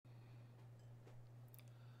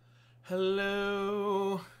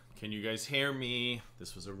Hello. Can you guys hear me?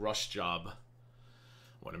 This was a rush job. I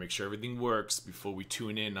want to make sure everything works before we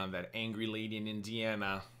tune in on that angry lady in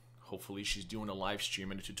Indiana. Hopefully she's doing a live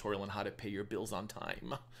stream and a tutorial on how to pay your bills on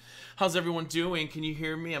time. How's everyone doing? Can you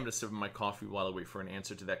hear me? I'm going to sip my coffee while I wait for an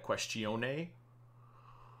answer to that question.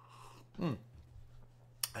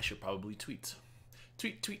 I should probably tweet.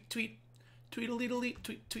 Tweet, tweet, tweet. Tweet-a-leet-a-leet.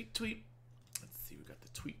 Tweet, tweet, tweet. Let's see. We got the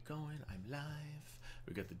tweet going. I'm live.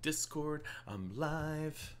 We got the Discord. I'm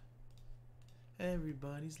live.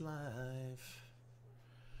 Everybody's live.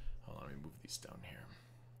 Hold on. Let me move these down here.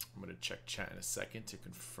 I'm going to check chat in a second to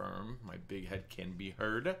confirm my big head can be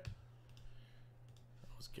heard. I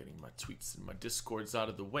was getting my tweets and my Discords out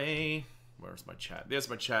of the way. Where's my chat? There's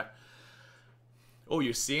my chat. Oh,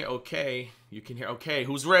 you see? Okay. You can hear. Okay,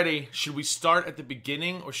 who's ready? Should we start at the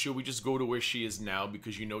beginning or should we just go to where she is now?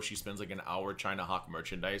 Because you know she spends like an hour trying to hawk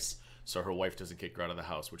merchandise so her wife doesn't kick her out of the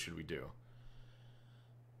house. What should we do?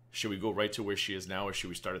 Should we go right to where she is now or should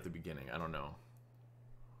we start at the beginning? I don't know.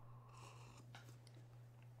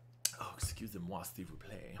 Oh, excusez-moi, s'il vous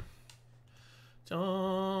plaît.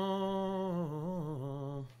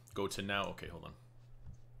 Go to now. Okay, hold on.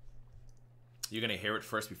 You're going to hear it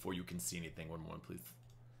first before you can see anything. One more, please.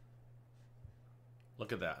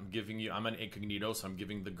 Look at that. I'm giving you... I'm an incognito, so I'm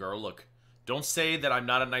giving the girl... Look. Don't say that I'm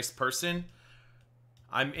not a nice person.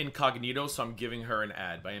 I'm incognito, so I'm giving her an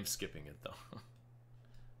ad. But I am skipping it, though.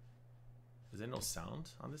 Is there no sound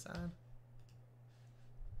on this ad?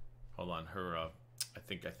 Hold on. Her... I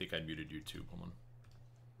think I muted YouTube. Hold on.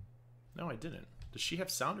 No, I didn't. Does she have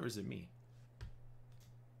sound or is it me?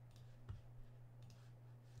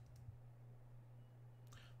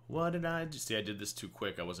 What did I do? See, I did this too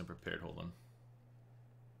quick. I wasn't prepared. Hold on.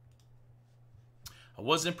 I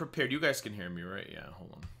wasn't prepared. You guys can hear me, right? Yeah,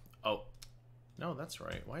 hold on. Oh. No, that's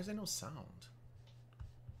right. Why is there no sound?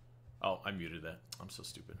 Oh, I muted that. I'm so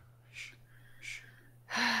stupid. Shh. Shh.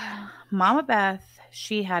 Mama Beth,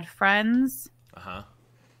 she had friends. Uh-huh.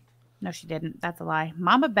 No, she didn't. That's a lie.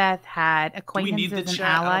 Mama Beth had acquaintances and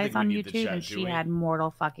allies on YouTube, and she had mortal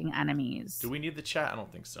fucking enemies. Do we need the chat? I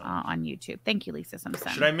don't think so. On YouTube. Thank you, Lisa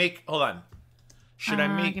Simpson. Should I make... Hold on. Should I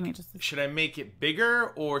make it bigger,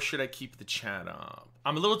 or should I keep the chat up?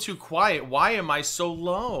 I'm a little too quiet. Why am I so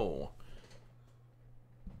low?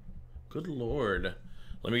 Good Lord.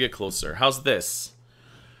 Let me get closer. How's this?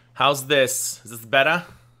 How's this? Is this better?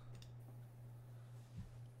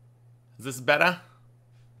 Is this better?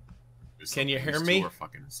 Can you hear me? Are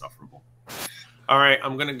fucking insufferable. All right,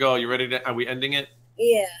 I'm gonna go. You ready to? Are we ending it?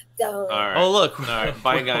 Yeah. Don't. All right. Oh look. All right.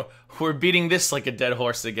 Bye, guys. We're beating this like a dead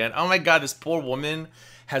horse again. Oh my God, this poor woman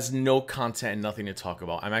has no content and nothing to talk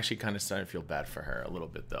about. I'm actually kind of starting to feel bad for her a little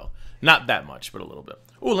bit though. Not that much, but a little bit.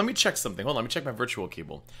 Oh, let me check something. Hold on. Let me check my virtual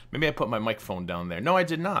cable. Maybe I put my microphone down there. No, I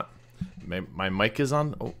did not. My mic is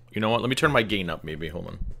on. Oh, you know what? Let me turn my gain up. Maybe. Hold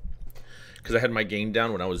on. Because I had my gain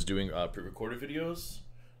down when I was doing pre-recorded videos.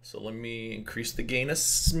 So let me increase the gain a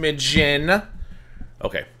smidgen.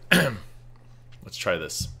 Okay. Let's try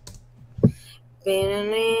this.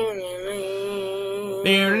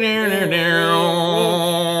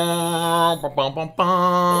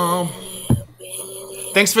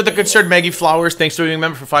 Thanks for the concern, Maggie Flowers. Thanks for being a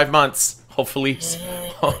member for 5 months. Hopefully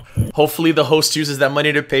the host uses that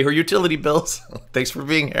money to pay her utility bills. Thanks for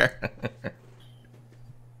being here.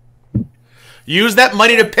 Use that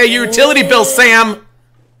money to pay your utility bills, Sam.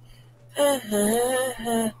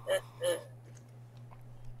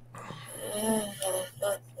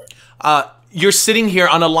 You're sitting here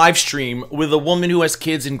on a live stream with a woman who has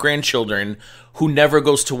kids and grandchildren who never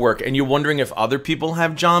goes to work, and you're wondering if other people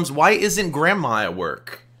have jobs. Why isn't grandma at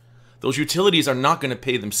work? Those utilities are not going to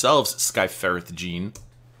pay themselves, Sky Ferrith Jean.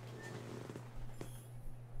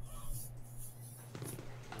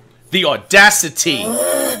 The audacity!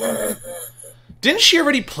 Didn't she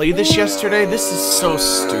already play this yesterday? This is so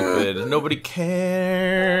stupid. Nobody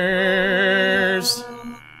cares.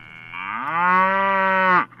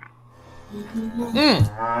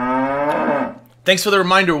 Thanks for the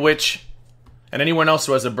reminder, Witch. And anyone else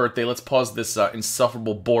who has a birthday, let's pause this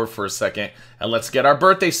insufferable bore for a second. And let's get our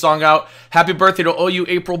birthday song out. Happy birthday to all you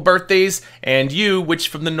April birthdays. And you, Witch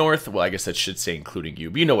from the North. Well, I guess that should say including you,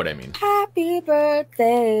 but you know what I mean. Happy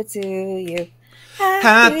birthday to you.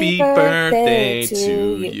 Happy birthday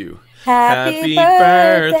to you. Happy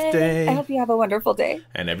birthday. I hope you have a wonderful day.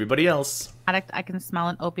 And everybody else. I can smell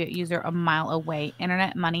an opiate user a mile away.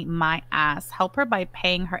 Internet money, my ass. Help her by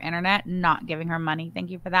paying her internet, not giving her money.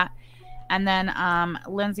 Thank you for that. And then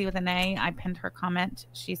Lindsay with an A, I pinned her comment.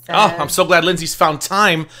 She said, "Oh, I'm so glad Lindsay's found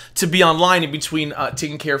time to be online in between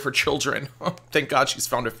taking care of her children. Thank God she's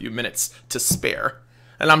found a few minutes to spare."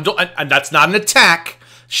 And that's not an attack.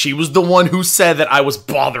 She was the one who said that I was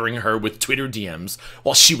bothering her with Twitter DMs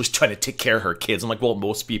while she was trying to take care of her kids. I'm like, well,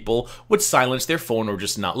 most people would silence their phone or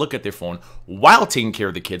just not look at their phone while taking care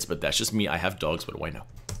of the kids, but that's just me. I have dogs, what do I know?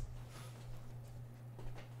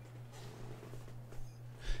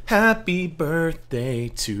 Happy birthday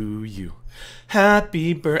to you.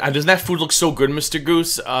 Happy birthday. Doesn't that food look so good, Mr.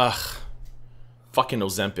 Goose? Ugh. Fucking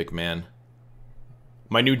Ozempic, man.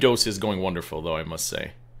 My new dose is going wonderful, though, I must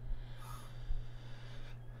say.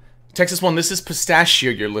 Texas One, this is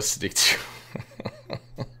Pistachio you're listening to.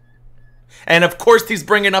 And of course he's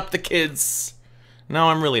bringing up the kids. No,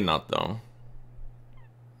 I'm really not, though.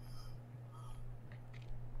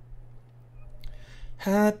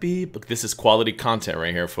 Happy... Look, this is quality content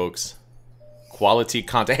right here, folks. Quality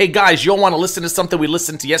content. Hey, guys, you all want to listen to something we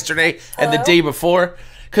listened to yesterday and the day before?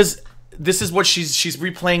 Because this is what she's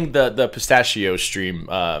replaying the Pistachio stream,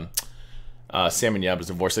 Sam and Yabba's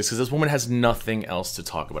divorce, because this woman has nothing else to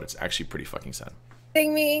talk about. It's actually pretty fucking sad.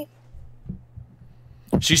 Me.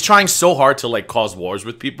 She's trying so hard to, like, cause wars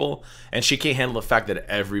with people, and she can't handle the fact that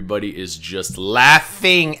everybody is just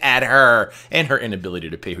laughing at her and her inability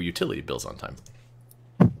to pay her utility bills on time.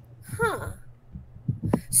 Huh.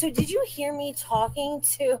 So did you hear me talking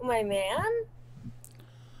to my man?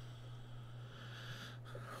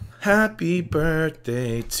 Happy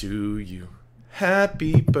birthday to you.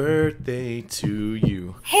 Happy birthday to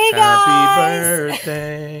you. Hey, guys! Happy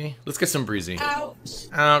birthday. Let's get some breezy. Ouch.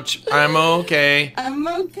 Ouch. I'm okay. I'm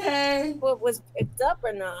okay. What was picked up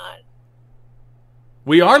or not?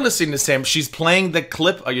 We are listening to Sam. She's playing the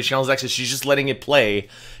clip of your channel's access. She's just letting it play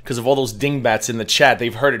because of all those dingbats in the chat.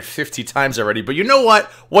 They've heard it 50 times already. But you know what?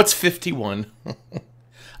 What's 51?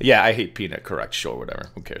 Yeah, I hate peanut. Correct. Sure, whatever.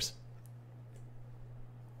 Who cares?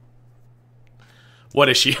 What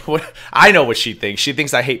is she? What? I know what she thinks. She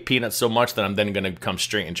thinks I hate Peanut so much that I'm then going to come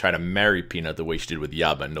straight and try to marry Peanut the way she did with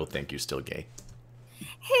Yabba. No, thank you. Still gay.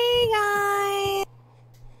 Hey, guys.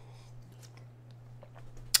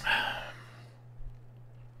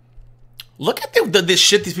 Look at this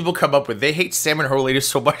shit these people come up with. They hate Sam and her lady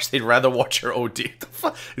so much they'd rather watch her OD. The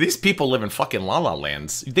fuck? These people live in fucking La La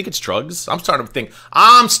Lands. You think it's drugs? I'm starting to think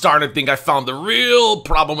I found the real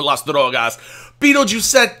problem with Las Drogas. Beetlejuice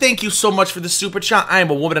said, thank you so much for the super chat. I am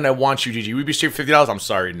a woman and I want you, GG. We'd be straight $50. I'm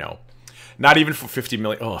sorry, no. Not even for $50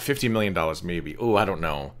 million. Oh, $50 million maybe. Oh, I don't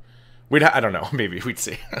know. I don't know. Maybe we'd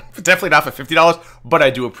see. Definitely not for $50, but I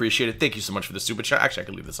do appreciate it. Thank you so much for the super chat. Actually, I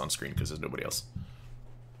could leave this on screen because there's nobody else.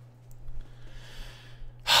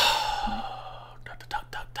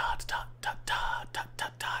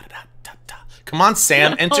 Come on,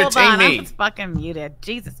 Sam, entertain me. I was fucking muted.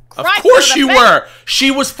 Jesus Christ. Of course you were. She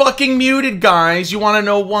was fucking muted, guys. You want to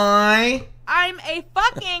know why? I'm a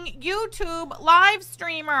fucking YouTube live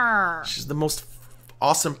streamer. She's the most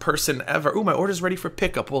awesome person ever. Ooh, my order's ready for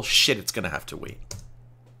pickup. Well, shit, it's gonna have to wait.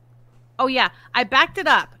 Oh, yeah. I backed it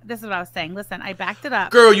up. This is what I was saying. Listen, I backed it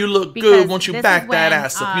up. Girl, you look good. Won't you back that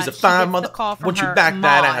ass up? Use a fine mother. Won't you back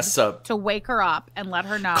that ass up? To wake her up and let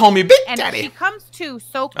her know. Call me Big and Daddy. she comes to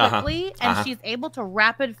so quickly, and she's able to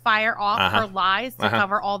rapid fire off her lies to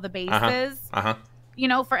cover all the bases. You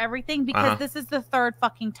know, for everything, because this is the third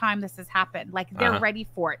fucking time this has happened. Like, they're ready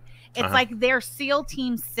for it. It's like they're SEAL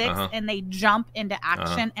Team 6 and they jump into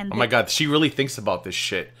action. And oh my God, she really thinks about this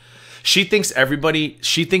shit. She thinks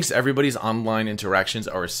everybody's online interactions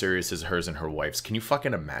are as serious as hers and her wife's. Can you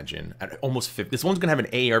fucking imagine? At almost 50, this one's gonna have an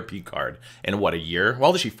AARP card in what, a year?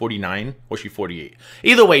 Well, is she 49 or is she 48?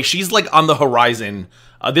 Either way, she's like on the horizon.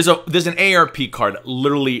 There's an AARP card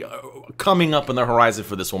literally coming up on the horizon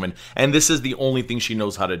for this woman, and this is the only thing she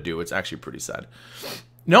knows how to do. It's actually pretty sad.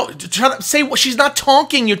 No, try to say what she's not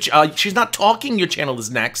talking. She's not talking. Your channel is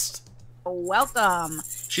next. Welcome.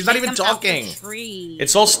 She's not even talking.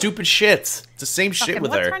 It's all stupid shit. It's the same shit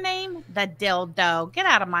with her. What's her name? The dildo. Get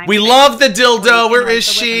out of my face. We love the dildo. Where is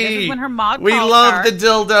she? This is when her mod we love the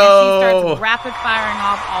dildo. And she starts rapid firing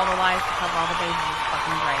off all the lies to cover all the bases. It's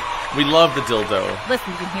fucking great. We love the dildo.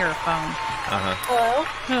 Listen, you can hear her phone. Hello?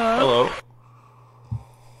 Hello.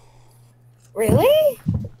 Really?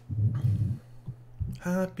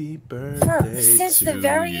 Happy birthday Since to the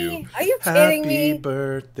very... you. Are you kidding me? Happy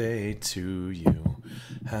birthday to you.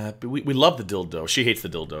 We love the dildo. She hates the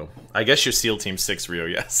dildo. I guess you're SEAL Team 6, Rio,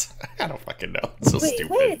 yes. I don't fucking know. It's so stupid.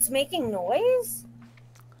 Wait, it's making noise?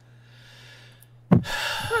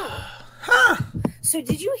 Huh. So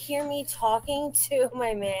did you hear me talking to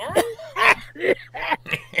my man?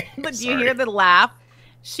 But do you hear the laugh?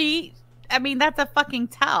 I mean, that's a fucking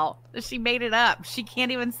tell. She made it up. She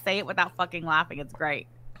can't even say it without fucking laughing. It's great.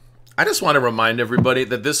 I just want to remind everybody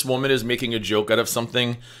that this woman is making a joke out of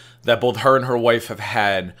something that both her and her wife have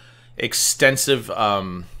had extensive,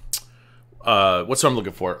 what's what I'm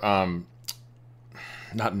looking for?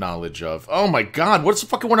 Not knowledge of. Oh my God, what's the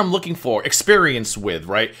fucking one I'm looking for? Experience with,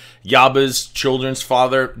 right? Yaba's children's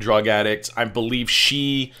father, drug addict. I believe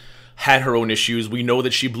she had her own issues. We know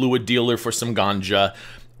that she blew a dealer for some ganja.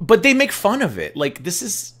 But they make fun of it. Like, this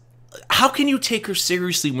is... How can you take her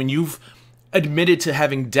seriously when you've admitted to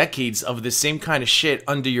having decades of the same kind of shit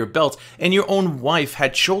under your belt and your own wife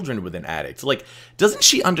had children with an addict? Like, doesn't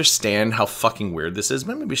she understand how fucking weird this is?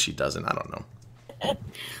 Maybe she doesn't. I don't know.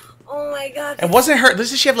 Oh my God. And wasn't her...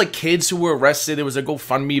 Doesn't she have, like, kids who were arrested? It was a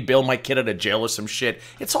GoFundMe, bail my kid out of jail or some shit.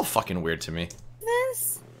 It's all fucking weird to me.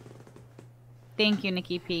 This? Thank you,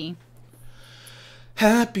 Nikki P.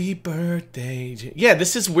 Happy birthday. Yeah,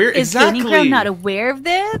 this is weird. Is TheGGround not aware of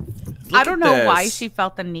this? I don't know why she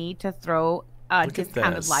felt the need to throw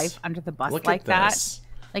Discounted Life under the bus like that.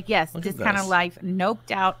 Like, yes, Discounted Life noped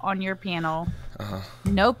out on your panel.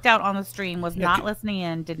 Noped out on the stream, was not listening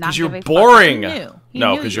in, did not give a fuck. Because you're boring.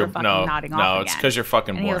 No, because you're nodding off again. It's because you're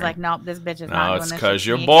fucking boring. And he was like, nope, this bitch is not doing this. No, it's because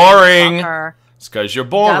you're boring. It's because you're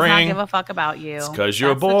boring. Does not give a fuck about you. It's because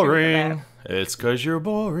you're boring. It's because you're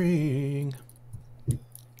boring.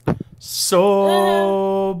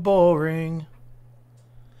 So boring.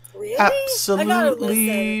 Really?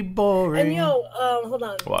 Absolutely boring. And yo, hold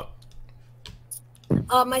on. What?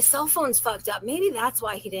 My cell phone's fucked up. Maybe that's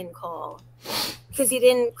why he didn't call. Because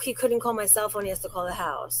he couldn't call my cell phone. He has to call the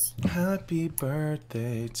house. Happy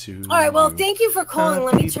birthday to you. All right, well, thank you for calling.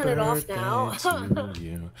 Let me turn it off now.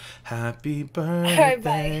 Happy birthday. All right,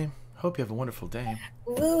 bye. Hope you have a wonderful day.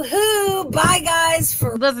 Woohoo! Bye, guys.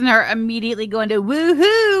 Listen to her immediately going to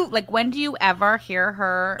woohoo. Like, when do you ever hear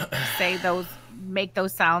her say those, make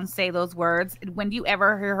those sounds, say those words? When do you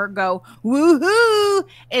ever hear her go woohoo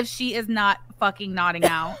if she is not fucking nodding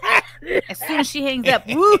out? As soon as she hangs up,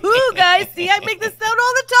 woohoo, guys. See, I make this sound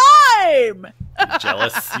all the time.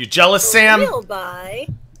 Jealous? You jealous, Sam? Real bye.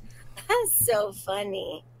 That's so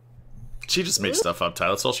funny. She just made stuff up,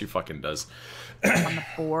 Tyler. That's all she fucking does. On the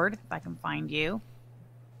board, if I can find you.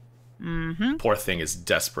 Poor thing is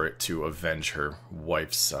desperate to avenge her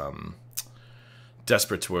wife's honor,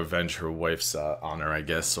 I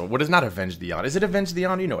guess. So what is not avenge the honor? Is it avenge the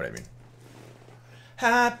honor? You know what I mean.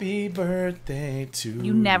 Happy birthday to you.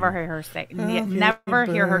 You never hear her say, never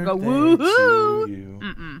hear her go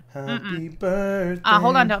woohoo. Happy birthday.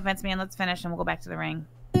 Hold on, don't fence me, and let's finish, and we'll go back to the ring.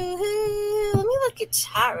 Let me look at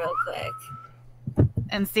chat real quick.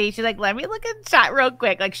 And see, she's like, let me look at chat real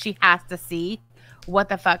quick. Like, she has to see what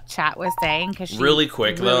the fuck chat was saying, because she really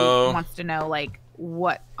wants to know, like,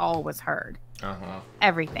 what all was heard.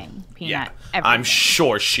 Everything, Peanut. Yeah, everything. I'm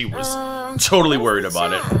sure she was totally worried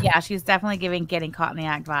about it. Yeah, she's definitely giving getting caught in the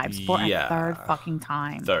act vibes for a third fucking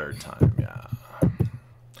time. Third time,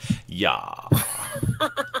 yeah.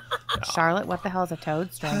 Charlotte, what the hell is a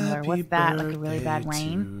toad strangler? What's that? Like a really bad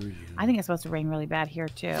rain? I think it's supposed to rain really bad here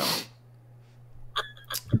too.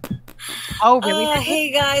 Oh, really?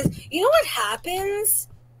 Hey guys, you know what happens?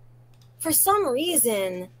 For some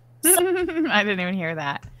reason, I didn't even hear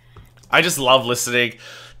that. I just love listening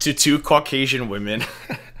to two Caucasian women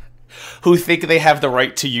who think they have the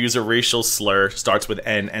right to use a racial slur, starts with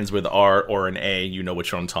N, ends with R or an A, you know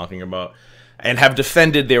which one I'm talking about, and have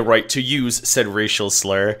defended their right to use said racial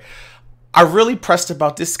slur. I'm really pressed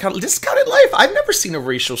about Discounted Life. I've never seen a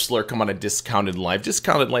racial slur come on a Discounted Life.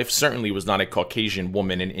 Discounted Life certainly was not a Caucasian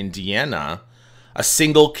woman in Indiana. A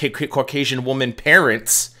single Caucasian woman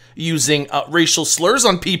parents using racial slurs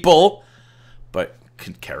on people. But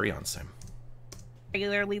carry on, Sam.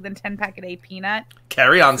 Regularly than 10-pack a day Peanut.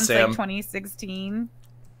 Carry on, since, Sam. Like 2016.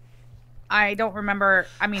 I don't remember.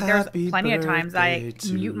 I mean, there's plenty of times I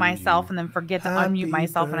mute myself and then forget to unmute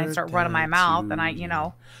myself and I start running my mouth and I'm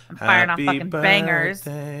firing off fucking bangers.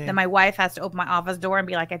 Then my wife has to open my office door and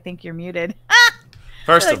be like, I think you're muted.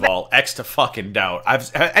 First of all, X to fucking doubt.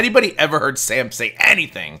 Anybody ever heard Sam say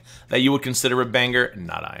anything that you would consider a banger?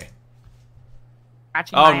 Not I.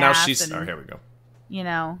 Oh, now she's... Oh, here we go. You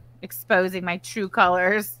know, exposing my true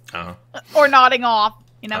colors. Or nodding off.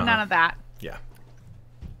 You know, none of that. Yeah.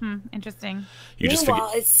 Interesting. You're just so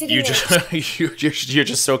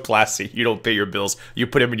classy. You don't pay your bills. You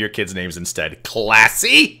put them in your kids' names instead.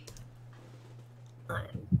 Classy?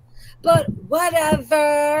 But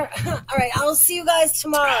whatever. All right, I'll see you guys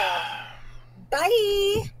tomorrow.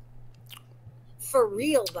 Bye. For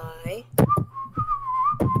real, bye.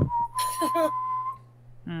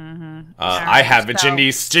 I haven't, so-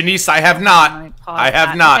 Janice. Janice, I have not. Let me pause I have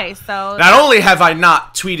that. not. Okay, so Not only have I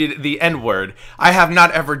not tweeted the N-word, I have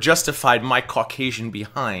not ever justified my Caucasian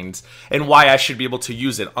behind and why I should be able to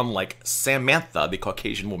use it, unlike Samantha, the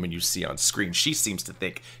Caucasian woman you see on screen. She seems to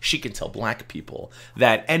think she can tell black people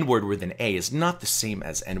that N-word with an A is not the same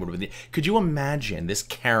as N-word with an A. Could you imagine this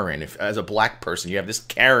Karen, if as a black person, you have this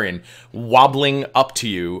Karen wobbling up to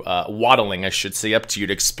you, waddling, I should say, up to you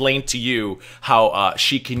to explain to you how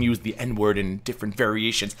she can use the N-word in different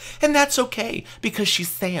variations. And that's okay, because she's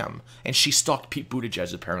Sam, and she stalked Pete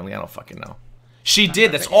Buttigieg, apparently. I don't fucking know. She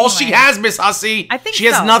did. That's all she has, Miss Hussey. I think she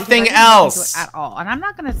has so, nothing because I didn't listen else. to it at all. And I'm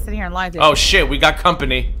not going to sit here and lie to you. Oh, shit, we got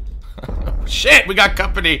company. Shit, we got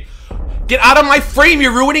company. Get out of my frame.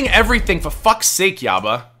 You're ruining everything. For fuck's sake,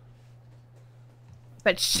 Yaba.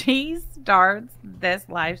 But she starts this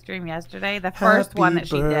live stream yesterday. The first one that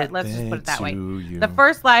she did. Let's just put it that way. The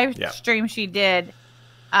first live stream she did,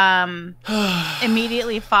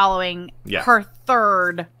 immediately following her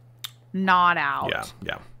third nod out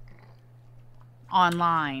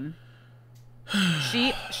online.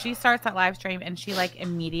 She starts that live stream and she like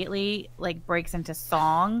immediately like breaks into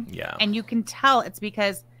song. Yeah. And you can tell it's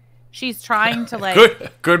because she's trying to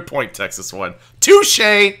like good point, Texas one. Touche.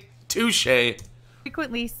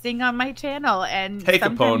 Frequently sing on my channel, and hey,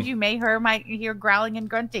 sometimes Capone. You may hear growling and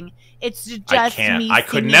grunting. It's just I can't. me I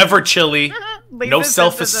could singing. never, Chili. No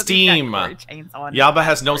self-esteem. Yaba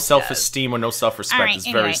has no self-esteem or no self-respect. Right, it's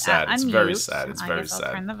anyway, very sad. It's very sad. It's very I'll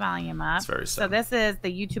sad. Turn the volume up. It's very sad. So this is the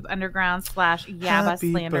YouTube Underground / Yaba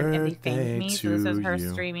slandered and defamed me. So this is her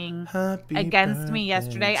streaming against me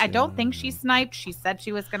yesterday. I don't think she sniped. She said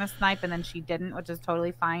she was going to snipe and then she didn't, which is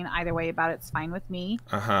totally fine. Either way about it's fine with me.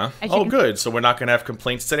 Oh, good. So we're not going to have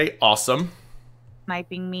complaints today. Awesome.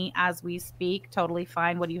 Sniping me as we speak. Totally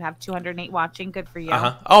fine. What do you have? 208 watching. Good for you.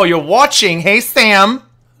 Oh, you're watching. Hey, Sam.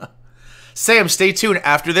 Sam, stay tuned.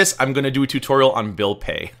 After this, I'm going to do a tutorial on bill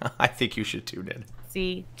pay. I think you should tune in.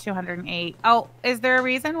 See, 208. Oh, is there a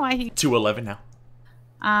reason why he... 211 now.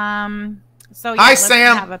 So yeah, hi, let's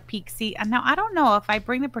Sam. Have a peek. See, now I don't know if I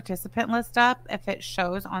bring the participant list up, if it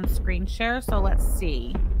shows on screen share. So let's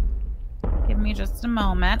see. Give me just a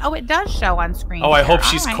moment. Oh, it does show on screen. Oh, I hope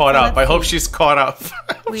she's caught up. I hope she's caught up.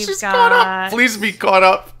 She's caught up. Please be caught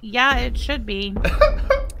up. Yeah, it should be.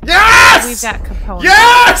 Yes! We've got Capone.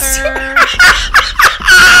 Yes!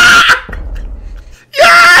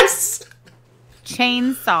 Yes!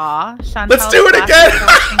 Chainsaw. Chantel. Let's do it again.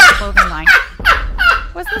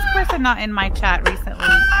 Was this person not in my chat recently?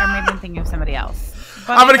 Or maybe I'm thinking of somebody else.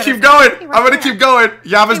 But I'm gonna keep going. I'm gonna keep going.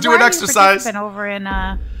 Yava's doing exercise. Over in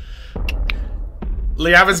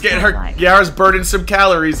Yava's getting her. Yava's burning some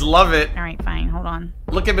calories. Love it. All right, fine. Hold on.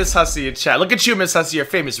 Look at Miss Hussey in chat. Look at you, Miss Hussey. You're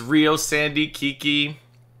famous. Rio, Sandy, Kiki.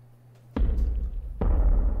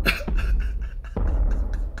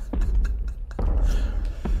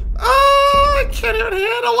 Oh, I can't even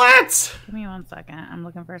handle it. Give me 1 second. I'm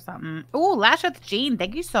looking for something. Ooh, Lash with Jean.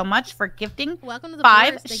 Thank you so much for gifting Welcome to the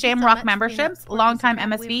 5 boards. Shamrock memberships. Longtime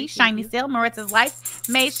MSV, Shiny Seal, Maritz's Life,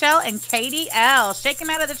 Mayshell, and Katie L. Shake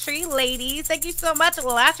them out of the tree, ladies. Thank you so much,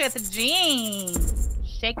 Lash with Jean.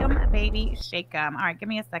 Shake them, baby. Shake them. All right, give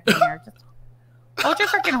me a second here. Just hold your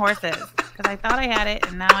freaking horses. Because I thought I had it,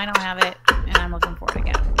 and now I don't have it, and I'm looking for it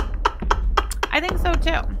again. I think so,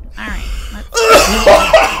 too. All right.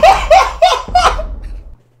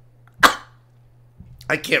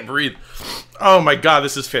 I can't breathe. Oh my god,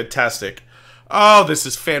 this is fantastic. Oh, this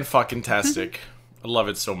is fan-fucking-tastic. I love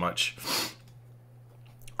it so much.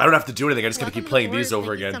 I don't have to do anything. I just gotta keep playing these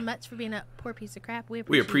over again. Thank you so much for being a poor piece of crap.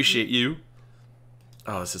 We appreciate you.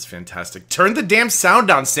 Oh, this is fantastic. Turn the damn sound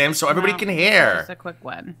down, Sam, so everybody can hear. Just a quick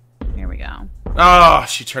one. Here we go. Oh,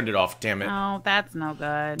 she turned it off. Damn it. Oh, that's no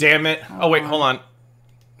good. Damn it. Oh, wait, hold on.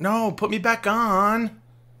 No, put me back on.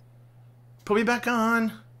 Put me back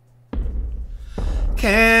on.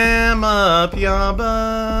 Cam up,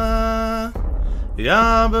 Yaba.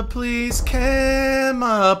 Yaba, please, cam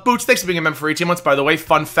up. Boots, thanks for being a member for 18 months, by the way.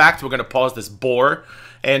 Fun fact, we're going to pause this bore.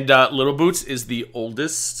 And Little Boots is the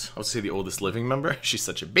oldest, I would say the oldest living member. She's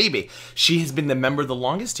such a baby. She has been the member the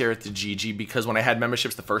longest here at the GG because when I had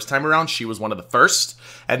memberships the first time around, she was one of the first.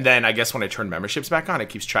 And then I guess when I turned memberships back on, it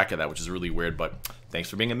keeps track of that, which is really weird. But thanks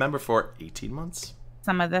for being a member for 18 months.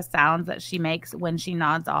 Some of the sounds that she makes when she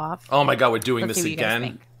nods off. Oh my god, we're doing this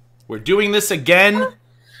again. We're doing this again.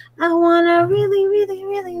 I wanna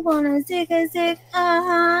really wanna zig a zig.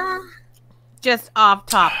 Just off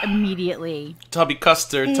top immediately. Tubby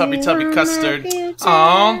custard, tubby custard.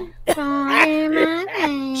 Aww.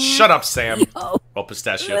 Shut up, Sam. Well,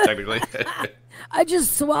 pistachio, technically. I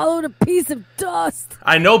just swallowed a piece of dust.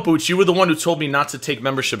 I know, Booch. You were the one who told me not to take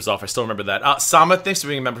memberships off. I still remember that. Sama, thanks for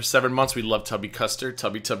being a member for 7 months. We love Tubby Custard.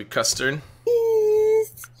 Tubby Custard.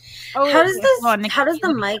 Oh, how does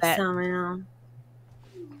the mic sound right now?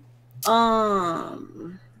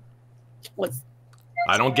 What's?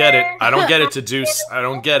 I don't get it. I don't get it, to Deuce. I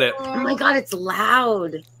don't get it. Oh my god, it's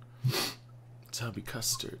loud. Tubby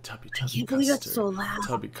Custard. Tubby I can't believe that's so loud.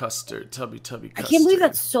 Tubby Custard. Tubby Custard. I can't believe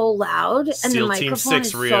that's so loud, and Seal the Team microphone 6,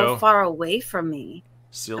 is Rio. so far away from me.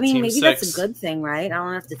 Seal I mean, Team maybe 6. that's a good thing, right? I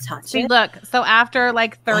don't have to touch See, it. look. So after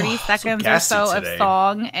like 30 so seconds or gassy so today. of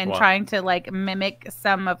song and What? trying to like mimic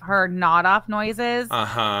some of her nod off noises,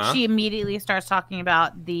 Uh-huh. she immediately starts talking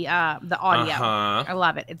about the audio. Uh-huh. I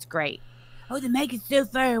love it. It's great. Oh, the mic is so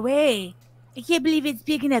far away. I can't believe it's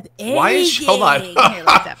picking up everything. Why is she... Hold on. Here,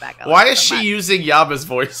 let that back. I Why love it is so she much. using Yaba's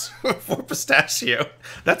voice for pistachio?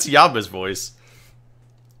 That's Yaba's voice.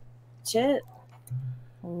 Shit.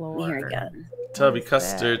 Lord. Here again. Tubby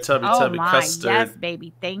Custard. Tubby Oh Tubby my, Custard. yes,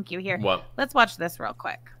 baby. Thank you. Here. What? Let's watch this real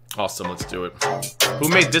quick. Awesome. Let's do it. Who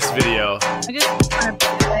made this video? I just want to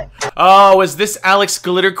do it. Oh, is this Alex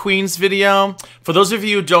Glitter Queen's video? For those of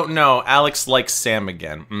you who don't know, Alex likes Sam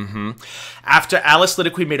again. After Alex Glitter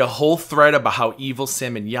Queen made a whole thread about how evil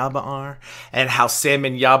Sam and Yaba are, and how Sam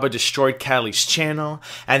and Yaba destroyed Callie's channel,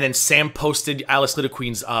 and then Sam posted Alex Glitter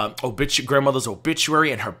Queen's grandmother's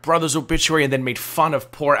obituary and her brother's obituary, and then made fun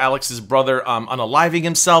of poor Alex's brother unaliving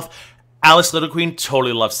himself. Alex Little Queen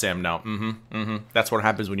totally loves Sam now. That's what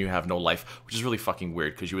happens when you have no life, which is really fucking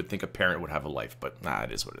weird because you would think a parent would have a life, but nah,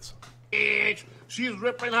 it is what it is. She's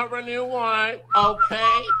ripping her a new one.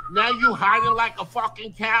 Okay, now you hiding like a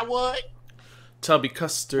fucking coward. Tubby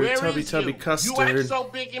Custard, Where Tubby is Tubby you? Custard. You act so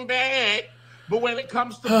big and bad, but when it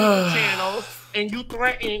comes to bigger channels and you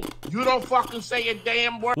threaten, you don't fucking say a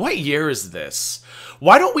damn word. What year is this?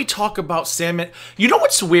 Why don't we talk about Sam and... You know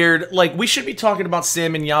what's weird? Like, we should be talking about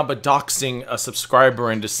Sam and Yaba doxing a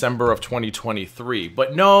subscriber in December of 2023.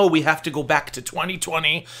 But no, we have to go back to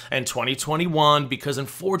 2020 and 2021 because,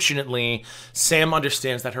 unfortunately, Sam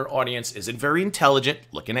understands that her audience isn't very intelligent,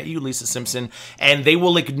 looking at you, Lisa Simpson, and they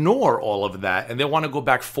will ignore all of that, and they want to go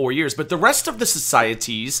back 4 years. But the rest of the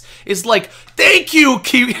societies is like, thank you,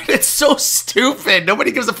 Kiwi. It's so stupid.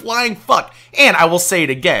 Nobody gives a flying fuck. And I will say it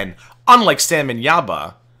again. Unlike Sam and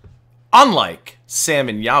Yaba,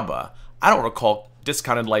 I don't recall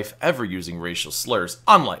Discounted Life ever using racial slurs,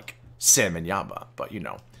 unlike Sam and Yaba. But, you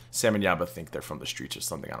know, Sam and Yaba think they're from the streets or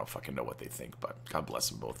something. I don't fucking know what they think, but God bless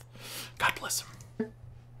them both. God bless them.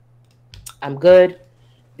 I'm good.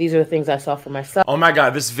 These are the things I saw for myself. Oh my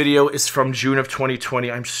God, this video is from June of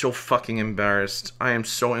 2020. I'm so fucking embarrassed. I am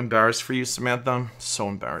so embarrassed for you, Samantha. So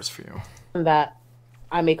embarrassed for you. That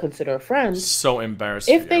I may consider a friend. So embarrassed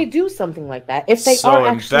if for they you. do something like that. If they So are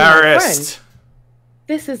actually my embarrassed. friend,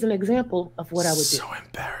 this is an example of what I would do. So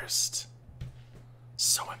embarrassed.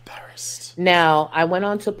 So embarrassed. Now, I went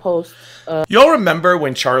on to post... Y'all remember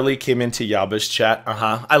when Charlie came into Yaba's chat?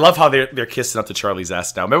 I love how they're kissing up to Charlie's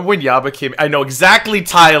ass now. Remember when Yaba came... I know exactly,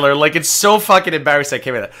 Tyler. Like, it's so fucking embarrassing I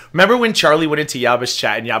came in that. Remember when Charlie went into Yaba's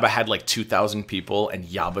chat and Yaba had like 2,000 people and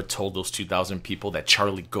Yaba told those 2,000 people that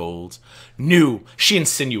Charlie Gold knew... She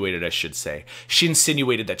insinuated, I should say. She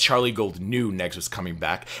insinuated that Charlie Gold knew Negs was coming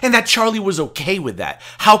back and that Charlie was okay with that.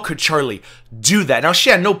 How could Charlie do that? Now, she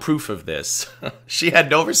had no proof of this. She had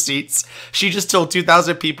no receipts. She just told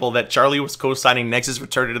 2,000 people that Charlie was co-signing Nexus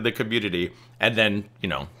return into the community, and then, you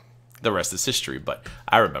know, the rest is history. But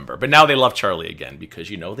I remember. But now they love Charlie again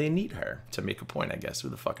because, you know, they need her to make a point, I guess. Who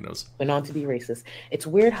the fuck knows? Went on to be racist. It's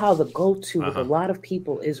weird how the go-to with a lot of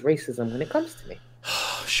people is racism when it comes to me.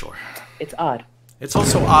 Sure. It's odd. It's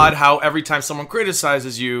also odd how every time someone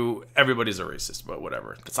criticizes you, everybody's a racist, but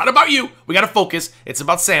whatever. It's not about you. We gotta focus. It's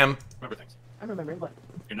about Sam. Remember things. I remember what?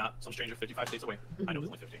 You're not some stranger 55 states away. I know it's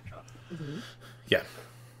only 15. Shut up. Yeah.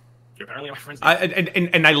 You're apparently my friend's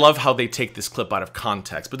And I love how they take this clip out of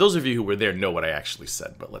context. But those of you who were there know what I actually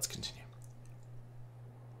said. But let's continue.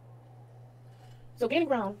 So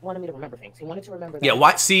TheGGround wanted me to remember things. He wanted to remember that. Yeah,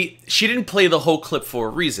 why? See, she didn't play the whole clip for a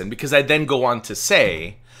reason. Because I then go on to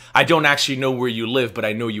say, I don't actually know where you live, but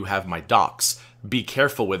I know you have my docs. Be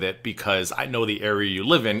careful with it because I know the area you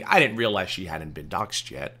live in. I didn't realize she hadn't been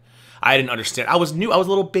doxxed yet. I didn't understand. I was new. I was a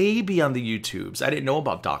little baby on the YouTubes. I didn't know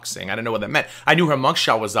about doxing. I didn't know what that meant. I knew her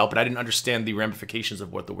mugshot was out, but I didn't understand the ramifications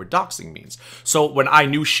of what the word doxing means. So when I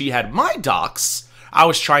knew she had my docs, I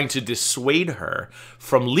was trying to dissuade her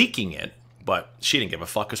from leaking it. But she didn't give a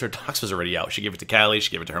fuck because her docs was already out. She gave it to Callie. She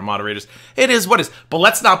gave it to her moderators. It is what it is. But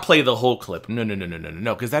let's not play the whole clip. No,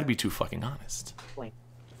 because that'd be too fucking honest.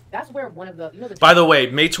 That's where one of the By the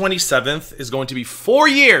way, May 27th is going to be 4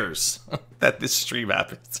 years that this stream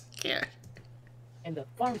happens. Yeah. And the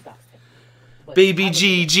farm stocks. Baby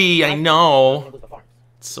GG, I know.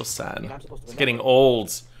 It's so sad. It's getting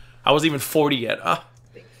old. I wasn't even 40 yet.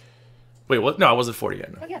 Wait, what? No, I wasn't 40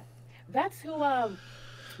 yet. No. Oh, yeah. That's who,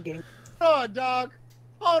 getting... Oh, dog.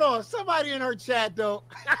 Hold on. Somebody in her chat, though.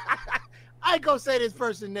 I ain't gonna say this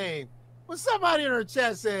person's name. But somebody in her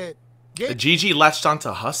chat said... The GG latched onto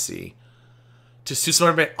Hussy. To sue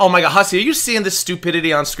someone. Oh my god, Hussy, are you seeing this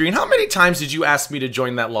stupidity on screen? How many times did you ask me to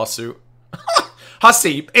join that lawsuit?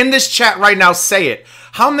 Hussy, in this chat right now, say it.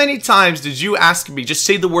 How many times did you ask me? Just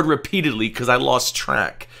say the word repeatedly because I lost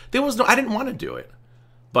track. There was no... I didn't want to do it.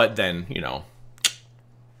 But then, you know...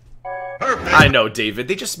 Perfect. I know, David.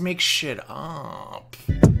 They just make shit up.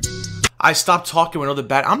 I stopped talking when other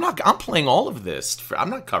bad... I'm playing all of this.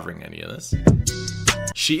 I'm not covering any of this.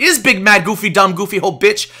 She is big, mad, goofy, dumb, goofy, whole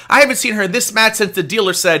bitch. I haven't seen her this mad since the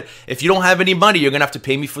dealer said, if you don't have any money, you're gonna have to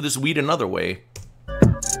pay me for this weed another way.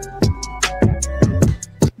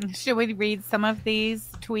 Should we read some of these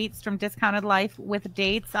tweets from Discounted Life with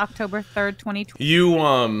dates? October 3rd, 2020. You,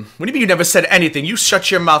 what do you mean you never said anything? You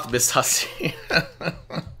shut your mouth, Miss Hussy.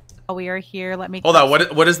 We are here. Let me... Hold on,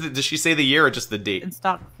 what is the... Does she say the year or just the date? In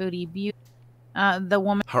stock foodie beauty. The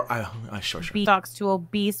woman sure. talks to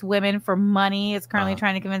obese women for money is currently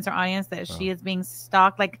trying to convince her audience that she is being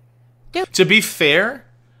stalked. Like, dude. To be fair,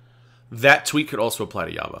 that tweet could also apply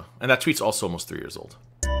to Yaba. And that tweet's also almost 3 years old.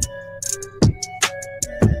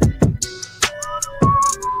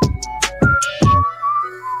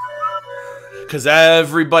 Because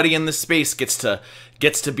everybody in the space gets to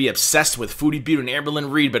be obsessed with Foodie Beauty and Amberlyn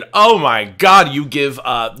Reed, but oh my god, you give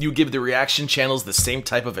the reaction channels the same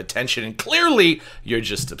type of attention, and clearly you're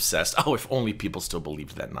just obsessed. Oh, if only people still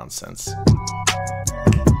believed that nonsense.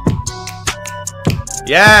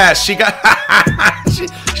 Yeah, she got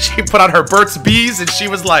she put on her Burt's Bees and she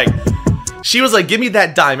was like, give me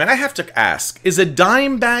that dime. And I have to ask, is a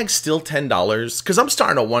dime bag still $10? Because I'm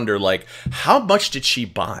starting to wonder, like, how much did she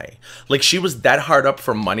buy? Like, she was that hard up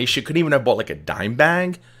for money, she couldn't even have bought, like, a dime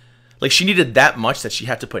bag? Like, she needed that much that she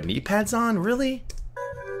had to put knee pads on? Really?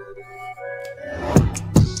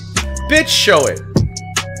 Bitch, show it.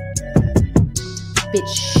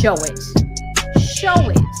 Bitch, show it. Show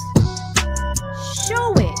it.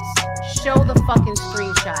 Show it. Show the fucking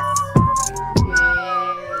screenshots.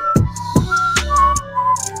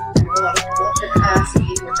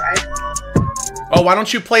 Oh, why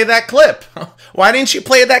don't you play that clip? Why didn't you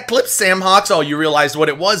play that clip, Sam Hawks? Oh, you realized what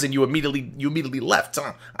it was and you immediately left,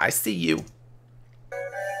 huh? I see you.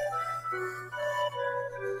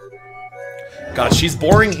 God, she's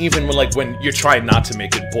boring even when you're trying not to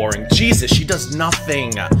make it boring. Jesus, she does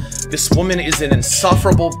nothing. This woman is an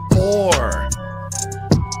insufferable bore.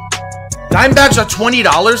 Dime bags are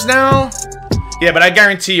 $20 now? Yeah, but I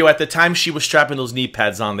guarantee you, at the time she was strapping those knee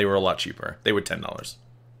pads on, they were a lot cheaper. They were $10.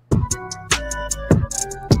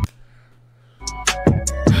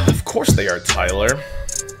 Of course they are, Tyler.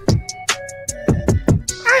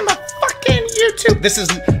 I'm a fucking YouTube. This is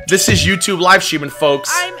YouTube live streaming, folks.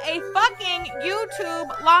 I'm a fucking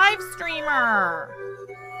YouTube live streamer.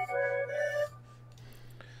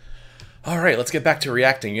 All right, let's get back to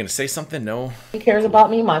reacting. You gonna say something? No. He cares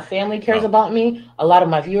about me. My family cares about me. A lot of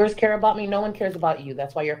my viewers care about me. No one cares about you.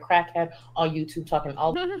 That's why you're a crackhead on YouTube talking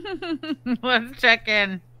all. Let's check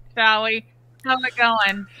in, shall we? How's it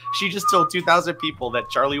going? She just told 2,000 people that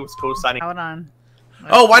Charlie was co-signing. Hold on.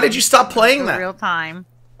 Oh, why did you stop playing that? Real time.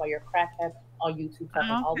 Why you're a crackhead on YouTube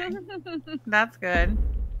talking all. That's good.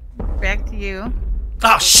 Back to you.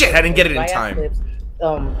 Oh shit! I didn't get it in time.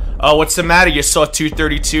 Oh, what's the matter? You saw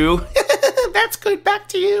 232? That's good. Back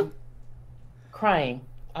to you. Crying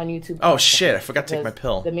on YouTube. Oh shit! I forgot to take my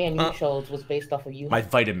pill. The man you chose was based off of you. My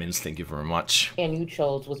vitamins. Thank you very much. The man you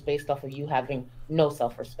chose was based off of you having no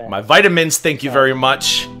self-respect. My vitamins. Thank you very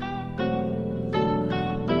much.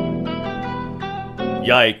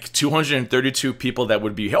 Yike, 232 people that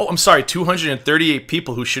would be... Oh, I'm sorry, 238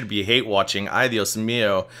 people who should be hate watching. Ay, Dios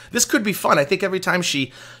mío. This could be fun. I think every time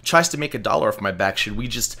she tries to make $1 off my back, should we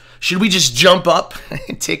just jump up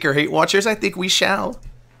and take her hate watchers? I think we shall.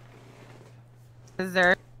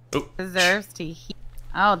 Deserves to hear.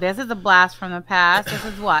 Oh, this is a blast from the past. This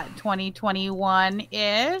is what,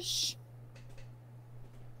 2021-ish?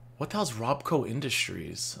 What the hell's Robco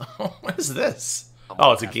Industries? What is this?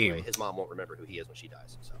 Oh, it's a game. His mom won't remember who he is when she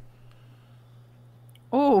dies. So.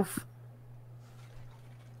 Oof.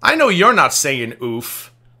 I know you're not saying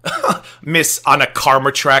oof. Miss on a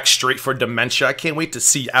karma track straight for dementia. I can't wait to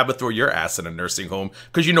see Abba throw your ass in a nursing home.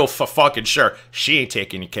 Because you know for fucking sure, she ain't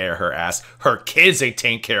taking care of her ass. Her kids ain't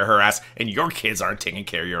taking care of her ass. And your kids aren't taking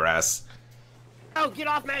care of your ass. Oh, get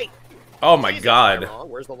off me! Oh my god.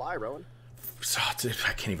 Where's the lie, Rowan? Oh, dude,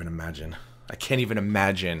 I can't even imagine. I can't even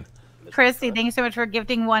imagine. Christy, thank you so much for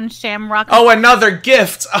gifting one Shamrock. Oh, another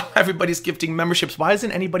gift! Oh, everybody's gifting memberships. Why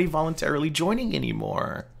isn't anybody voluntarily joining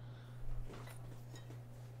anymore?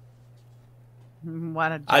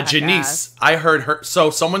 What a jackass. Janice, I heard her. So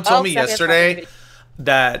someone told me yesterday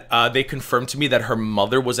that they confirmed to me that her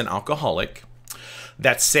mother was an alcoholic.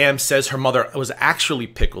 That Sam says her mother was actually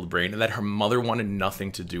pickled brain, and that her mother wanted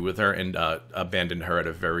nothing to do with her and abandoned her at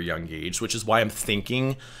a very young age, which is why I'm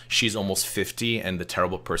thinking she's almost 50 and the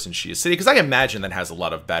terrible person she is today. Because I imagine that has a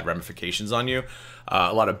lot of bad ramifications on you,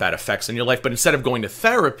 a lot of bad effects in your life. But instead of going to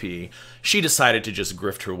therapy, she decided to just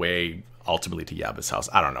grift her way ultimately to Yaba's house.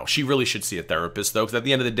 I don't know. She really should see a therapist, though, because at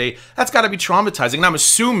the end of the day, that's got to be traumatizing. And I'm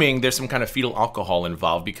assuming there's some kind of fetal alcohol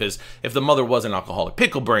involved, because if the mother was an alcoholic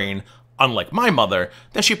pickle brain, unlike my mother,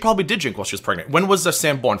 then she probably did drink while she was pregnant. When was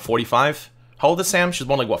Sam born? 45? How old is Sam? She was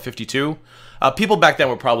born like, what, 52? People back then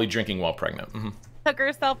were probably drinking while pregnant. Took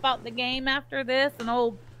herself out the game after this. An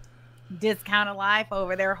old discounted life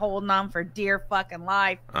over there holding on for dear fucking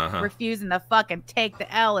life. Refusing to fucking take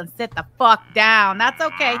the L and sit the fuck down. That's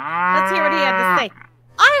okay. Let's hear what he had to say.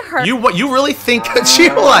 I heard you really think she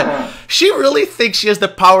really thinks she has the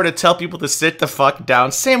power to tell people to sit the fuck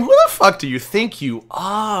down? Sam, who the fuck do you think you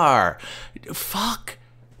are? Fuck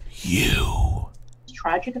you. It's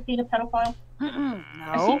tragic to feed a pedophile? No.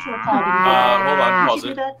 I seem to recall hold on, pause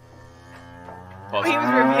it. He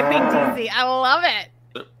was reviewing DC. I love it.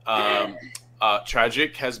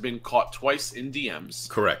 Tragic has been caught twice in DMs.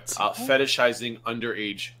 Correct. Fetishizing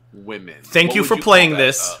underage women. Thank you for playing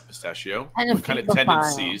this. Pistachio. What kind of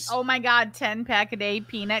tendencies? Oh my god, 10 pack a day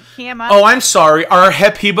peanut cam up. Oh, I'm sorry. Are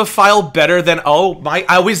hepibophile better than hold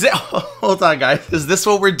on, guys. Is this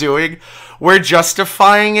what we're doing? We're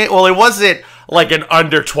justifying it? Well, it wasn't like an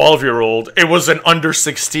under 12-year-old. It was an under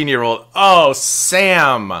 16-year-old. Oh,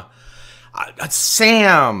 Sam.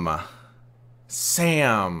 Sam.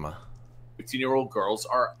 16-year-old girls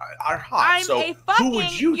are hot. I'm so a fucking who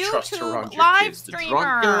would you trust YouTube around your live kids? The drunk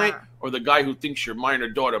streamer. guy or the guy who thinks your minor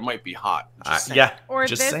daughter might be hot? Yeah. Or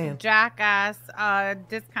just this saying. jackass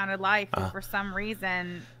discounted life who for some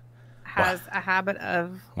reason has a habit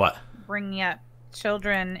of bringing up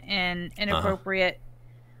children in inappropriate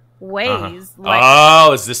ways. Like,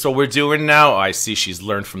 oh, is this what we're doing now? Oh, I see. She's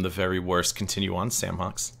learned from the very worst. Continue on, Sam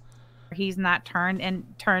Hawks. He's not turned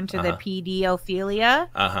to the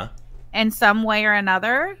pedophilia in some way or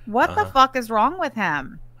another. What the fuck is wrong with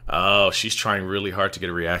him? Oh, she's trying really hard to get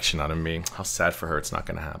a reaction out of me. How sad for her. It's not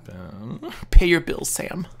going to happen. Pay your bills,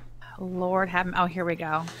 Sam. Lord have him. Oh, here we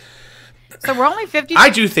go. So we're only 50. I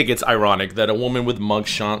do think it's ironic that a woman with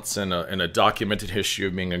mugshots and a documented history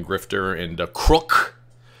of being a grifter and a crook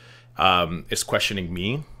is questioning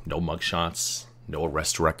me. No mugshots. No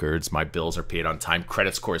arrest records. My bills are paid on time.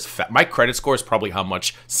 Credit score is fat. My credit score is probably how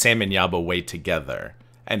much Sam and Yaba weigh together.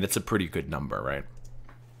 And it's a pretty good number, right?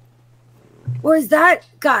 Or is that,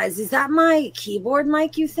 guys, is that my keyboard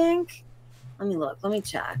mic, you think? Let me look. Let me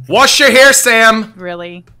check. Wash your hair, Sam.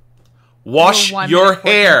 Really? Wash your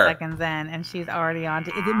hair. Seconds in, and she's already on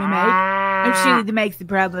to, is it my mic? I'm surely the mic's the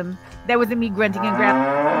problem. That wasn't me grunting and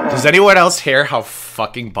growling. Does anyone else hear how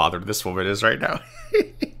fucking bothered this woman is right now?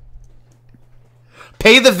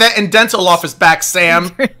 Pay the vet and dental office back, Sam.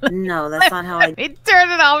 No, that's not how I... Turn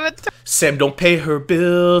it off. Sam don't pay her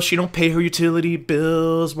bills. She don't pay her utility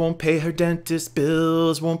bills. Won't pay her dentist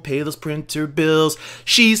bills. Won't pay those printer bills.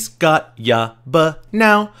 She's got Yaba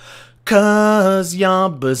now. 'Cause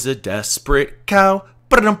Yaba's a desperate cow.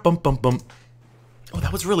 Ba-dum-bum-bum-bum. Oh,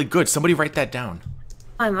 that was really good. Somebody write that down.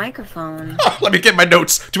 My microphone. Oh, let me get my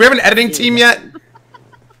notes. Do we have an editing team yet?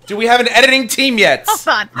 Do we have an editing team yet? Hold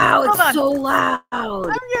on. Wow, Hold it's on. so loud. I'm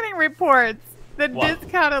getting reports that What?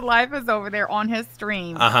 Discounted Life is over there on his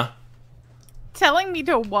stream. telling me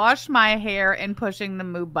to wash my hair and pushing the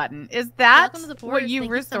move button. Is that Welcome to the what Borders. you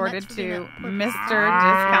Thank you so much resorted for being to, a- Mr.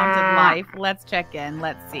 Discounted Life? Let's check in.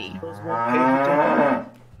 Let's see.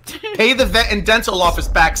 Pay the vet and dental office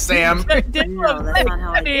back, Sam. No, that's not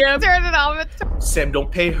how I do it. Turn it off. Sam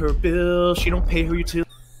don't pay her bill. She don't pay her utility.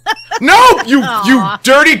 No, you Aw.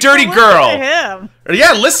 dirty girl. Listen to him.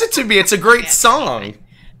 Yeah, listen to me. It's a great song.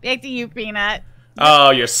 Back to you, Peanut. Oh,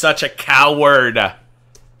 you're such a coward.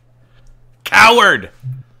 Coward.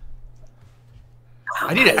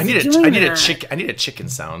 I need a chicken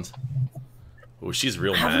sound. Oh, she's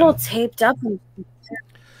real I have mad. it all taped up. And...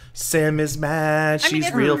 Sam is mad. She's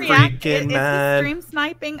is real he freaking is mad. he stream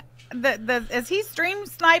sniping is he stream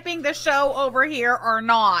sniping the show over here or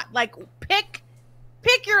not? Like, pick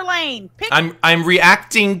your lane. I'm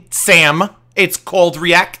reacting, Sam. It's called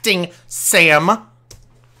reacting, Sam.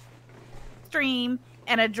 Stream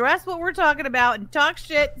and address what we're talking about and talk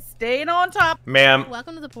shit, staying on top. Ma'am.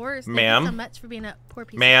 Welcome to the Poorest. Thank Ma'am. you so much for being a poor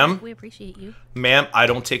piece Ma'am. of We appreciate you. Ma'am, I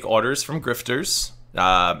don't take orders from grifters.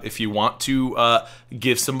 If you want to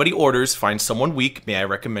give somebody orders, find someone weak, may I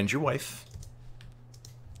recommend your wife?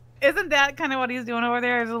 Isn't that kind of what he's doing over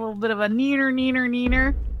there? There's a little bit of a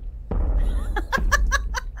neener.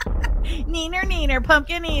 Neener,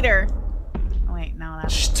 pumpkin eater. Oh, wait, no,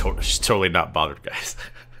 that's... She's totally not bothered, guys.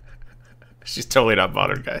 She's totally not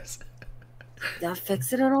bothered, guys. That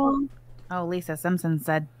fix it at all? Oh, Lisa Simpson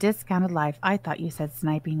said, discounted life. I thought you said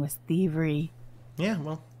sniping was thievery. Yeah,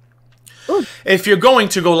 well. Ooh. If you're going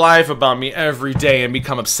to go live about me every day and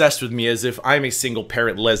become obsessed with me as if I'm a single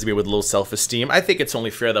parent lesbian with low self-esteem, I think it's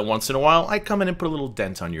only fair that once in a while I come in and put a little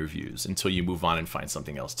dent on your views until you move on and find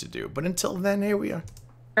something else to do. But until then, here we are.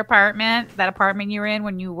 That apartment you were in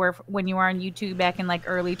when you were on YouTube back in like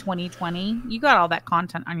early 2020, you got all that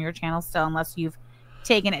content on your channel still, unless you've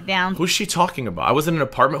taken it down. Who's she talking about? I was in an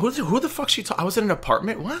apartment. Who the fuck she I was in an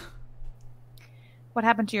apartment? What? What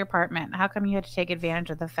happened to your apartment? How come you had to take advantage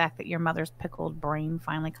of the fact that your mother's pickled brain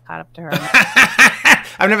finally caught up to her?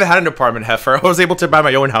 I've never had an apartment, heifer. I was able to buy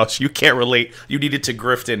my own house. You can't relate. You needed to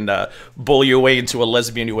grift and bully your way into a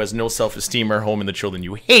lesbian who has no self-esteem or home and the children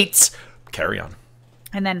you hate. Carry on.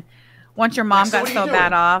 And then once your mom got so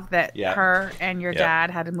bad off that Yeah. her and your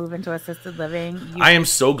dad had to move into assisted living. I am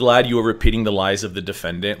so glad you are repeating the lies of the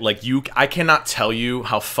defendant. Like, I cannot tell you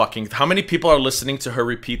how many people are listening to her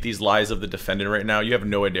repeat these lies of the defendant right now. You have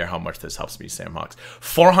no idea how much this helps me, Sam Hawks.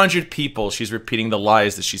 400 people, she's repeating the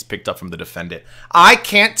lies that she's picked up from the defendant. I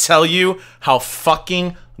can't tell you how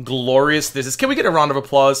fucking glorious this is. Can we get a round of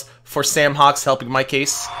applause for Sam Hawks helping my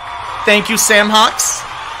case? Thank you, Sam Hawks.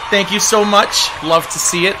 Thank you so much. Love to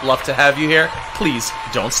see it. Love to have you here. Please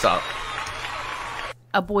don't stop.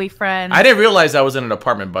 A boyfriend. I didn't realize I was in an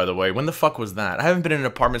apartment, by the way. When the fuck was that? I haven't been in an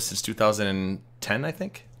apartment since 2010, I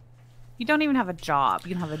think. You don't even have a job.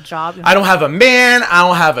 You don't have a job. I don't have a man. I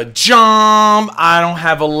don't have a job. I don't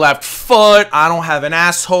have a left foot. I don't have an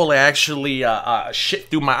asshole. I actually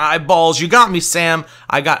shit through my eyeballs. You got me, Sam.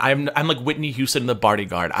 I'm like Whitney Houston in The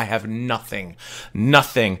Bodyguard. I have nothing.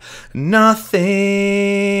 Nothing. Nothing.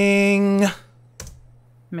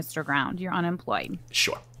 Mr. Ground, you're unemployed.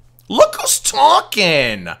 Sure. Look who's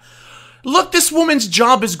talking. Look, this woman's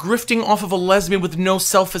job is grifting off of a lesbian with no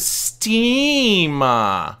self-esteem.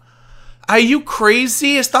 Are you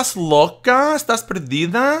crazy? ¿Estás loca? ¿Estás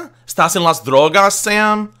perdida? ¿Estás en las drogas,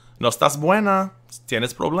 Sam? No estás buena.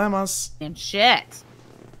 Tienes problemas. And shit.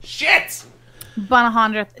 Shit!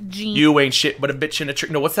 100th Gene. You ain't shit but a bitch in a trick.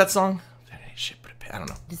 No, what's that song? That ain't shit but a bitch. I don't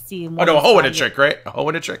know. Oh, no, a hoe in a trick, right? A hoe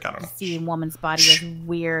in a trick? I don't know. Deceiving woman's body is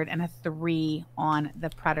weird and a 3 on the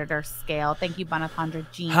predator scale. Thank you,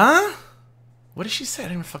 100 Gene. Huh? What did she say? I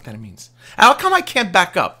don't even fuck that it means. How come I can't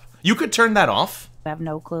back up? You could turn that off. I have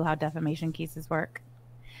no clue how defamation cases work.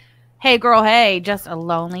 Hey, girl, hey, just a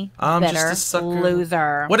lonely, bitter just a sucker.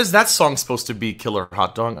 loser. What is that song supposed to be, Killer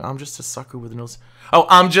Hot Dog? I'm just a sucker with no... Oh,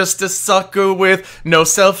 I'm just a sucker with no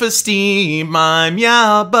self-esteem. I'm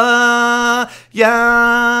yabba,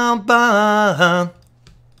 yabba.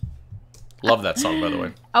 Love that song, by the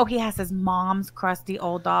way. Oh, he has his mom's crusty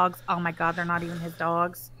old dogs. Oh my God, they're not even his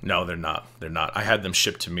dogs. No, they're not. They're not. I had them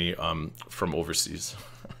shipped to me from overseas.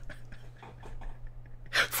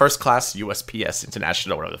 First class USPS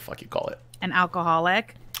International, whatever the fuck you call it. An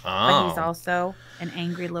alcoholic. Oh. But he's also an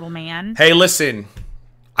angry little man. Hey, listen.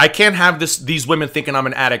 I can't have these women thinking I'm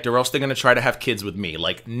an addict or else they're going to try to have kids with me.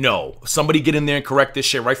 Like, no. Somebody get in there and correct this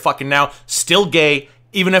shit right fucking now. Still gay.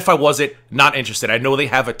 Even if I wasn't, not interested. I know they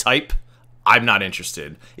have a type. I'm not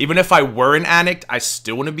interested. Even if I were an addict, I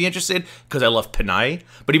still wouldn't be interested because I love Panay.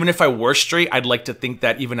 But even if I were straight, I'd like to think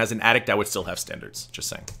that even as an addict, I would still have standards. Just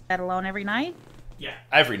saying. Bed alone every night? Yeah,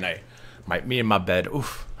 every night. Me in my bed.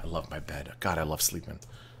 Oof, I love my bed. God, I love sleeping.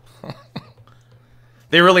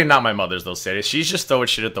 They're really not my mother's, though, Sadie. She's just throwing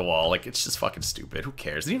shit at the wall. Like, it's just fucking stupid. Who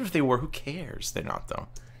cares? And even if they were, who cares? They're not, though.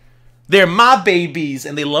 They're my babies,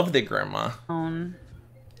 and they love their grandma. Are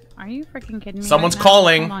you freaking kidding me? Someone's right now?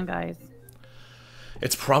 calling. Hold on, guys.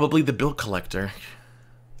 It's probably the bill collector.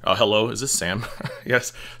 Oh, hello. Is this Sam?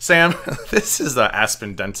 Yes. Sam, this is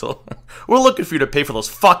Aspen Dental. We're looking for you to pay for those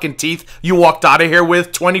fucking teeth you walked out of here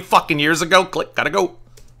with 20 fucking years ago. Click. Gotta go.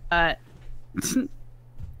 Gotta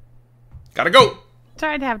go.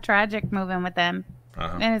 Tried to have Tragic move in with them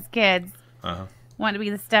and his kids. Want to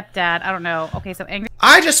be the stepdad. I don't know. Okay, so angry.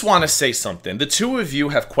 I just want to say something. The two of you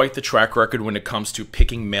have quite the track record when it comes to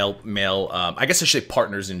picking male, I guess I should say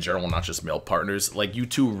partners in general, not just male partners. Like, you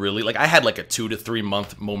two really, like, I had like a 2 to 3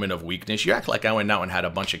 month moment of weakness. You act like I went out and had a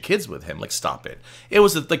bunch of kids with him. Like, stop it. It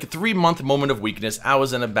was like a 3 month moment of weakness. I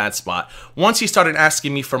was in a bad spot. Once he started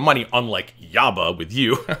asking me for money, unlike Yaba with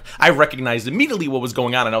you, I recognized immediately what was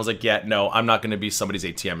going on, and I was like, yeah, no, I'm not going to be somebody's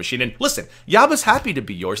ATM machine. And listen, Yaba's happy to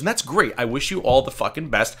be yours, and that's great. I wish you all the fucking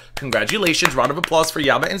best. Congratulations. Round of applause for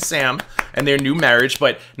Yaba and Sam and their new marriage,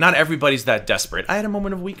 but not everybody's that desperate. I had a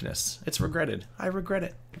moment of weakness. It's regretted. I regret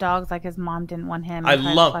it. Dogs, like his mom didn't want him. I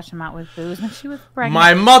love flush him out with booze when she was pregnant.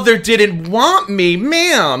 My mother didn't want me,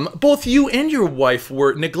 ma'am. Both you and your wife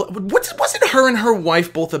were wasn't her and her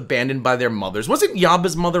wife both abandoned by their mothers? Wasn't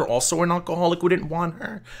Yaba's mother also an alcoholic who didn't want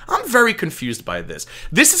her? I'm very confused by this.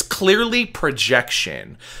 This is clearly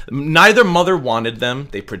projection. Neither mother wanted them.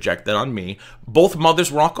 They projected on me. Both mothers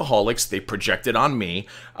were alcoholics. They projected on me.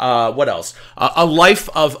 What else? A life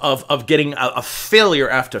of getting a failure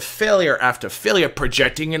after failure after failure,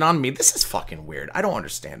 projecting it on me. This is fucking weird. I don't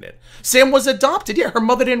understand it. Sam was adopted. Yeah, her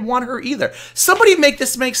mother didn't want her either. Somebody make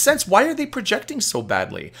this make sense. Why are they projecting so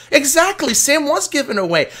badly? Exactly. Sam was given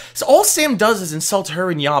away. So all Sam does is insult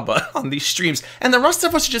her and Yaba on these streams, and the rest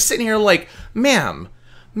of us are just sitting here like, ma'am,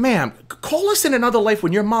 call us in another life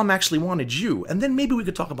when your mom actually wanted you, and then maybe we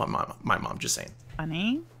could talk about my mom. Just saying.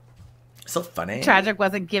 Funny. So funny. Tragic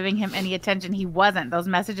wasn't giving him any attention. He wasn't. Those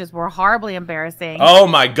messages were horribly embarrassing. Oh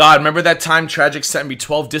my God. Remember that time Tragic sent me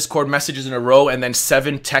 12 Discord messages in a row and then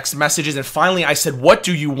 7 text messages, and finally I said, what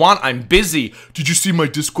do you want? I'm busy. Did you see my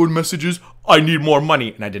Discord messages? I need more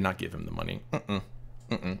money. And I did not give him the money.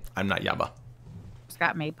 I'm not Yaba. Just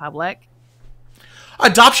got made public.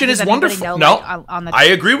 Adoption is wonderful. Know, no, like, on the I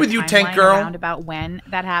agree with you, Tank Girl. About when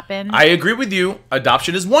that happened. I agree with you.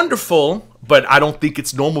 Adoption is wonderful, but I don't think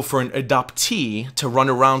it's normal for an adoptee to run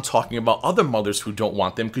around talking about other mothers who don't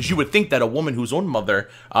want them, because you would think that a woman whose own mother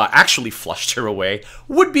actually flushed her away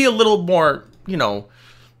would be a little more, you know,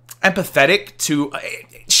 empathetic to...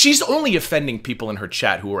 She's only offending people in her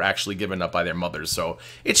chat who are actually given up by their mothers, so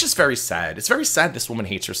it's just very sad. It's very sad this woman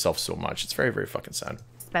hates herself so much. It's very, very fucking sad.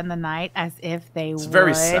 Spend the night as if they would. It's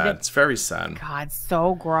very sad. It's very sad. God,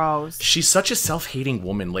 so gross. She's such a self-hating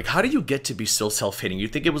woman. Like, how do you get to be so self-hating? You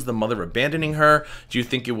think it was the mother abandoning her? Do you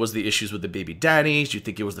think it was the issues with the baby daddies? Do you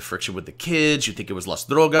think it was the friction with the kids? Do you think it was las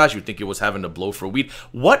drogas? Do you think it was having to blow for weed?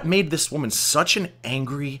 What made this woman such an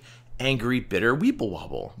angry, bitter weeble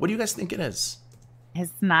wobble? What do you guys think it is? His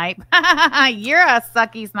snipe. You're a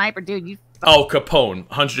sucky sniper, dude. You. Oh, Capone,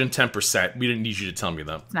 110%. We didn't need you to tell me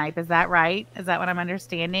that. Snipe, is that right? Is that what I'm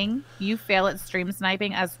understanding? You fail at stream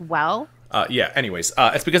sniping as well? Yeah, anyways,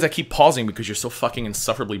 it's because I keep pausing because you're so fucking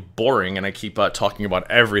insufferably boring and I keep talking about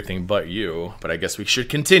everything but you. But I guess we should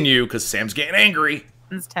continue because Sam's getting angry.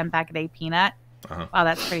 10 pack a day peanut. Wow,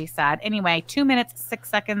 that's pretty sad. Anyway, 2 minutes, 6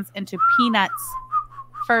 seconds into Peanut's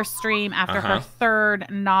first stream after her third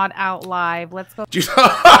Nod Out live. Let's go.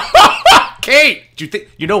 Kate, do you think,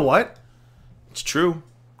 you know what? It's true.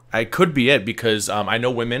 I could be it because I know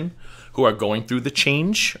women who are going through the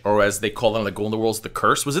change, or as they call it in the Golden Girls, the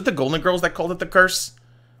curse. Was it the Golden Girls that called it the curse?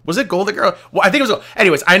 Was it Golden Girl? Well, I think it was.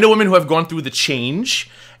 Anyways, I know women who have gone through the change,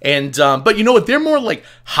 and but you know what? They're more like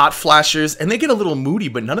hot flashers, and they get a little moody,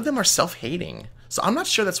 but none of them are self-hating. So I'm not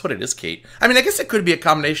sure that's what it is, Kate. I mean, I guess it could be a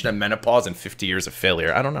combination of menopause and 50 years of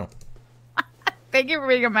failure. I don't know. Thank you for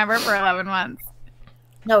being a member for 11 months.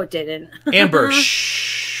 No, it didn't. Amber,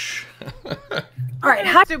 shh. All right,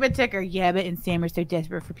 hi. Stupid ticker. Yeah, but and Sam are so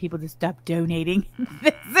desperate for people to stop donating.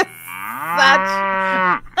 This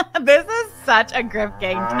is such a Griff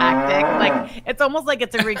Gang tactic. Like, it's almost like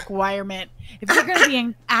it's a requirement. If you're going to be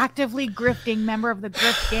an actively grifting member of the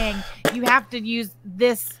Griff Gang, you have to use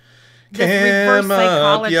this reverse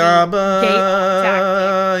psychology tactic.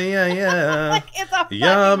 Yeah. Like, it's a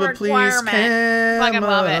fucking requirement. Fucking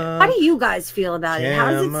love it. How do you guys feel about it? How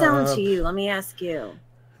does it sound to you? Let me ask you.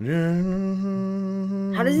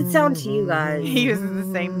 How does it sound to you guys? He uses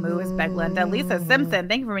the same moo as Beglenda. Lisa Simpson,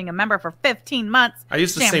 thank you for being a member for 15 months. I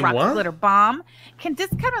used to say what? Glitter bomb. Can this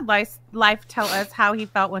kind of life tell us how he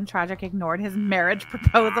felt when Tragic ignored his marriage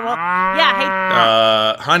proposal?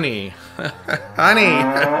 Yeah, hey. Honey.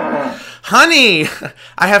 Honey.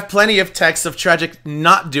 I have plenty of texts of Tragic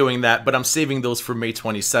not doing that, but I'm saving those for May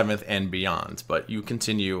 27th and beyond. But you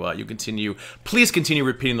continue. Please continue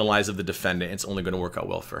repeating the lies of the defendant. It's only going to work out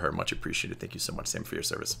well for her. Much appreciated. Thank you so much, Sam, for your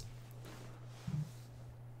service.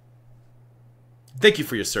 Thank you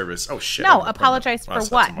for your service. Oh, shit. No, apologize for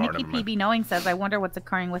what? Nikki PB Knowing says, I wonder what's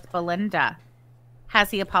occurring with Belinda. Has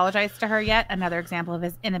he apologized to her yet? Another example of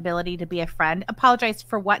his inability to be a friend. Apologized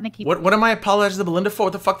for what, Nikki? What am I apologizing to Belinda for?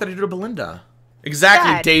 What the fuck did I do to Belinda?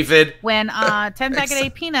 Exactly, Dad, David. When 10 Packet A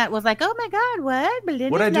Peanut was like, oh my God, what? Belinda's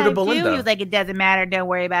What'd I do to like Belinda? He was like, it doesn't matter. Don't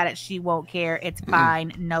worry about it. She won't care. It's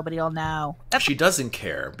fine. Nobody will know. She doesn't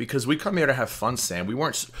care because we come here to have fun, Sam.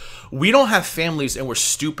 We don't have families and we're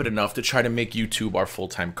stupid enough to try to make YouTube our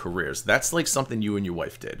full-time careers. That's like something you and your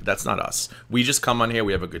wife did. That's not us. We just come on here.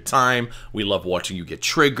 We have a good time. We love watching you get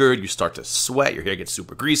triggered. You start to sweat. Your hair gets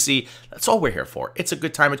super greasy. That's all we're here for. It's a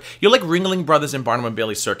good time. You're like Ringling Brothers and Barnum and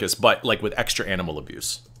Bailey Circus, but like with extra animal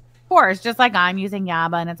abuse. Of course, just like I'm using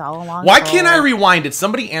Yaba and it's all along. Why can't I rewind it?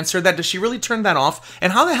 Somebody answered that. Does she really turn that off?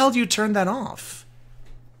 And how the hell do you turn that off?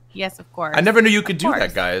 Yes, of course. I never knew you could do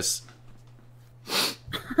that, guys. I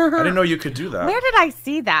didn't know you could do that. Where did I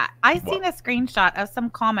see that? I seen a screenshot of some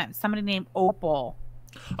comment. Somebody named Opal.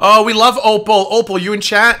 Oh, we love Opal. Opal, you in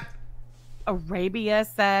chat? Arabia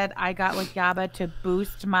said I got with Yaba to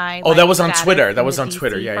boost my. Oh, that was on Twitter. That was on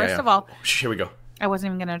Twitter. Yeah, First of all, here we go. I wasn't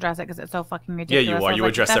even going to address it because it's so fucking ridiculous. Yeah, you are. You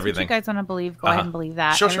address everything. If you guys want to believe, go ahead and believe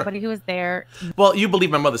that. Sure, Everybody who was there. Well, you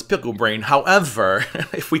believe my mother's pickle brain. However,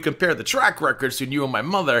 if we compare the track records between you and my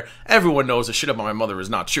mother, everyone knows the shit about my mother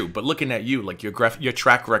is not true. But looking at you, like your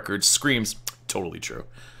track record screams totally true.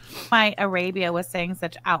 My Arabia was saying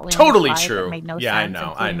such outlandish totally lies true. That made no yeah, sense,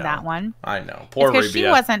 I know. That one. I know. Poor Arabia. Because she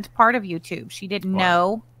wasn't part of YouTube. She didn't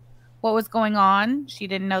know what was going on. She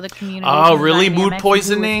didn't know the community. Oh, really? Mood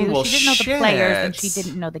poisoning? Well, she didn't know the players and she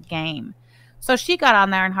didn't know the game. So she got on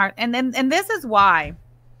there and this is why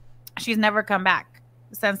she's never come back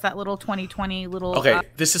since that little 2020 little. Okay,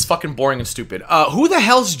 this is fucking boring and stupid. Who the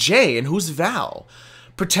hell's Jay and who's Val?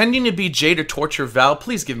 Pretending to be Jay to torture Val.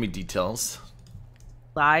 Please give me details.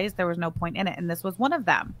 Lies. There was no point in it, and this was one of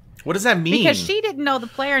them. What does that mean? Because she didn't know the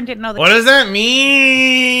player and didn't know the. What does that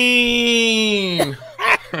mean?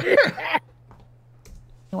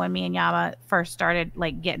 When me and Yama first started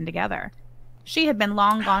like getting together, she had been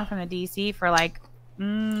long gone from the DC for like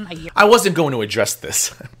a year. I wasn't going to address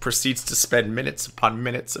this. Proceeds to spend minutes upon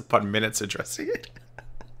minutes upon minutes addressing it.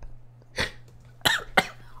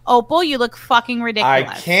 Opal, you look fucking ridiculous.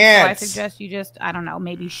 I can't. So I suggest you just, I don't know,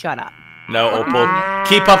 maybe shut up. No, Opal.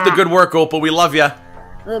 Keep up the good work, Opal. We love ya.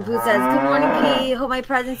 Little Boo says, good morning, P. Hope my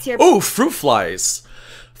present's here. Ooh, fruit flies.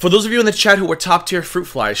 For those of you in the chat who are top tier fruit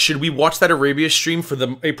flies, should we watch that Arabia stream for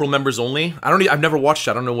the April members only? I've never watched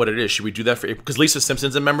it. I don't know what it is. Should we do that for April? Because Lisa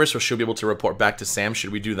Simpson's a member, so she'll be able to report back to Sam.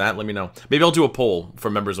 Should we do that? Let me know. Maybe I'll do a poll for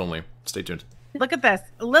members only. Stay tuned. Look at this.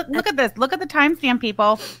 Look at this. Look at the timestamp,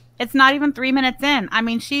 people. It's not even 3 minutes in. I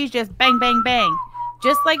mean, she's just bang, bang, bang.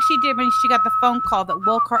 Just like she did when she got the phone call that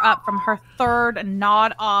woke her up from her third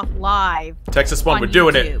nod off live. Texas won. We're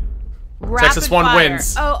doing it. Texas won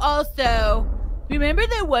wins. Oh, also, remember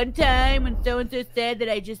that one time when so-and-so said that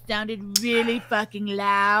I just sounded really fucking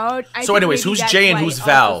loud? So anyways, who's Jay and who's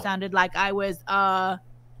Val? Sounded like I was,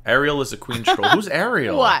 Ariel is a queen troll. Who's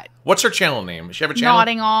Ariel? What? What's her channel name? Does she have a channel?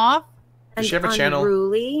 Nodding off. Does she have a channel?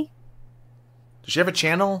 Unruly. Does she have a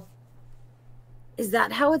channel? Is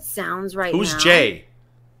that how it sounds right now? Who's Jay?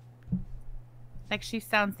 Like she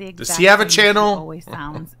sounds the exact Does he have a same channel? She always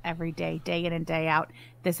sounds every day, day in and day out.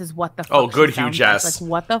 This is what the fuck. Oh, good, she sounds huge ass.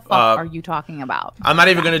 like. What the fuck are you talking about? I'm not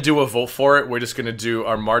even going to do a vote for it. We're just going to do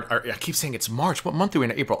our March. I keep saying it's March. What month are we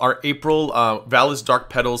in? April. Our April, Val's Dark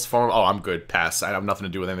Petals Farm. Oh, I'm good. Pass. I have nothing to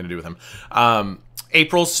do with anything to do with him.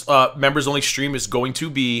 April's members only stream is going to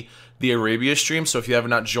be the Arabia stream. So if you have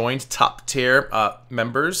not joined top tier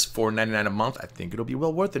members for $4.99 a month, I think it'll be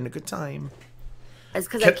well worth it and a good time.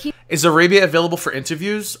 Is Arabia available for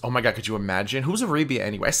interviews? Oh my god, could you imagine? Who's Arabia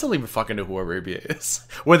anyway? I still don't even fucking know who Arabia is.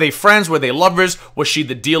 Were they friends? Were they lovers? Was she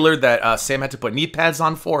the dealer that Sam had to put knee pads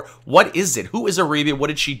on for? What is it? Who is Arabia? What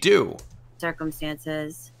did she do?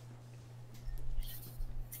 Circumstances.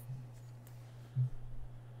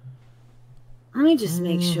 Let me just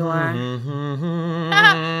make sure.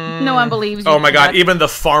 No one believes you. Oh my god, even the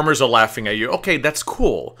farmers are laughing at you. Okay, that's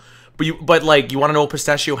cool. But like, you want to know what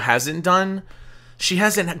Pistachio hasn't done? She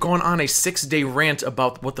hasn't gone on a 6-day rant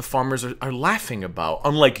about what the farmers are laughing about.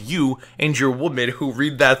 Unlike you and your woman who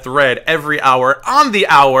read that thread every hour on the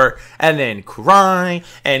hour and then cry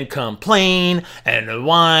and complain and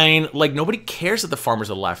whine. Like, nobody cares that the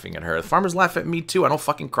farmers are laughing at her. The farmers laugh at me too. I don't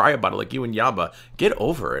fucking cry about it like you and Yaba. Get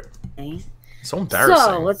over it. So embarrassing.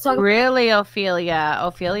 So let's talk. Really, Ophelia.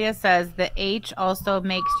 Ophelia says the H also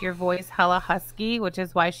makes your voice hella husky, which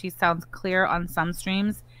is why she sounds clear on some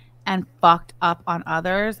streams and fucked up on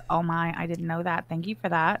others. Oh my, I didn't know that. Thank you for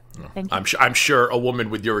that. Thank you. I'm sure a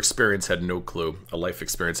woman with your experience had no clue. A life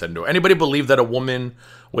experience had no. Anybody believe that a woman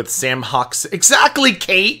with Sam Hawks? Exactly,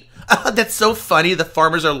 Kate. That's so funny. The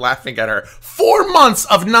farmers are laughing at her. 4 months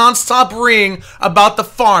of nonstop ringing about the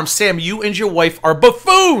farm. Sam, you and your wife are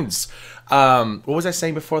buffoons. What was I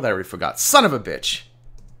saying before that? I already forgot. Son of a bitch.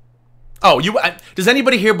 Oh, does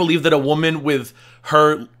anybody here believe that a woman with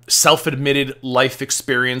her self-admitted life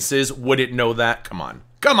experiences wouldn't know that? Come on.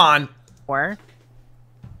 Come on.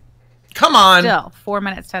 Come on. Still 4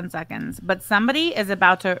 minutes 10 seconds. But somebody is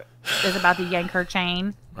about to yank her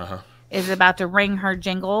chain. Is about to ring her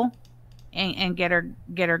jingle, and get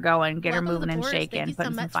her going, get her moving and shaking,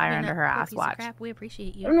 putting some fire under her ass. Watch. We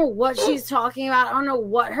appreciate you. I don't know what she's talking about. I don't know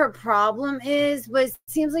what her problem is, but it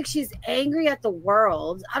seems like she's angry at the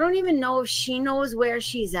world. I don't even know if she knows where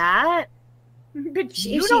she's at. But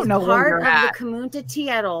you don't know where you're at. The community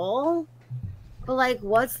at all. But like,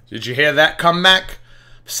 what's? Did you hear that comeback?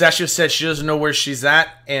 Sasha said she doesn't know where she's at,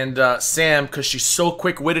 and Sam, because she's so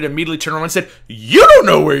quick-witted, immediately turned around and said, "You don't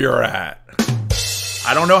know where you're at."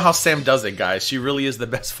 I don't know how Sam does it, guys. She really is the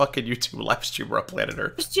best fucking YouTube live streamer on planet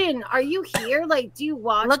Earth. Christian, are you here? Like, do you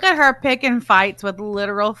watch? Look at her picking fights with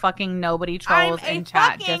literal fucking nobody trolls in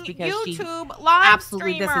chat just because YouTube she live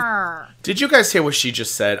absolutely streamer. Did you guys hear what she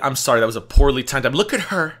just said? I'm sorry, that was a poorly timed. Look at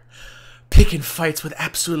her picking fights with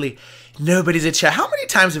absolutely nobody's in chat. How many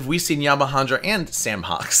times have we seen Yamahandra and Sam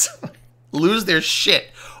Hawks lose their shit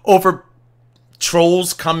over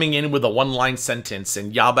trolls coming in with a one-line sentence,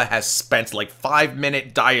 and Yaba has spent like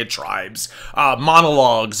 5-minute diatribes,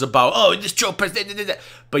 monologues about, oh, this troll person.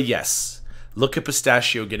 But yes, look at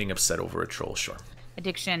Pistachio getting upset over a troll, sure.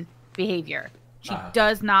 addiction behavior. She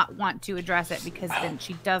does not want to address it because then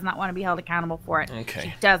she does not want to be held accountable for it. Okay.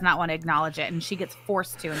 She does not want to acknowledge it, and she gets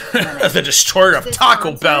forced to. In The destroyer of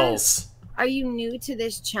Taco Bells. Are you new to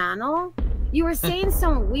this channel? You were saying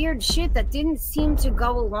some weird shit that didn't seem to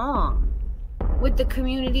go along with the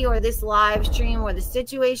community or this live stream or the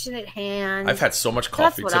situation at hand. I've had so much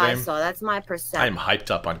coffee today. today. That's what I saw. That's my perception. I am hyped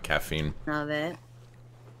up on caffeine. Of it.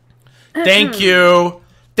 Thank you.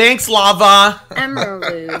 Thanks, Lava.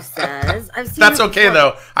 Emerald says, I've seen That's it okay, before.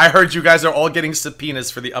 though. I heard you guys are all getting subpoenas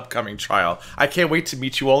for the upcoming trial. I can't wait to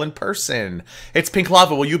meet you all in person. It's Pink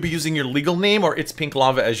Lava. Will you be using your legal name or It's Pink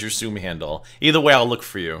Lava as your Zoom handle? Either way, I'll look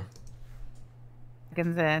for you.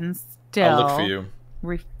 And still I'll look for you.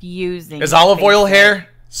 Refusing. Is Olive Oil hair?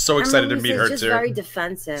 So excited to Emerald meet is her, just too. very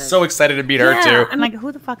defensive. So excited to meet her, too. I'm like,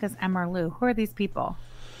 who the fuck is Emerald? Who are these people?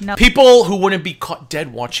 No. People who wouldn't be caught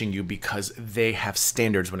dead watching you because they have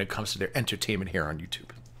standards when it comes to their entertainment here on YouTube.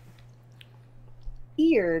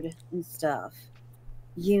 Weird and stuff.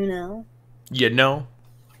 You know? You know?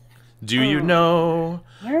 Do you know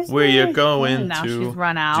Where's where my you're going phone? Now to? she's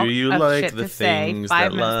run out Do you of like shit the to say. things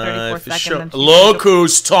 5 that minutes, 34 life is seconds, show? and she- Look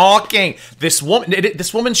who's talking! This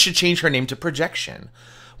woman should change her name to Projection.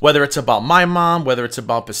 Whether it's about my mom, whether it's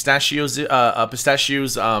about Pistachio's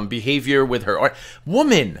behavior with her art.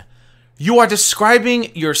 Woman, you are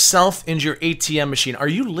describing yourself in your ATM machine. Are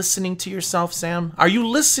you listening to yourself, Sam? Are you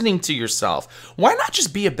listening to yourself? Why not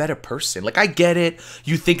just be a better person? Like, I get it.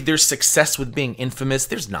 You think there's success with being infamous.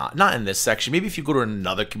 There's not. Not in this section. Maybe if you go to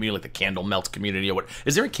another community, like the candle melt community or what.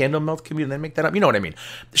 Is there a candle melt community? Did I make that up? You know what I mean.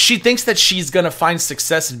 She thinks that she's going to find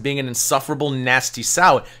success in being an insufferable, nasty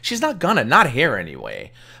sow. She's not gonna. Not here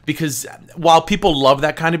anyway. Because while people love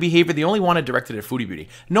that kind of behavior, they only want it directed at Foodie Beauty.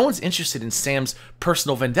 No one's interested in Sam's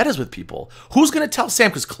personal vendettas with people. Who's going to tell Sam?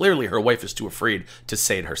 Because clearly her wife is too afraid to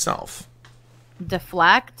say it herself.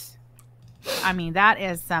 Deflect. I mean, that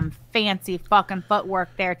is some fancy fucking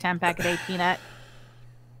footwork there, 10-pack a day peanut.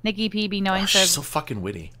 Nikki PB knowing She's so fucking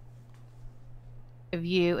witty. of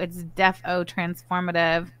you. It's defo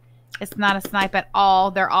transformative. It's not a snipe at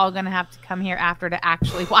all. They're all going to have to come here after to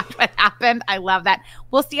actually watch what happened. I love that.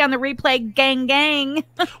 We'll see on the replay. Gang, gang.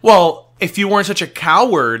 Well, if you weren't such a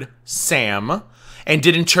coward, Sam, and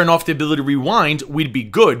didn't turn off the ability to rewind, we'd be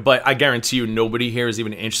good. But I guarantee you nobody here is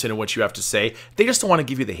even interested in what you have to say. They just don't want to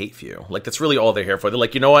give you the hate view. Like, that's really all they're here for. They're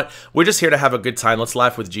like, you know what? We're just here to have a good time. Let's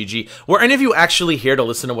laugh with Gigi. Were any of you actually here to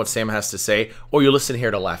listen to what Sam has to say? Or you listen here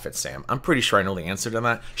to laugh at Sam? I'm pretty sure I know the answer to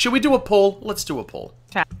that. Should we do a poll? Let's do a poll.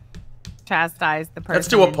 Chastise the person. Let's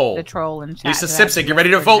do a poll. The troll in chat. Lisa Simpson, get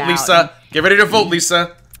ready to vote, Lisa. Get ready to vote,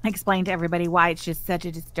 Lisa. Explain to everybody why it's just such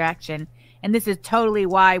a distraction. And this is totally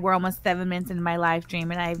why we're almost 7 minutes into my live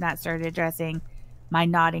stream and I have not started addressing my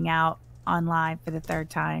nodding out on live for the 3rd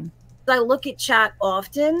time. I look at chat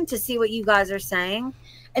often to see what you guys are saying,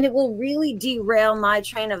 and it will really derail my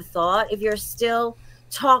train of thought if you're still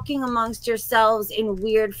talking amongst yourselves in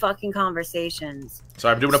weird fucking conversations. So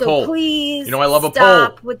I'm doing a poll. Please, you know I love a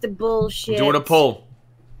stop poll. with the bullshit. I'm doing a poll.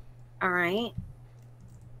 All right.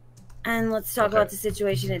 And let's talk about the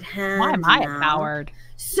situation at hand. Why am I a now. coward?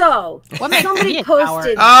 So, What makes me somebody a coward?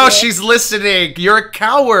 posted. Oh, this. she's listening. You're a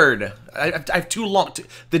coward. I have too long.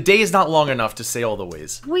 The day is not long enough to say all the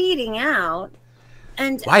ways. Tweeting out.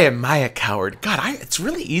 And why am I a coward? God, it's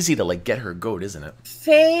really easy to like get her goat, isn't it?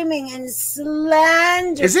 Faming and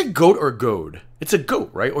slander. Is it goat or goad? It's a goat,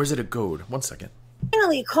 right? Or is it a goad? 1 second.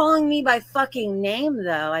 Finally calling me by fucking name,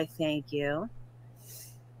 though. I thank you.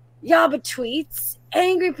 Yaba tweets.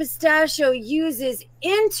 Angry Pistachio uses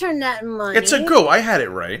internet money. It's a goat. I had it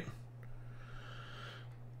right.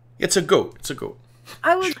 It's a goat. It's a goat.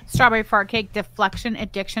 I was Strawberry Fart Cake Deflection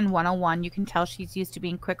Addiction 101. You can tell she's used to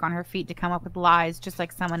being quick on her feet to come up with lies, just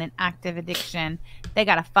like someone in active addiction. They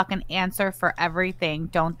got a fucking answer for everything,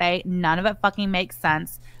 don't they? None of it fucking makes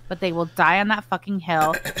sense, but they will die on that fucking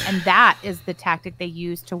hill. And that is the tactic they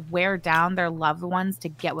use to wear down their loved ones to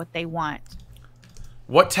get what they want.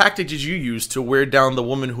 What tactic did you use to wear down the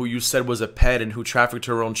woman who you said was a pet and who trafficked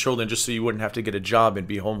her own children just so you wouldn't have to get a job and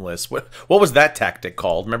be homeless? What was that tactic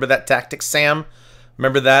called? Remember that tactic, Sam?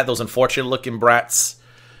 Remember that? Those unfortunate-looking brats?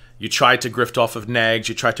 You tried to grift off of Nags.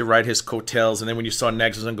 You tried to ride his coattails. And then when you saw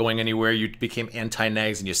Nags wasn't going anywhere, you became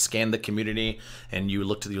anti-Nags and you scanned the community. And you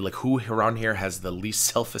looked at you like, who around here has the least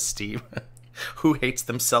self-esteem? Who hates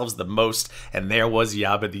themselves the most? And there was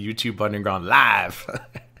Yaba, the YouTube Underground, live.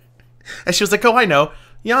 And she was like, oh, I know.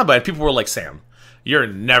 Yaba. And people were like, Sam, you're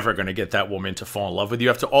never going to get that woman to fall in love with you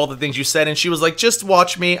after all the things you said. And she was like, just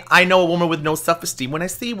watch me. I know a woman with no self-esteem when I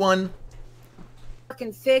see one.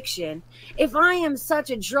 fucking fiction. If I am such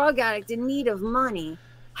a drug addict in need of money,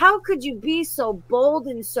 how could you be so bold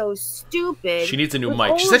and so stupid? She needs a new with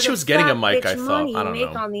mic. She all said of she the was getting a fat mic, I bitch thought. money I don't you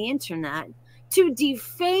make know. on the internet to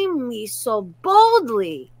defame me so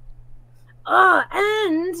boldly.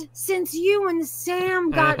 And since you and Sam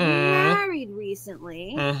got married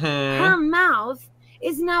recently, her mouth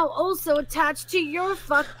is now also attached to your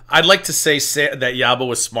fuck. I'd like to say that Yaba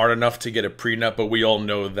was smart enough to get a prenup, but we all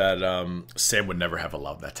know that Sam would never have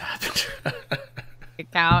allowed that to happen.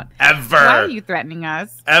 Count. Ever. Why are you threatening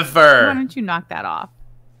us? Ever. Why don't you knock that off?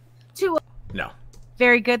 No.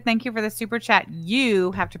 Very good. Thank you for the super chat.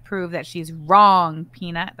 You have to prove that she's wrong,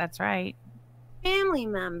 Peanut. That's right. Family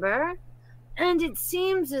member, and it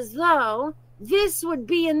seems as though this would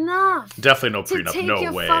be enough. Definitely no to prenup. take No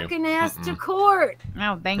your way. fucking ass to court.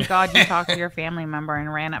 Oh, thank God you talked to your family member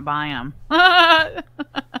and ran it by him.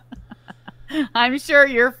 I'm sure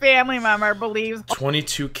your family member believes.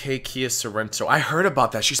 22K Kia Sorento. I heard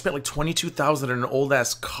about that. She spent like $22,000 on an old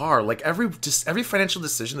ass car. Like every financial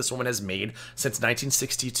decision this woman has made since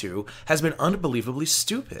 1962 has been unbelievably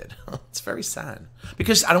stupid. It's very sad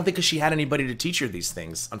because I don't think she had anybody to teach her these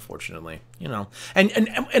things. Unfortunately, you know. And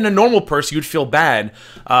a normal person, you'd feel bad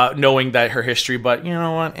knowing that her history. But you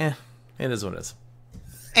know what? It is what it is.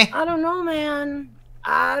 I don't know, man.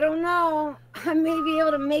 I don't know. I may be able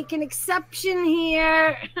to make an exception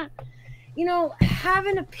here. You know, have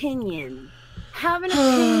an opinion. Have an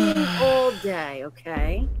opinion all day,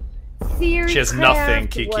 okay? Theory, She has craft, nothing,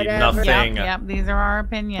 Kiki. whatever. Nothing. Yep, these are our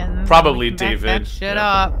opinions. Probably We can back David. that shit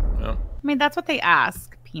Yeah. up. Yeah. I mean, that's what they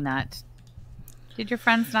ask, Peanut. Did your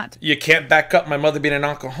friends not? You can't back up my mother being an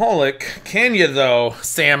alcoholic, can you, though,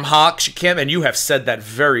 Sam Hawk? She can't, and you have said that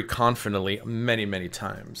very confidently many, many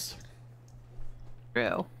times.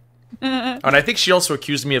 True. And I think she also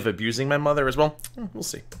accused me of abusing my mother as well. We'll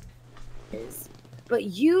see. But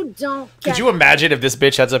you don't get Could you imagine if this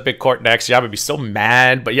bitch heads up in court next? Yaba would be so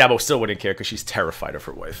mad, but Yaba still wouldn't care because she's terrified of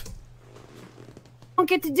her wife. don't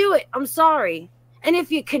get to do it. I'm sorry. And if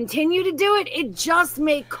you continue to do it, it just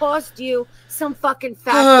may cost you some fucking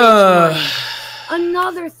fat bitch money.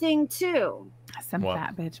 Another thing, too. Some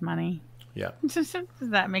fat bitch money. Yeah. Does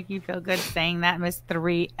that make you feel good saying that, Miss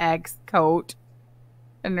 3X coat?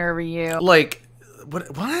 Nerve you. Like,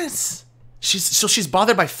 what? She's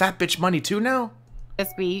bothered by fat bitch money too now?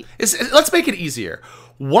 This beat. Let's make it easier.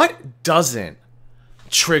 What doesn't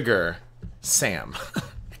trigger Sam?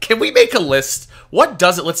 Can we make a list? What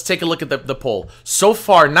doesn't? Let's take a look at the poll. So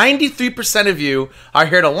far, 93% of you are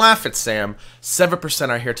here to laugh at Sam. 7%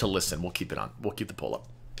 are here to listen. We'll keep it on. We'll keep the poll up.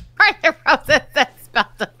 Right, Rosa, that's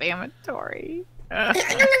about defamatory.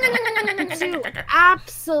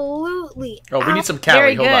 Absolutely. Oh, we need some Callie.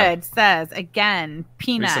 Very Hold good. on. Says again,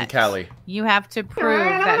 Peanut. Some Callie. You have to prove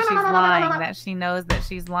that she's lying, that she knows that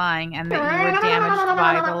she's lying, and that you were damaged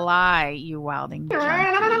by the lie, you wilding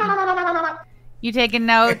junkie. You taking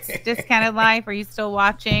notes? Discounted Life? Are you still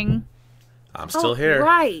watching? I'm still here.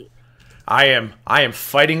 Right. I am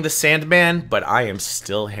fighting the Sandman, but I am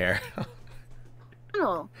still here.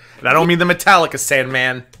 And I don't mean the Metallica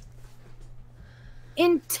Sandman.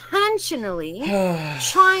 intentionally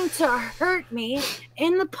trying to hurt me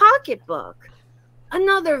in the pocketbook.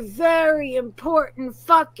 Another very important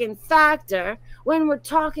fucking factor when we're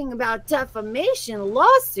talking about defamation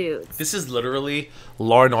lawsuits. This is literally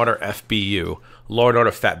Law and Order FBU. Law and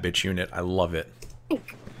Order Fat Bitch Unit. I love it.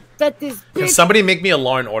 That this Can bitch, somebody make me a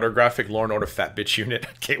Law and Order graphic? Law and Order Fat Bitch Unit.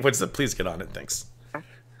 Okay, what's the? Please get on it. Thanks.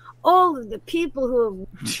 all of the people who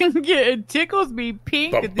have Yeah, it tickles me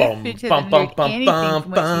pink that this Bum, bitch bum, hasn't bum, heard bum, anything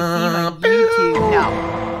from what she's seen on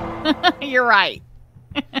YouTube. No. You're right.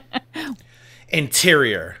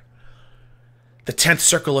 Interior. The 10th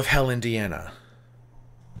Circle of Hell, Indiana.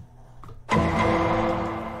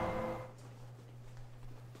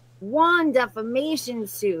 won defamation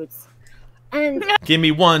suits. And Give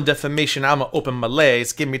me 1 defamation, I'ma open my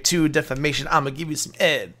legs. Give me 2 defamation, I'ma give you some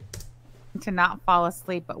head. To not fall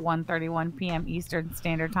asleep at 1:31 p.m. Eastern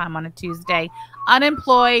Standard Time on a Tuesday.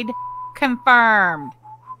 Unemployed, confirmed.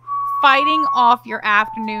 Fighting off your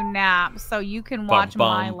afternoon nap so you can watch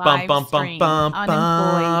my live stream.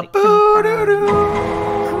 Unemployed, confirmed.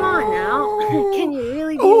 come on now. Can you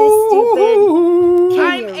really be this stupid? Can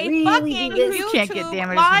I'm you a really fucking be this you Can't get YouTube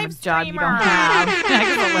damages live from a job you streamer. don't have.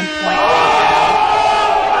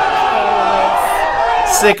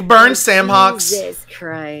 Sick burn, Sam Hawks. Jesus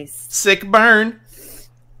Christ. Sick burn.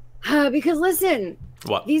 Because listen,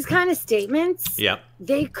 What? these kind of statements, Yeah.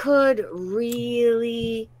 they could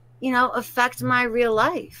really, affect my real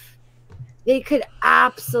life. They could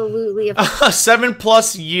absolutely affect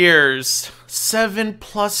 7+ years.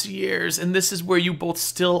 7+ years. And this is where you both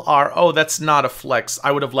still are. Oh, that's not a flex.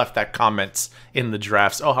 I would have left that comment in the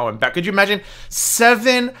drafts. Oh, how I'm back. Could you imagine?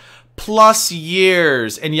 7+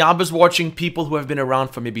 years. And Yaba's watching people who have been around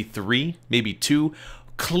for maybe 3, maybe 2.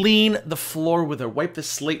 Clean the floor with her. Wipe the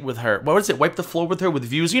slate with her. What is it? Wipe the floor with her with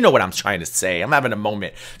views? You know what I'm trying to say. I'm having a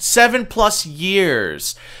moment. 7+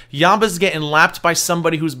 years. Yaba's getting lapped by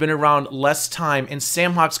somebody who's been around less time, and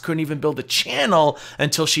Sam Hawks couldn't even build a channel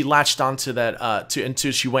until she latched onto that,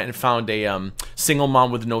 until she went and found a single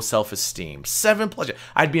mom with no self-esteem. 7+ years.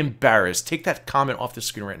 I'd be embarrassed. Take that comment off the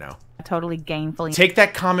screen right now. Totally gainfully. Take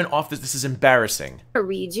that comment off. This is embarrassing. to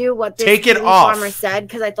read you what this Take it kiwi off. farmer said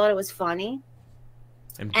because I thought it was funny.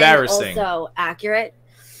 Embarrassing. And also accurate.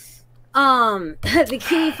 The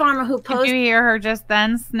kiwi farmer who Did posted. you hear her just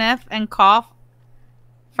then sniff and cough?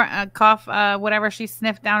 Whatever she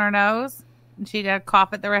sniffed down her nose. And she did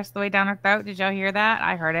cough it the rest of the way down her throat. Did y'all hear that?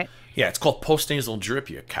 I heard it. Yeah, it's called postnasal drip,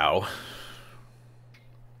 you cow.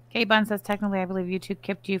 K-Bun says, technically, I believe YouTube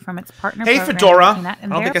kicked you from its partner Hey, program, Fedora. Peanut, I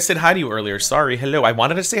and don't think I their said hi to you earlier. Sorry. Hello. I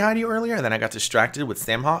wanted to say hi to you earlier, and then I got distracted with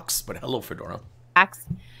Sam Hawks. But hello, Fedora. facts.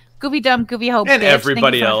 Goofy Dumb, Goofy Hope, And bitch.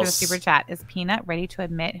 everybody Thank you so much else. for the super chat. Is Peanut ready to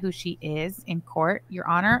admit who she is in court? Your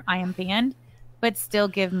Honor, I am banned, but still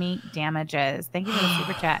give me damages. Thank you for the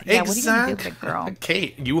super chat. Yeah, what are you going to do, big girl?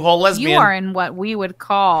 Kate, you whole lesbian. You are in what we would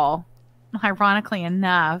call, ironically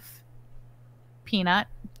enough, Peanut.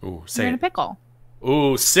 Ooh, say You're in a it. pickle.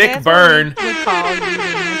 Ooh, sick That's burn. what we would call you in a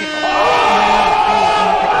pickle.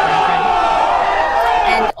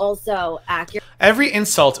 And also accurate. Every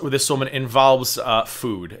insult with this woman involves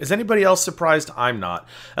food. Is anybody else surprised? I'm not.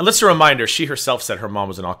 And let's a reminder, she herself said her mom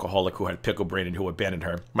was an alcoholic who had pickle brain and who abandoned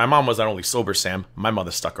her. My mom was not only sober, Sam, my mother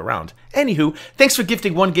stuck around. Anywho, thanks for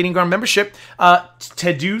gifting 1 Gaining Ground membership.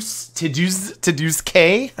 Tedus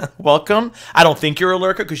K, welcome. I don't think you're a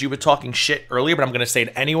lurker because you were talking shit earlier, but I'm going to say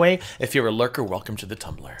it anyway. If you're a lurker, welcome to the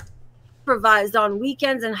Tumblr. Improvised on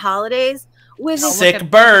weekends and holidays with Sick Look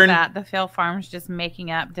at burn. that. The Phil Farms just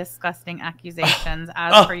making up disgusting accusations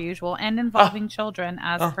as per usual and involving children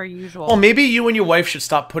as per usual. Well, maybe you and your wife should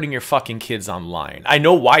stop putting your fucking kids online. I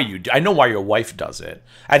know why you do. I know why your wife does it.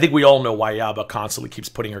 I think we all know why Yaba constantly keeps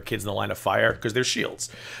putting her kids in the line of fire because they're shields.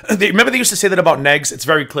 Remember they used to say that about negs? It's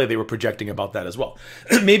very clear they were projecting about that as well.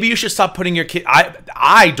 Maybe you should stop putting your kid.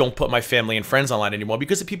 I don't put my family and friends online anymore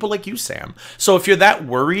because of people like you, Sam. So if you're that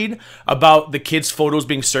worried about the kids' photos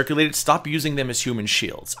being circulated, stop using them as human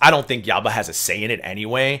shields. I don't think Yaba has a say in it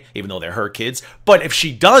anyway, even though they're her kids. But if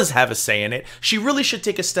she does have a say in it, she really should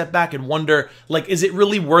take a step back and wonder, like, is it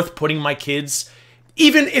really worth putting my kids,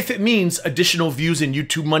 even if it means additional views and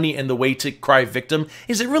YouTube money and the way to cry victim,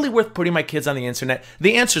 is it really worth putting my kids on the internet?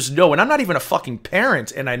 The answer is no, and I'm not even a fucking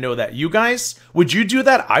parent, and I know that. You guys, would you do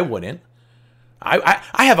that? I wouldn't.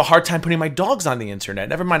 I have a hard time putting my dogs on the internet.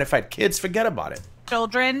 Never mind if I had kids, forget about it.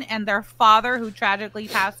 Children and their father, who tragically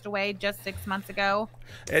passed away just 6 months ago.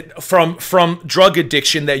 From drug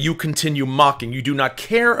addiction that you continue mocking. You do not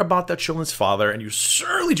care about that children's father, and you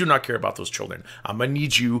certainly do not care about those children. I'm going to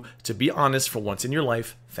need you to be honest for once in your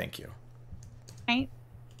life. Thank you. Right?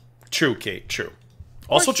 True, Kate, true.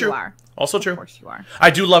 Also true. Also true. Of course you are.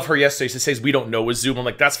 I do love her yesterday. She says we don't know with Zoom. I'm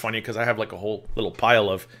like, that's funny because I have like a whole little pile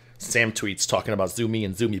of Sam tweets talking about Zoomy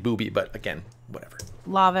and Zoomy Booby. But again, whatever.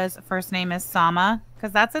 Lava's first name is Sama,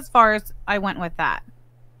 because that's as far as I went with that.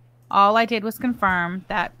 All I did was confirm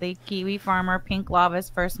that the Kiwi farmer Pink Lava's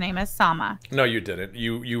first name is Sama. No, you didn't.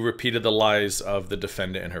 You repeated the lies of the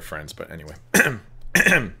defendant and her friends. But anyway.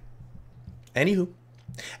 Anywho.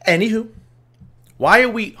 Why are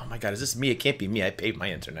we... Oh my god, is this me? It can't be me. I paid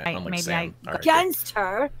my internet. I'm like Sam. All right, against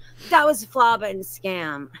her. That was flaba and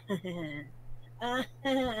scam.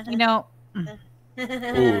 You know...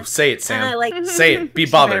 Ooh, say it, Sam. Like, say it. Be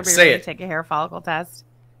bothered. Say it. Take a hair follicle test.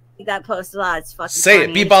 That posted a lot. It's fucking Say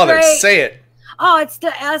funny. it. Be bothered. Say it. Oh, it's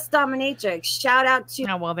the S Dominatrix. Shout out to...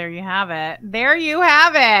 Oh, well, there you have it. There you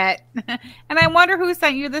have it. And I wonder who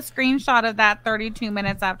sent you the screenshot of that 32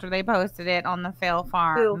 minutes after they posted it on the Fail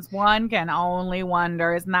Farms. Who? One can only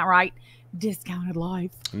wonder. Isn't that right? Discounted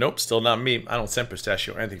life. Nope, still not me. I don't send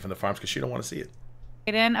pistachio or anything from the farms because she don't want to see it.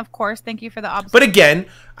 Aiden, of course, thank you for the observation. But again,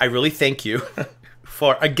 I really thank you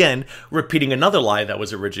for, again, repeating another lie that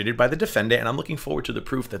was originated by the defendant, and I'm looking forward to the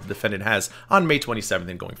proof that the defendant has on May 27th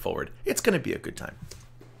and going forward. It's going to be a good time.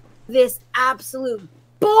 This absolute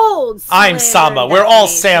bold I'm Sama. We're all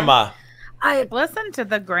Sama. I listen to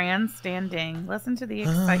the grandstanding. Listen to the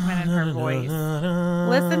excitement in her voice.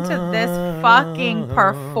 Listen to this fucking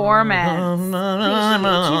performance. And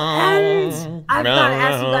I've got to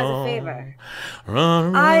ask you guys a favor.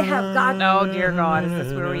 I have got... No, dear God. Is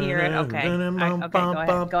this where we hear it? Okay. Okay, go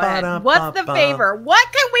ahead. Go ahead. What's the favor?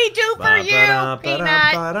 What can we do for you,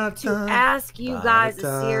 Peanut? To ask you guys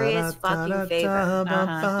a serious fucking favor.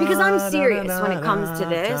 Because I'm serious when it comes to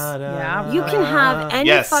this. Yeah. You can have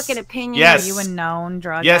any fucking opinion. Yes. Are you a known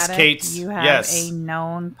drug addict? Kate. You have a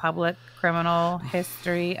known public criminal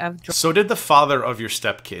history of drugs. So did the father of your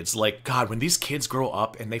stepkids. Like, God, when these kids grow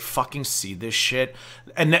up and they fucking see this shit,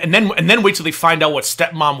 and then wait till they find out what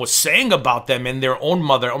stepmom was saying about them and their own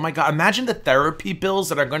mother. Oh my God, imagine the therapy bills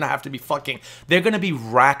that are gonna have to be they're gonna be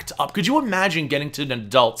racked up. Could you imagine getting to an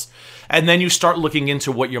adult and then you start looking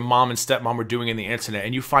into what your mom and stepmom were doing in the internet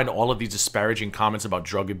and you find all of these disparaging comments about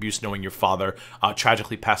drug abuse, knowing your father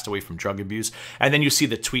tragically passed away from drug abuse, and then you see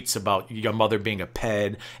the tweets about your mother being a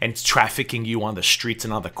ped and trafficking you on the streets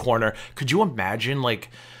and on the corner. Could you imagine, like,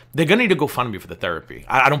 they're gonna need to go fund me for the therapy.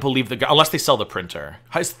 I don't believe unless they sell the printer.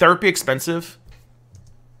 Is therapy expensive?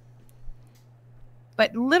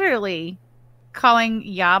 But literally calling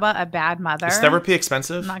Yaba a bad mother. Is therapy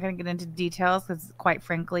expensive? I'm not going to get into details because, quite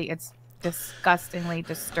frankly, it's disgustingly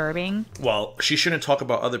disturbing. Well, she shouldn't talk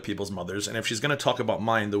about other people's mothers, and if she's going to talk about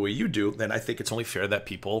mine the way you do, then I think it's only fair that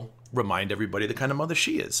people remind everybody the kind of mother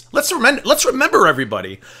she is. Let's remember,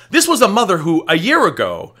 everybody. This was a mother who, a year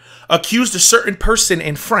ago, accused a certain person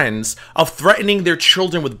and friends of threatening their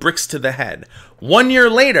children with bricks to the head. 1 year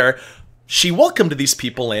later, she welcomed these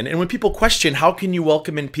people in, and when people question, how can you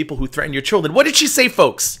welcome in people who threaten your children? What did she say,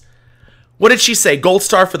 folks? What did she say? Gold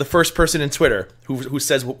star for the first person in Twitter who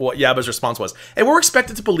says what Yaba's response was. And we're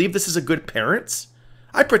expected to believe this is a good parent?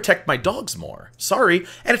 I protect my dogs more. Sorry.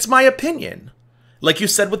 And it's my opinion. Like you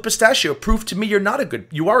said with Pistachio, prove to me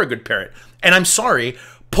you are a good parent. And I'm sorry,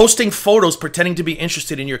 posting photos pretending to be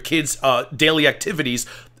interested in your kids' daily activities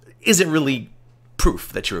isn't really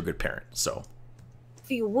proof that you're a good parent. So...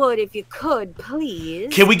 if you could,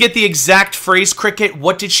 please. Can we get the exact phrase, Cricket?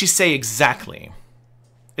 What did she say exactly?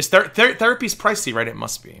 Is therapy's pricey, right? It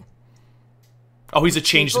must be. Oh, he's a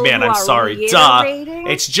changed man. I'm sorry. Duh.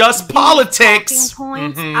 It's just politics.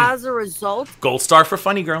 Points as a result. Gold star for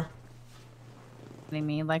funny girl. I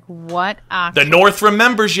mean, like, what? The North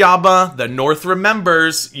remembers, Yaba. The North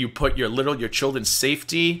remembers. You put your children's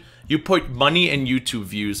safety. You put money and YouTube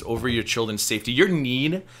views over your children's safety. Your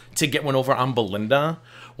need to get one over on Belinda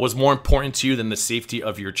was more important to you than the safety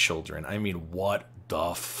of your children. I mean, what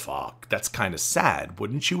the fuck? That's kind of sad.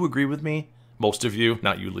 Wouldn't you agree with me? Most of you,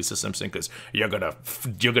 not you, Lisa Simpson, because you're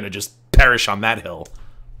gonna just perish on that hill.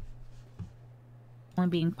 Only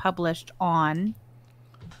being published on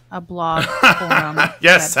a blog forum.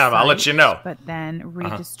 Yes, website, Sam, I'll let you know. But then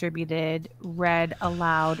redistributed, read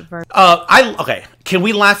aloud version. Okay. Can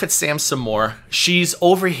we laugh at Sam some more? She's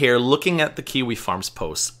over here looking at the Kiwi Farms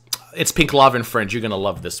post. It's Pink Lava and Friends. You're gonna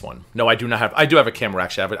love this one. No, I do not have. I do have a camera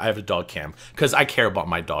actually. I have a dog cam because I care about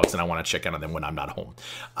my dogs and I want to check in on them when I'm not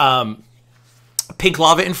home. Pink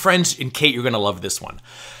Lava and Friends, and Kate, you're gonna love this one.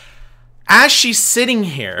 As she's sitting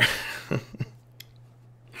here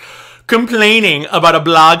complaining about a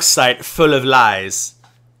blog site full of lies,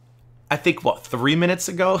 I think, 3 minutes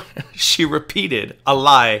ago, she repeated a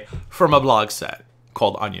lie from a blog site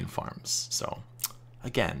called Onion Farms. So,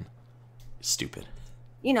 again, stupid.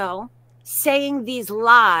 you know, saying these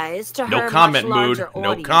lies to No her comment much larger mood.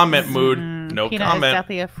 No audience. comment mood. No Peanut comment. is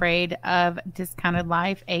definitely afraid of discounted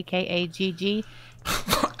life, aka GG.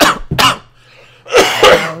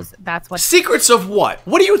 That's what. Secrets of what?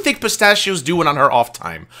 What do you think Pistachio's doing on her off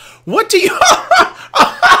time? What do you...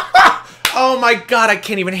 Oh my god, I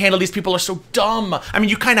can't even handle these people are so dumb. I mean,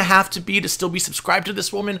 you kind of have to still be subscribed to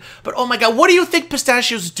this woman, but oh my god, what do you think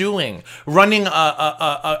Pistachio's doing? Running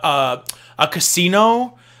a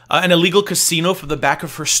casino? An illegal casino from the back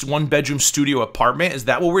of her one-bedroom studio apartment? Is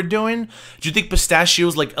that what we're doing? Do you think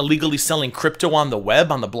Pistachio's like illegally selling crypto on the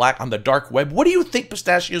web, on the dark web? What do you think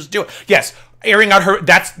Pistachio's doing? Yes, airing out her...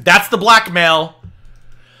 That's the blackmail.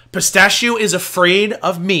 Pistachio is afraid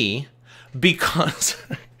of me because...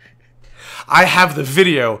 I have the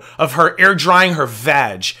video of her air drying her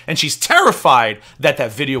vag, and she's terrified that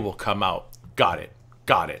that video will come out. Got it.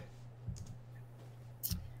 Got it.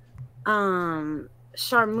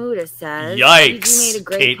 Sharmuta says, "Yikes, you made a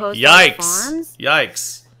great Kate. post Yikes. on farms.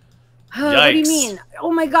 Yikes. What do you mean?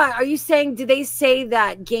 Oh my god, are you saying? Did they say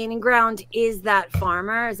that Gaining Ground is that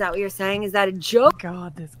farmer? Is that what you're saying? Is that a joke?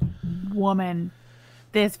 God, this woman,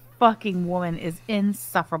 this fucking woman is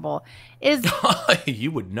insufferable. Is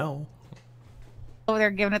You would know. over there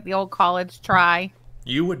giving it the old college try.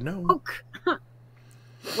 You would know.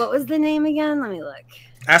 What was the name again? Let me look.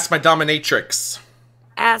 Ask my dominatrix.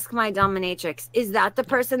 Ask My Dominatrix. Is that the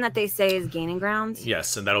person that they say is Gaining Ground?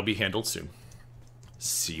 Yes, and that'll be handled soon.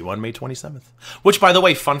 See you on May 27th. Which, by the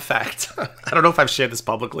way, fun fact. I don't know if I've shared this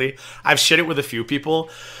publicly. I've shared it with a few people.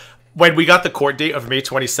 When we got the court date of May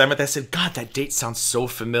 27th, I said, God, that date sounds so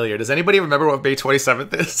familiar. Does anybody remember what May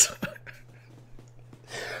 27th is?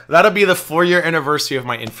 That'll be the 4-year anniversary of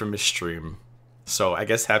my infamous stream. So I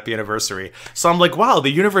guess happy anniversary. So I'm like, wow,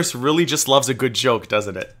 the universe really just loves a good joke,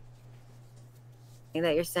 doesn't it?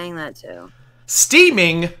 That you're saying that too.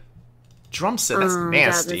 Steaming? Drum set, that's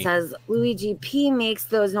nasty. Jasmine says, Luigi P makes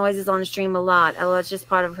those noises on stream a lot. Oh, it's just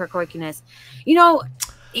part of her quirkiness. You know,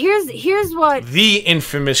 here's what... The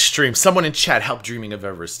infamous stream. Someone in chat help Dreaming of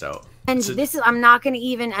Everest out. And this is... I'm not going to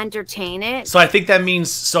even entertain it. So I think that means...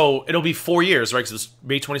 So it'll be 4 years, right? Because it's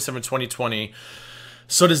May 27, 2020.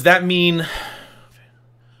 So does that mean...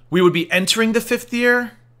 We would be entering the 5th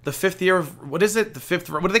year? The 5th year of... What is it? The 5th...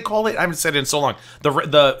 What do they call it? I haven't said it in so long.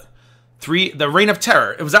 The Reign of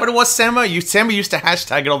Terror. Was that what it was, Sama? Sama used to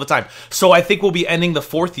hashtag it all the time. So I think we'll be ending the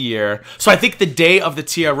 4th year. So I think the day of the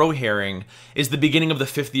TRO hearing is the beginning of the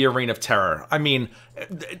 5th year Reign of Terror. I mean,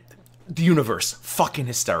 the universe. Fucking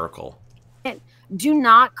hysterical. Do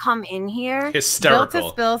not come in here. Hysterical. Bill to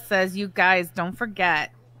Spill says, you guys, don't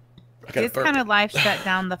forget. This kind of life shut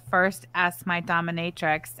down the first Ask My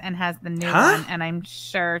Dominatrix and has the new one, and I'm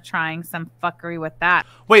sure trying some fuckery with that.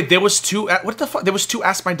 Wait, there was two... What the fuck? There was 2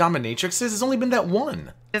 Ask My Dominatrixes? There's only been that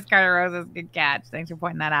one. This Carter Rose is a good catch. Thanks for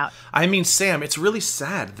pointing that out. I mean, Sam, it's really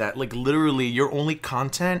sad that, like, literally your only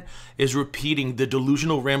content is repeating the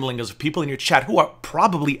delusional ramblings of people in your chat who are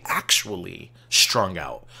probably actually strung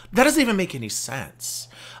out. That doesn't even make any sense.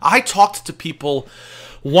 I talked to people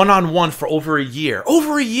one-on-one for over a year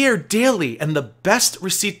daily, and the best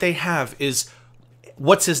receipt they have is,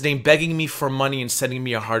 what's his name, begging me for money and sending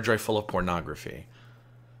me a hard drive full of pornography.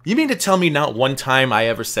 You mean to tell me not one time I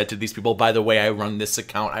ever said to these people, by the way, I run this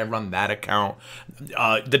account, I run that account.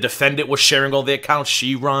 The defendant was sharing all the accounts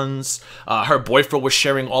she runs. Her boyfriend was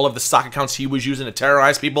sharing all of the stock accounts he was using to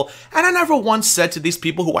terrorize people. And I never once said to these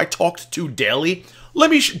people who I talked to daily,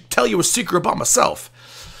 let me tell you a secret about myself.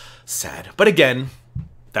 Sad. But again,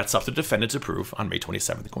 that's up to the defendant to prove on May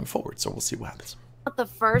 27th going forward. So we'll see what happens. Not the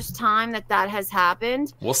first time that has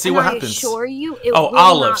happened. We'll see what happens. I assure you, it will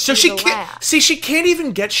Olive. Not so she can't see. She can't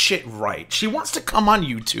even get shit right. She wants to come on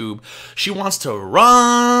YouTube. She wants to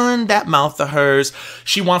run that mouth of hers.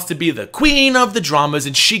 She wants to be the queen of the dramas,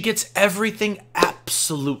 and she gets everything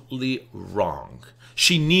absolutely wrong.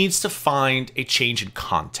 She needs to find a change in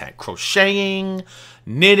content. Crocheting,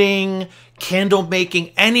 knitting, candle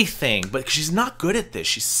making, anything. But she's not good at this.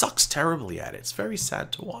 She sucks terribly at it. It's very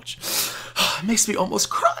sad to watch. It makes me almost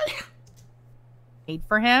cry. Hate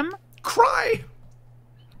for him? Cry.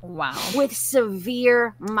 Wow. With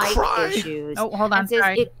severe mic issues. Oh, hold on.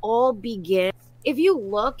 Sorry. It all begins. If you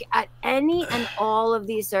look at any and all of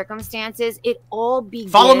these circumstances, it all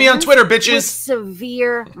begins. Follow me on Twitter, bitches. With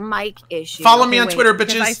severe mic issues. Follow me on Twitter,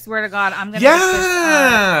 bitches. I swear to God, I'm gonna.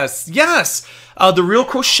 Yes, yes. The real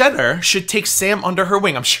crocheter should take Sam under her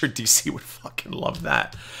wing. I'm sure DC would fucking love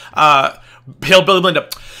that. Hillbilly Belinda.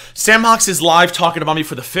 Sam Hawks is live talking about me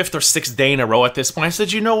for the 5th or 6th day in a row at this point. I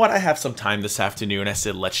said, you know what? I have some time this afternoon. I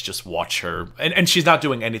said, let's just watch her. And she's not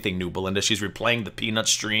doing anything new, Belinda. She's replaying the Peanut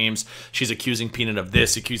streams. She's accusing Peanut of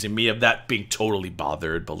this, accusing me of that, being totally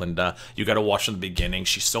bothered, Belinda. You got to watch from the beginning.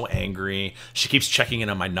 She's so angry. She keeps checking in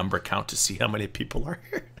on my number count to see how many people are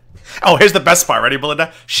here. Oh, here's the best part. Ready,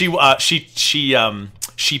 Belinda? She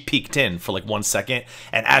peeked in for like 1 second,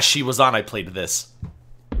 and as she was on, I played this.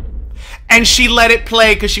 And she let it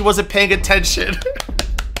play because she wasn't paying attention.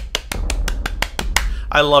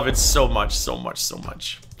 I love it so much, so much, so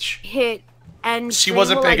much. Hit and she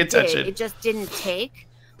wasn't paying attention. It just didn't take.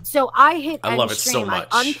 So I hit I end love it stream. so much.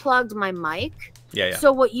 I unplugged my mic. Yeah.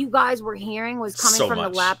 So what you guys were hearing was coming So from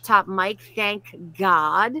much. the laptop mic. Thank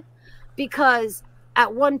God, because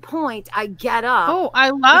at one point I get up. Oh,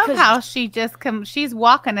 I love how she just she's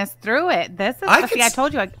walking us through it. This is I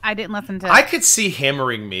told you I didn't listen to. I could see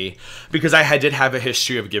hammering me because I did have a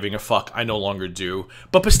history of giving a fuck. I no longer do.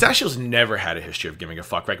 But Pistachio's never had a history of giving a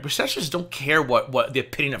fuck, right? Pistachios don't care what the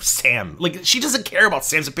opinion of Sam. Like, she doesn't care about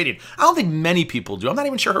Sam's opinion. I don't think many people do. I'm not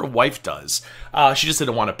even sure her wife does. She just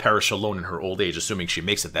didn't want to perish alone in her old age, assuming she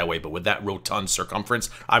makes it that way. But with that rotund circumference,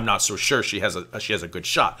 I'm not so sure she has a good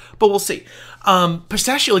shot. But we'll see.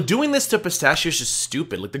 Pistachio, like, doing this to Pistachio is just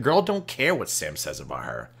stupid. Like, the girl don't care what Sam says about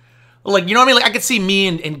her. Like, you know what I mean? Like, I could see me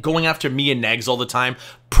and going after me and Negs all the time,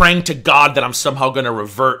 praying to God that I'm somehow going to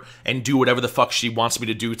revert and do whatever the fuck she wants me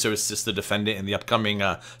to do to assist the defendant in the upcoming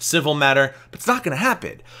civil matter. But it's not going to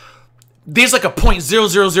happen. There's like a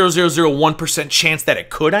 0.00001% chance that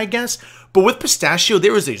it could, I guess. But with Pistachio,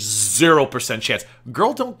 there is a 0% chance.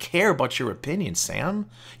 Girl, don't care about your opinion, Sam.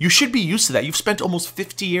 You should be used to that. You've spent almost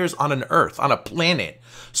 50 years on an Earth, on a planet,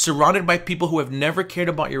 surrounded by people who have never cared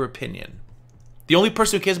about your opinion. The only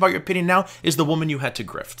person who cares about your opinion now is the woman you had to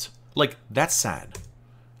grift. Like, that's sad.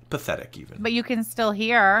 Pathetic, even. But you can still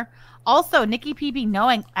hear. Also, Nikki PB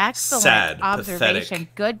knowing excellent Sad, observation.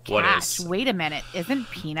 pathetic. Good What catch. is? Wait a minute. Isn't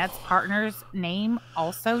Peanut's partner's name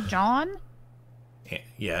also John?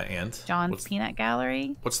 Yeah, and? John's Peanut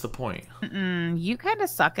Gallery? What's the point? You kind of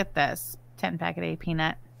suck at this. 10-pack a day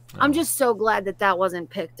peanut. I'm just so glad that wasn't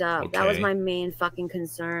picked up. That was Okay. my main fucking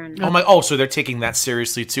concern. Oh, so they're taking that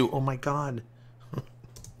seriously, too. Oh, my God.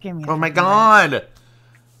 Give me Oh, my God.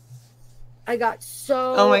 I got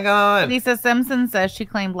so... Oh, my God. Lisa Simpson says she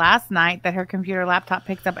claimed last night that her computer laptop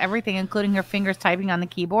picks up everything, including her fingers typing on the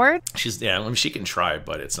keyboard. I mean, she can try,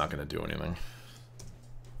 but it's not going to do anything.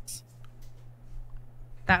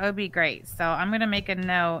 That would be great. So I'm going to make a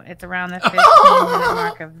note. It's around the 15-minute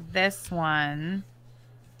mark of this one.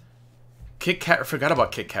 Kit Kat, I forgot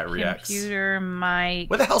about Kit Kat Reacts. Computer mic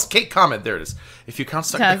Where the hell's Kate comment? There it is. If you count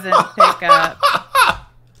doesn't pick up.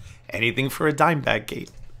 Anything for a dime bag,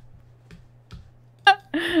 Kate.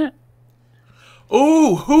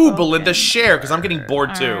 Ooh, who, Belinda? Share, because I'm getting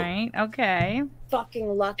bored too. All right, okay.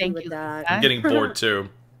 Fucking lucky with that. I'm getting bored too.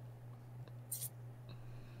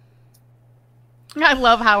 I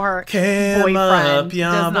love how her boyfriend up,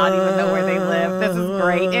 does not even know where they live. This is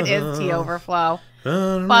great. It is Tea Overflow.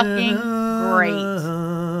 Fucking great.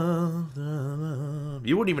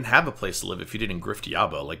 You wouldn't even have a place to live if you didn't grift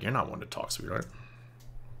Yaba. Like, you're not one to talk, sweetheart.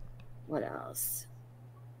 What else?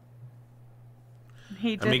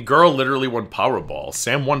 I mean, girl literally won Powerball.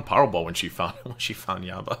 Sam won Powerball when she found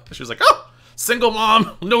Yaba. She was like, oh, single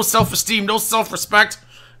mom, no self-esteem, no self-respect,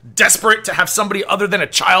 desperate to have somebody other than a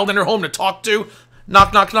child in her home to talk to.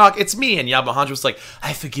 Knock, knock, knock. It's me. And Yaba Hanjo was like,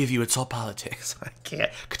 I forgive you. It's all politics. I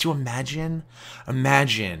can't. Could you imagine?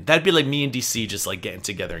 Imagine. That'd be like me and DC just like getting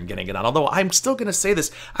together and getting it on. Although I'm still going to say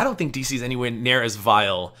this. I don't think DC is anywhere near as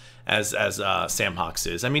vile as Sam Hawks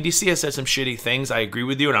is. I mean, DC has said some shitty things. I agree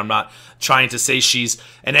with you. And I'm not trying to say she's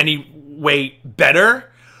in any way better.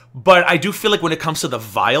 But I do feel like when it comes to the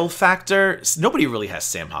vile factor, nobody really has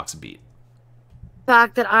Sam Hawks beat.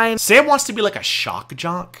 Fact that Sam wants to be like a shock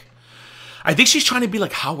jock. I think she's trying to be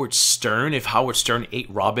like Howard Stern if Howard Stern ate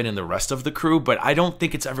Robin and the rest of the crew, but I don't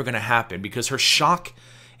think it's ever going to happen because her shock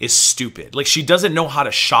is stupid. Like, she doesn't know how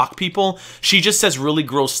to shock people. She just says really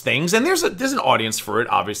gross things, and there's an audience for it,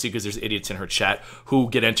 obviously, because there's idiots in her chat who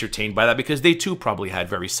get entertained by that because they too probably had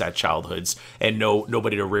very sad childhoods and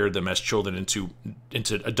nobody to rear them as children into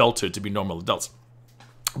adulthood to be normal adults.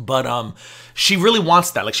 But she really wants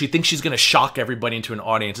that. Like, she thinks she's going to shock everybody into an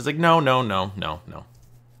audience. It's like, no.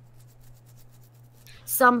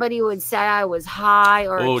 Somebody would say I was high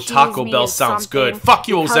or oh, accuse Taco me Bell of sounds something good. Fuck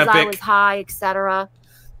you, because I Ozempic. was high, etc.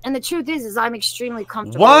 And the truth is I'm extremely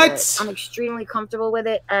comfortable What? with it. I'm extremely comfortable with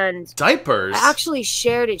it, and Diapers? I actually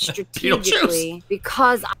shared it strategically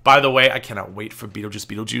because By the way, I cannot wait for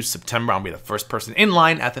Beetlejuice. September, I'll be the first person in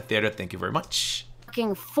line at the theater. Thank you very much.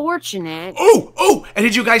 fucking fortunate. Oh! And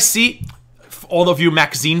did you guys see, all of you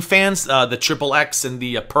Maxine fans, the Triple X and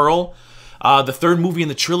the Pearl? The third movie in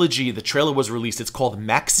the trilogy, the trailer was released. It's called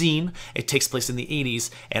Maxine. It takes place in the 80s,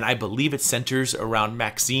 and I believe it centers around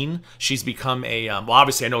Maxine. She's become a, well,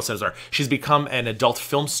 obviously I know it says her. She's become an adult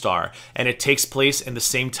film star, and it takes place in the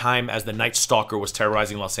same time as the Night Stalker was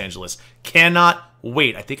terrorizing Los Angeles. Cannot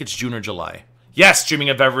wait. I think it's June or July. Yes, Dreaming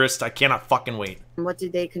of Everest. I cannot fucking wait. What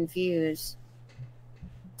did they confuse?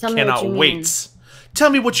 Tell me what you mean. Cannot wait. Tell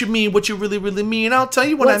me what you mean, what you really, really mean. I'll tell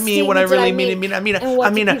you what I mean, what I really mean. I mean,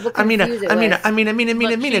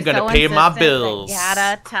 gonna pay my bills.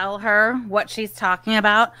 Gotta tell her what she's talking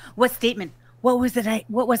about. What statement? What was it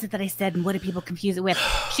that I said, and what did people confuse it with?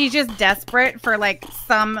 She's just desperate for like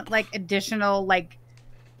some like additional like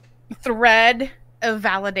thread of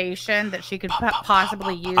validation that she could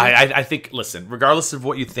possibly use. I think, listen, regardless of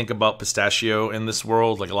what you think about Pistachio in this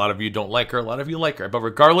world, like a lot of you don't like her, a lot of you like her, but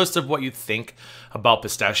regardless of what you think about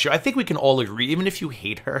Pistachio, I think we can all agree, even if you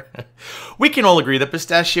hate her, we can all agree that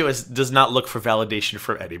Pistachio does not look for validation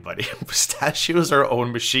from anybody. Pistachio is her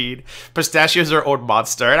own machine. Pistachio is her own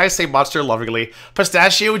monster, and I say monster lovingly.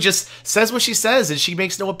 Pistachio just says what she says, and she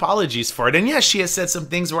makes no apologies for it. And yes, she has said some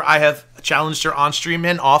things where I have challenged her on stream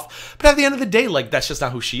and off, but at the end of the day, like, that's just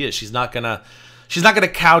not who she is. She's not gonna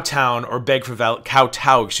kowtow or beg for or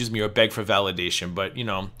beg for validation. But you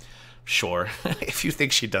know, sure, if you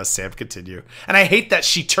think she does, Sam, continue. And I hate that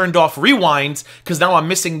she turned off rewind because now I'm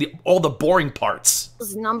missing all the boring parts.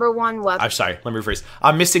 #1 weapon. I'm sorry, let me rephrase.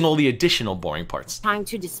 I'm missing all the additional boring parts. Trying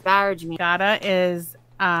to disparage me. Gotta is.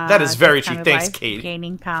 That is very true. Thanks, Kate.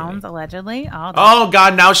 Gaining pounds, allegedly. Oh,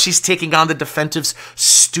 God, now she's taking on the defensive's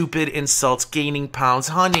stupid insults. Gaining pounds.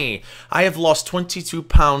 Honey, I have lost 22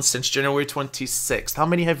 pounds since January 26th. How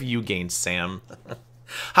many have you gained, Sam?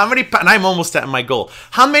 How many pounds? I'm almost at my goal.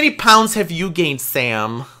 How many pounds have you gained,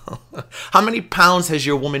 Sam? How many pounds has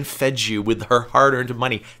your woman fed you with her hard-earned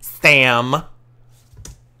money? Sam.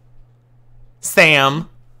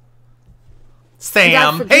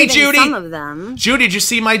 Hey, Judy. Some of them. Judy, did you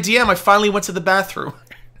see my DM? I finally went to the bathroom.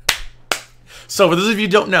 So, for those of you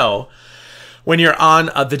who don't know, when you're on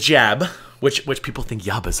the jab, which people think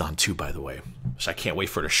Yaba's on too, by the way. So I can't wait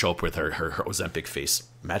for her to show up with her Ozempic face.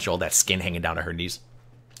 Imagine all that skin hanging down to her knees.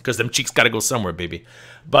 Because them cheeks got to go somewhere, baby.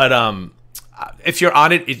 But if you're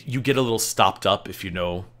on it, you get a little stopped up, if you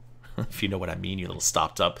know what I mean. You're a little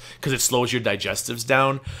stopped up because it slows your digestives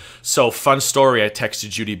down. So, fun story, I texted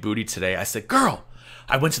Judy Booty today. I said, girl,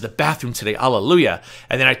 I went to the bathroom today, hallelujah.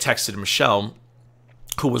 And then I texted Michelle,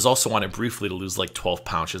 who was also on it briefly to lose like 12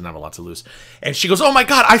 pounds. She doesn't have a lot to lose. And she goes, oh my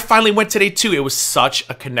God, I finally went today too. It was such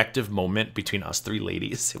a connective moment between us three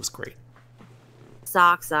ladies. It was great.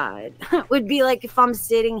 Sock side would be like if I'm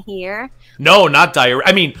sitting here. No, not diarrhea.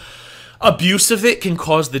 I mean, abuse of it can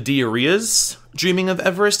cause the diarrheas. Dreaming of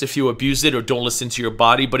Everest, if you abuse it or don't listen to your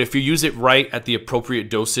body. But if you use it right at the appropriate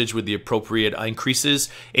dosage with the appropriate increases,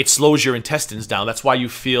 it slows your intestines down. That's why you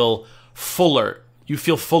feel fuller. You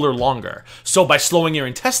feel fuller longer. So by slowing your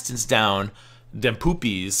intestines down, them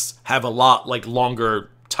poopies have a lot like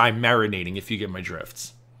longer time marinating, if you get my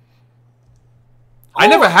drifts. I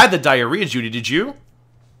never had the diarrhea, Judy. Did you?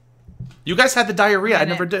 You guys had the diarrhea. I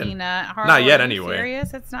never did. Not yet, anyway.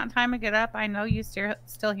 Serious? It's not time to get up. I know you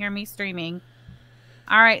still hear me streaming.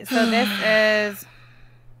 All right, so this is...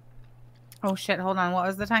 Oh, shit. Hold on. What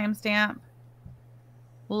was the timestamp?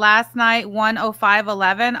 Last night,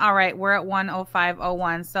 1:05:11. All right, we're at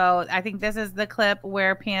 1:05:01. So I think this is the clip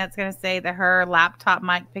where Peanut's going to say that her laptop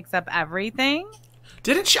mic picks up everything.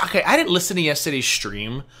 Didn't she? Okay, I didn't listen to yesterday's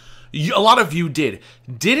stream. A lot of you did.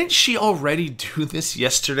 Didn't she already do this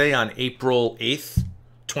yesterday on April 8th,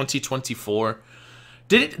 2024?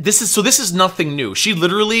 This is nothing new. She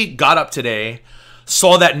literally got up today,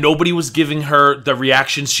 saw that nobody was giving her the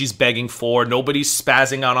reactions she's begging for. Nobody's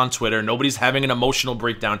spazzing out on Twitter. Nobody's having an emotional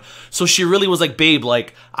breakdown. So she really was like, babe,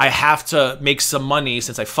 like, I have to make some money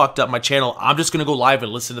since I fucked up my channel. I'm just going to go live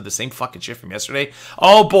and listen to the same fucking shit from yesterday.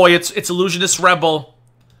 Oh boy, it's Illusionist Rebel.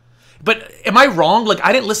 But am I wrong? Like,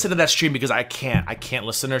 I didn't listen to that stream because I can't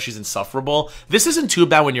listen to her. She's insufferable. This isn't too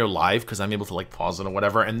bad when you're live because I'm able to, like, pause it or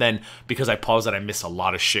whatever. And then because I pause it, I miss a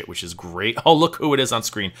lot of shit, which is great. Oh, look who it is on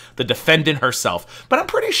screen. The defendant herself. But I'm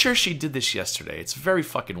pretty sure she did this yesterday. It's very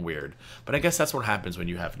fucking weird. But I guess that's what happens when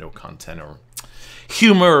you have no content or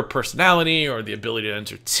humor or personality or the ability to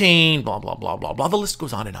entertain, blah, blah, blah, blah, blah. The list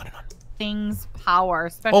goes on and on and on. Things power,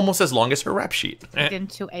 especially almost as long as her rap sheet.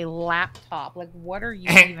 Into a laptop. Like, what are you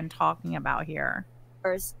even talking about here?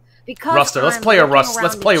 Because Ruster, let's play a Rust.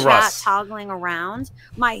 Let's play Rust. Toggling around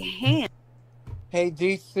my hand. Hey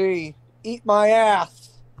DC, eat my ass.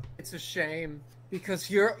 It's a shame. Because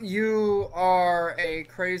you are a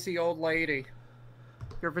crazy old lady.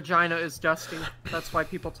 Your vagina is dusty. That's why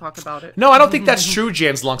people talk about it. No, I don't think that's true,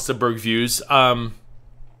 Jans Longsterberg views.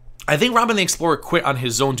 I think Robin the Explorer quit on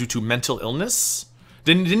his own due to mental illness.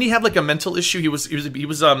 Didn't he have like a mental issue? He was what's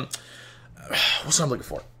what I'm looking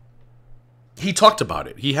for? He talked about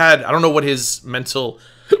it. He had, I don't know what his mental,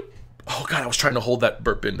 oh God, I was trying to hold that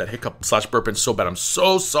burp in, that hiccup / burp in so bad. I'm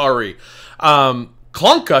so sorry.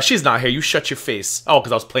 Klonka, she's not here. You shut your face. Oh,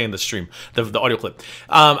 because I was playing the stream, the audio clip.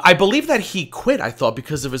 I believe that he quit, I thought,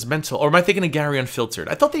 because of his mental, or am I thinking of Gary Unfiltered?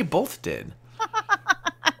 I thought they both did.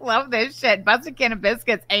 I love this shit. Busted Can of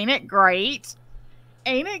Biscuits. Ain't it great?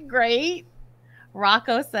 Ain't it great?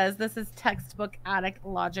 Rocco says this is textbook addict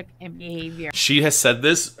logic and behavior. She has said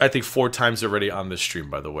this, I think, 4 times already on this stream,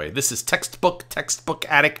 by the way. This is textbook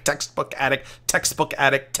addict, textbook addict, textbook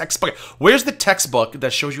addict, textbook. Where's the textbook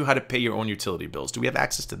that shows you how to pay your own utility bills? Do we have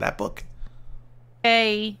access to that book?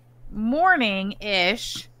 A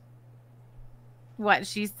morning-ish. What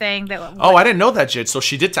she's saying that. Oh, I didn't know that, Jid. So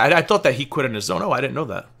she did. I thought that he quit on his own. Oh, I didn't know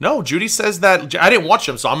that. No, Judy says that. I didn't watch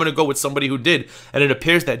him, so I'm gonna go with somebody who did. And it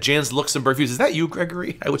appears that Jan's Luxembourg views. Is that you,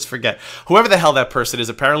 Gregory? I always forget. Whoever the hell that person is,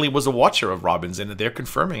 apparently was a watcher of Robin's, and they're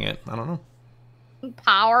confirming it. I don't know.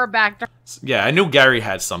 Power back to. Yeah, I knew Gary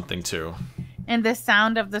had something too. And the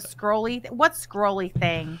sound of the scrolly. What scrolly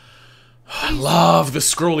thing? I love the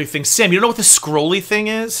scrolly thing. Sam, you don't know what the scrolly thing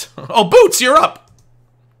is? Oh, Boots, you're up.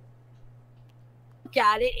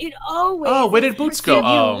 Got it. It always. Oh, where did Boots go?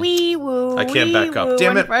 Oh, wee woo. I can't back up.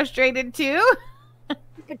 Damn it. Frustrated too.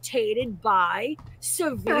 Potated by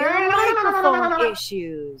severe microphone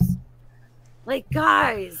issues. Like,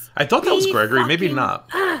 guys. I thought that was Gregory. Maybe not.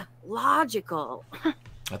 Logical. I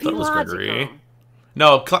thought it was Gregory.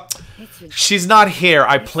 No, she's not here.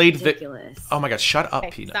 I played the. Oh my God! Shut up,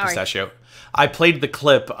 Peanut Pistachio. I played the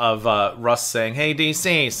clip of Russ saying, "Hey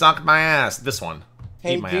DC, suck my ass." This one.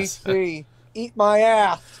 Hey Eat my DC, ass. eat my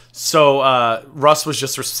ass. So Russ was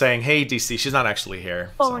just saying, "Hey DC, she's not actually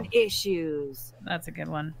here." Phone issues. That's a good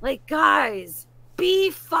one. Like, guys, be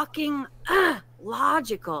fucking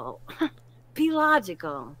logical. Be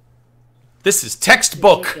logical. This is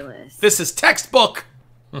textbook. Ridiculous. This is textbook.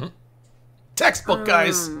 Textbook,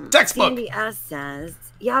 guys. Textbook. Sandy S says,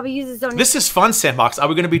 Yaba uses donation. This is fun, Sandbox. Are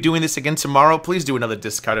we going to be doing this again tomorrow? Please do another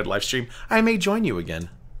discarded live stream. I may join you again.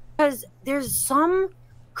 Because there's some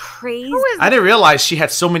crazy. I didn't realize she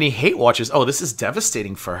had so many hate watchers. Oh, this is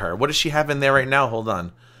devastating for her. What does she have in there right now? Hold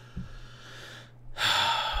on.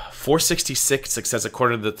 466, it says,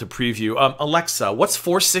 according to the preview. Alexa, what's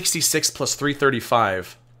 466 plus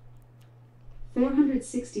 335?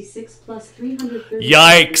 466 plus 330.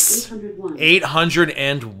 Yikes!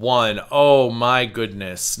 801. Oh my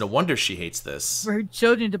goodness. No wonder she hates this. For her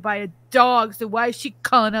children to buy a dog, so why is she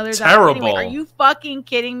calling others out? Terrible. Anyway, are you fucking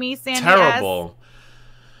kidding me, Sandy? Terrible.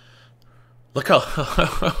 Look how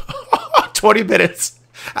 20 minutes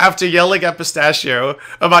after yelling at Pistachio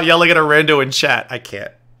about yelling at a rando in chat. I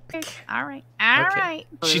can't. All right. All right.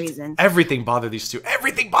 Everything bothers these two.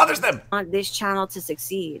 Everything bothers them. I want this channel to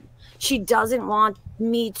succeed. She doesn't want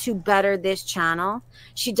me to better this channel.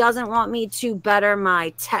 She doesn't want me to better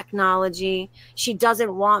my technology. She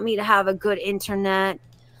doesn't want me to have a good internet.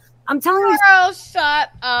 I'm telling you. Girl, shut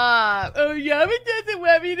up. Oh, Yama doesn't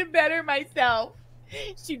want me to better myself.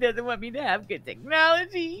 She doesn't want me to have good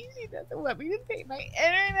technology. She doesn't want me to pay my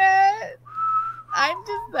internet. I'm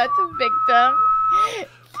just such a victim.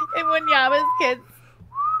 And when Yama's kid's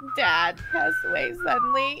dad passed away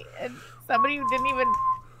suddenly, and somebody who didn't even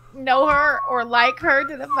know her or like her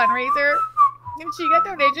to the fundraiser, and she got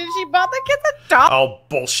donations, she bought the kids a dog. Oh,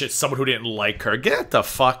 bullshit. Someone who didn't like her. Get the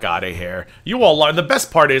fuck out of here. You all are. The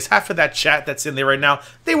best part is, half of that chat that's in there right now,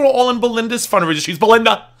 they were all in Belinda's fundraiser. She's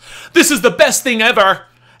Belinda. This is the best thing ever.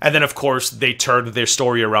 And then, of course, they turned their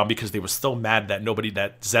story around because they were so mad that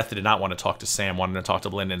Zeth did not want to talk to Sam, wanted to talk to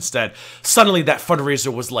Belinda instead. Suddenly, that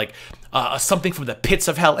fundraiser was like something from the pits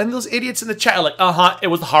of hell. And those idiots in the chat are like, it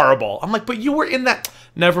was horrible. I'm like, but you were in that.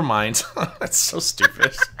 Never mind. That's so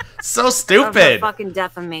stupid. So stupid. Fucking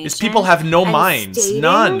defamation. These people have no minds.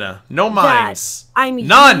 None. No minds. I'm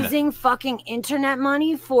None. using fucking internet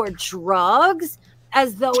money for drugs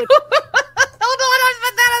as though it's. Hold on, I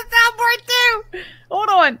put that on soundboard too. Hold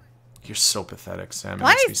on. You're so pathetic, Sam. It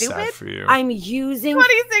Why makes are me you sad stupid? for you. I'm using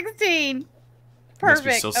 2016. Perfect. It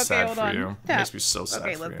makes me so okay, sad hold for on. you. It Tap. makes me so sad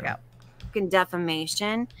okay, for let's you. go. fucking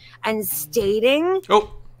defamation and stating.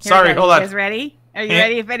 Oh, sorry, hold on. You guys ready? Are you Eh,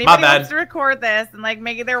 ready? If my anybody bad. wants to record this and like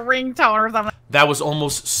make it their ringtone or something. That was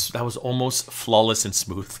almost flawless and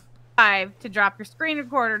smooth. To drop your screen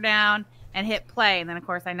recorder down and hit play. And then, of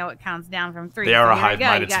course, I know it counts down from 3. They are so a here we hive go.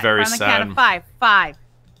 mind. You It's got very on the count sad. of 5. 5,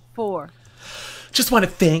 4. Just want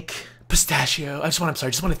to thank Pistachio. I just want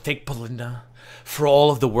to thank Belinda for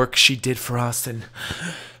all of the work she did for us, and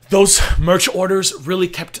those merch orders really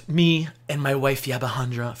kept me and my wife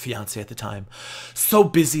Yabahandra, fiance at the time, so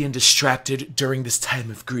busy and distracted during this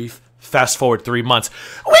time of grief. Fast forward 3 months,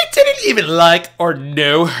 we didn't even like or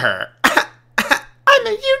know her. I'm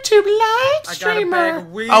a YouTube live streamer.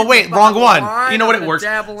 Oh wait, wrong one. You know what? It works.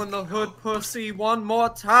 Dabble in the hood pussy one more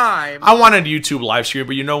time. I wanted a YouTube live stream,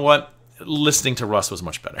 but you know what? Listening to Russ was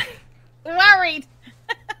much better. Worried.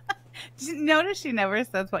 Did you notice she never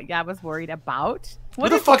says what Yaba's worried about? Who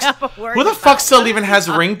the fuck still even has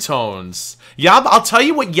ringtones? I'll tell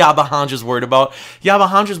you what Yabahandra's worried about.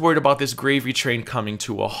 Yabahandra's worried about this gravy train coming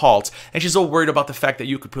to a halt, and she's so worried about the fact that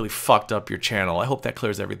you could really fucked up your channel. I hope that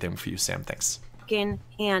clears everything for you, Sam. Thanks. Can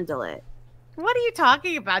handle it. What are you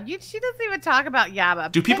talking about? She doesn't even talk about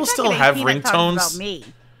Yaba. Do people still have ringtones? About me.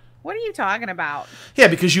 What are you talking about? Yeah,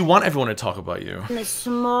 because you want everyone to talk about you. And the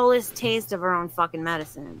smallest taste of her own fucking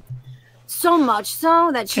medicine. So much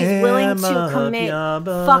so that she's willing to commit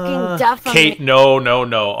fucking defamation. Kate,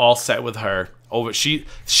 no. All set with her. Over she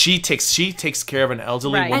takes care of an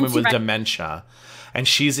elderly woman with dementia. And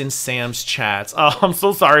she's in Sam's chats. Oh, I'm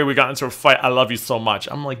so sorry we got into a fight. I love you so much.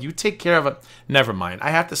 I'm like, you take care of it. Never mind.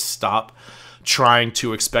 I have to stop trying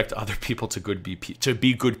to expect other people to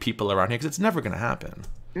be good people around here, because it's never going to happen.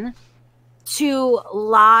 To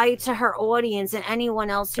lie to her audience and anyone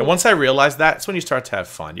else. And once I realized that, it's when you start to have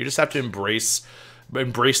fun. You just have to embrace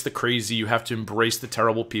the crazy. You have to embrace the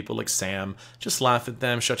terrible people like Sam. Just laugh at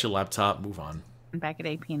them. Shut your laptop. Move on. Back at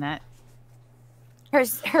A Peanut.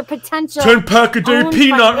 Her potential 10-pack a day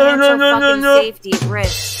peanut. Safety at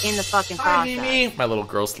risk in the fucking process. My little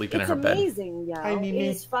girl sleeping in her bed. It's amazing, yo. It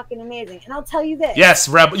is fucking amazing. And I'll tell you this. Yes,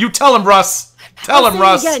 Rebel. You tell him, Russ. Tell him,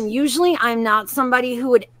 Russ. Again, usually I'm not somebody who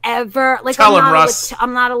would ever tell him, Russ.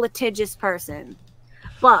 I'm not a litigious person,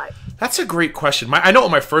 but that's a great question. I know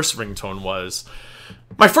what my first ringtone was.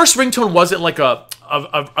 My first ringtone wasn't like a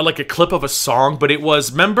clip of a song, but it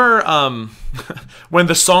was. Remember when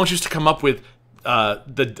the songs used to come up with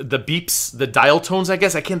the beeps, the dial tones,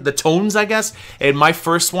 the tones, I guess. And my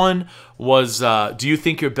first one was Do You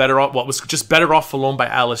Think You're Better Off? Well, it was just Better Off Alone by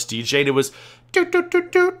Alice DJ. And it was do do do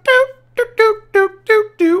do do do do do do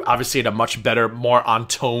do. Obviously in a much better, more on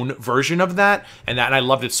tone version of that. And I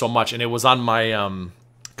loved it so much. And it was on my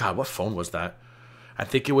God, what phone was that? I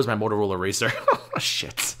think it was my Motorola Razr. Oh,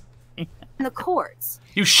 shit. In the courts.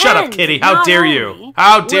 You shut up, Kitty. How dare you?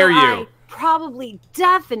 How dare you? Probably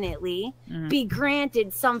definitely be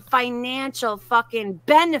granted some financial fucking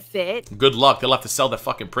benefit. Good luck. They'll have to sell the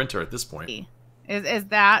fucking printer at this point. Is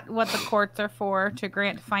that what the courts are for? To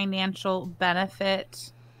grant financial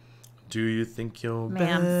benefit? Do you think you're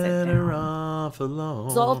better off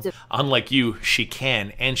alone? Unlike you, she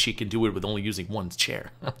can, and she can do it with only using one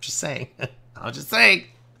chair. I'm just saying. I'm just saying.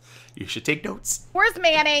 You should take notes. Where's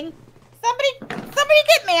Manning? Somebody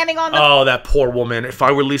get Manning on the. Oh, that poor woman! If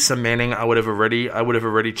I were Lisa Manning, I would have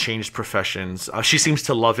already changed professions. She seems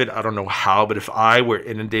to love it. I don't know how, but if I were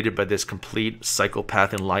inundated by this complete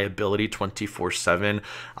psychopath and liability 24/7,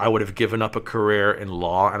 I would have given up a career in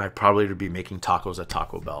law, and I probably would be making tacos at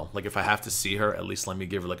Taco Bell. Like if I have to see her, at least let me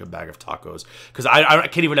give her like a bag of tacos, because I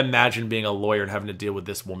can't even imagine being a lawyer and having to deal with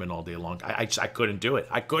this woman all day long. I couldn't do it.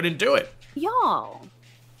 I couldn't do it. Y'all.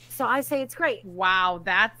 So I say it's great. Wow,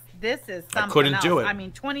 this is something I couldn't else. do it. I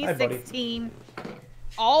mean, 2016,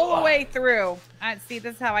 all the way through. See,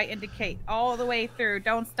 this is how I indicate. All the way through.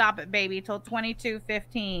 Don't stop it, baby, till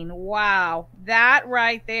 22:15. Wow, that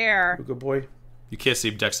right there. Good boy. You can't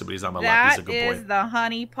see Dexter, but he's on my lap. He's a good boy. That is the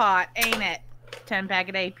honey pot, ain't it? 10-pack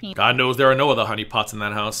a day peanut. God knows there are no other honey pots in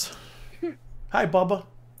that house. Hi, Bubba.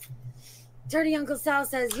 Dirty Uncle Sal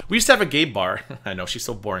says... We used to have a gay bar. I know, she's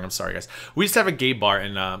so boring. I'm sorry, guys. We used to have a gay bar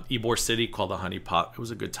in Ybor City called the Honey Pot. It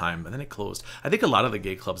was a good time. And then it closed. I think a lot of the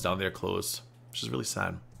gay clubs down there closed, which is really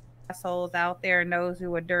sad. Assholes out there knows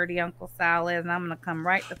who a Dirty Uncle Sal is, and I'm going to come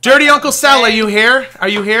right the Dirty Uncle Sal, are you here? Are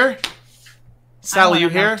you here? Sal, are you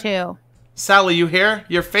here? Too. Sal, are you here?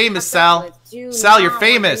 You're famous, Sal. Sal, you're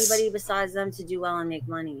famous. Anybody besides them to do well and make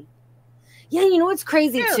money. Yeah, you know what's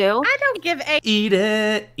crazy, too? I don't give a... Eat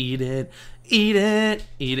it, eat it. Eat it,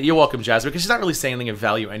 eat it. You're welcome, Jasmine, because she's not really saying anything of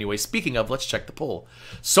value anyway. Speaking of, let's check the poll.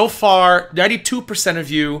 So far, 92%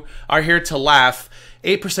 of you are here to laugh,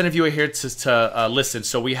 8% of you are here to listen.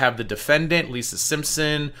 So we have the defendant, Lisa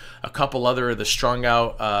Simpson, a couple other of the strung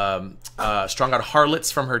out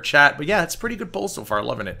harlots from her chat. But yeah, it's a pretty good poll so far.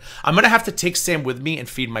 Loving it. I'm gonna have to take Sam with me and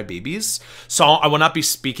feed my babies, so I will not be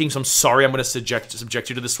speaking. So I'm sorry. I'm gonna subject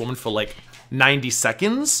you to this woman for like 90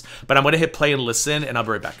 seconds, but I'm gonna hit play and listen, and I'll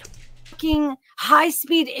be right back.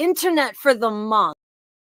 High-speed internet for the month.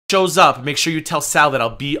 Shows up. Make sure you tell Sal that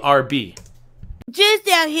I'll BRB. Just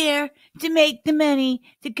out here to make the money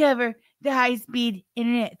to cover the high-speed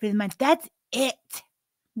internet for the month. That's it.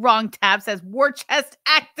 Wrong tab says war chest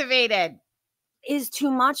activated. Is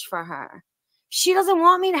too much for her. She doesn't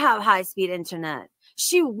want me to have high-speed internet.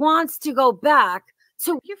 She wants to go back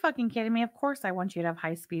to... You're fucking kidding me. Of course I want you to have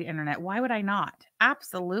high-speed internet. Why would I not?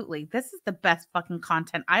 Absolutely. This is the best fucking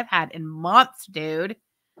content I've had in months, dude.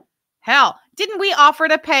 Hell, didn't we offer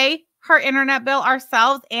to pay her internet bill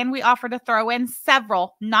ourselves, and we offered to throw in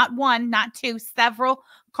several, not one, not two, several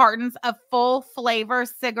cartons of full flavor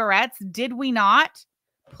cigarettes? Did we not?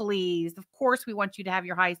 Please. Of course we want you to have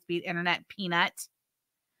your high-speed internet, peanut.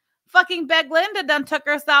 Fucking Beglinda done took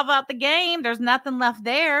herself out the game. There's nothing left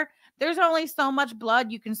there. There's only so much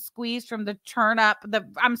blood you can squeeze from the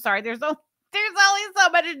there's only so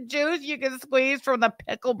much juice you can squeeze from the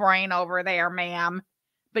pickle brain over there, ma'am.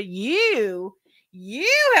 But you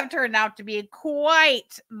have turned out to be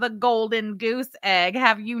quite the golden goose egg,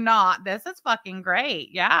 have you not? This is fucking great.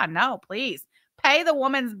 Yeah, no, please. Pay the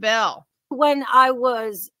woman's bill. When I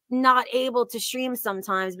was not able to stream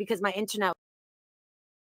sometimes because my internet...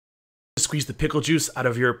 Squeeze the pickle juice out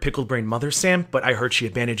of your pickled brain mother, Sam, but I heard she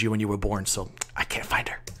abandoned you when you were born, so I can't find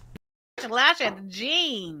her. Lash at the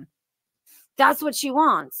gene. That's what she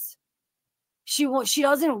wants. She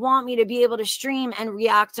doesn't want me to be able to stream and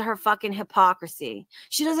react to her fucking hypocrisy.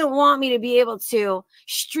 She doesn't want me to be able to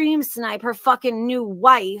stream snipe her fucking new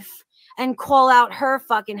wife and call out her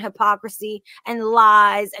fucking hypocrisy and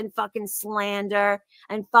lies and fucking slander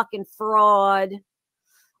and fucking fraud.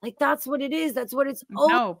 Like, that's what it is. That's what it's...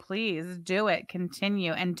 No, please do it.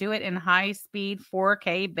 Continue and do it in high speed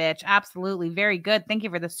 4K, bitch. Absolutely. Very good. Thank you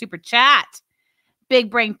for the super chat. Big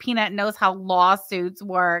Brain Peanut knows how lawsuits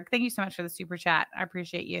work. Thank you so much for the super chat. I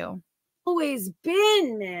appreciate you. Always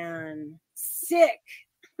been, man. Sick.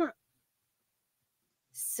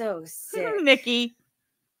 So sick. Nikki.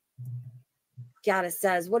 Gata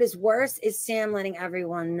says, what is worse is Sam letting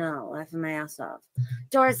everyone know. Laughing my ass off.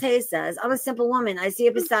 Doris Hayes says, I'm a simple woman. I see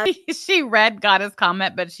a pistachio. She read Gata's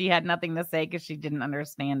comment, but she had nothing to say because she didn't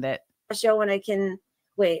understand it. When I can...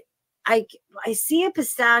 Wait. I see a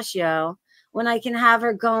pistachio... When I can have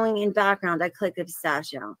her going in background, I click the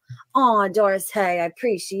pistachio. Oh, Doris, hey, I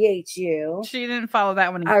appreciate you. She didn't follow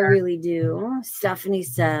that one either. I really do. Stephanie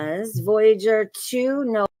says, Voyager 2,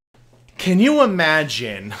 no. Can you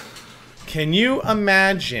imagine? Can you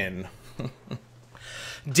imagine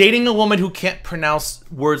dating a woman who can't pronounce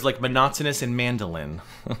words like monotonous and mandolin?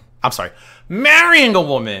 I'm sorry. Marrying a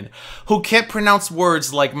woman who can't pronounce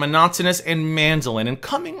words like monotonous and mandolin and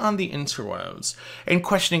coming on the interwebs and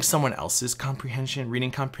questioning someone else's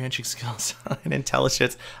reading comprehension skills and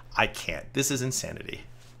intelligence. I can't. This is insanity.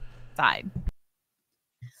 Side.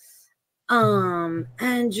 And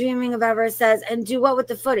Dreaming of Ever says, and do what with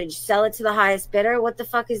the footage? Sell it to the highest bidder? What the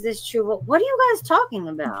fuck is this true? What are you guys talking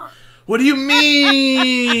about? What do you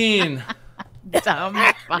mean? Dumb.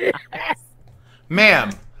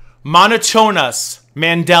 Ma'am. Monotonous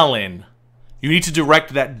Mandelin. You need to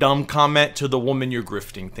direct that dumb comment to the woman you're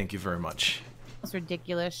grifting. Thank you very much. Most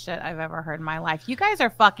ridiculous shit I've ever heard in my life. You guys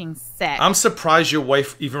are fucking sick. I'm surprised your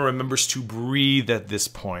wife even remembers to breathe at this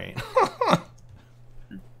point.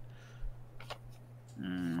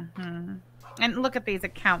 And look at these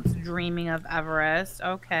accounts. Dreaming of Everest.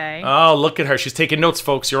 Okay. Oh, look at her. She's taking notes,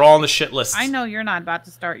 folks. You're all on the shit list. I know you're not about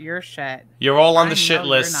to start your shit. You're all on the shit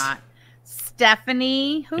list. You're not.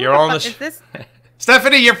 Stephanie. Who you're on the is this?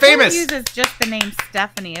 Stephanie, you're famous. Who uses just the name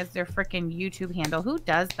Stephanie as their freaking YouTube handle? Who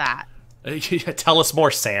does that? Tell us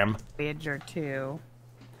more, Sam. Voyager 2.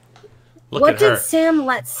 Look what at her. Did Sam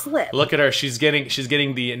let slip? Look at her. She's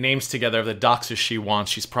getting the names together of the doxers she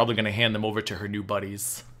wants. She's probably gonna hand them over to her new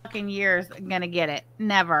buddies. Fucking years gonna get it.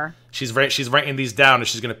 Never. She's writing these down and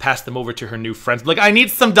she's gonna pass them over to her new friends. Like, I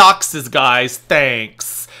need some doxes, guys.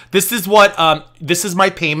 Thanks. This is my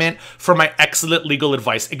payment for my excellent legal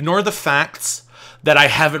advice. Ignore the facts that I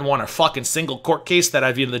haven't won a fucking single court case that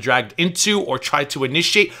I've either dragged into or tried to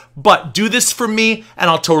initiate. But do this for me and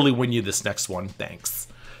I'll totally win you this next one. Thanks.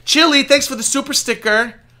 Chili, thanks for the super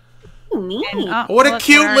sticker. What a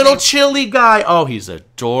cute little chili guy. Oh, he's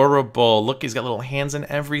adorable. Look, he's got little hands and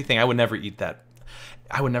everything. I would never eat that.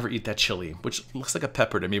 I would never eat that chili, which looks like a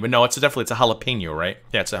pepper to me. But no, it's a jalapeno, right?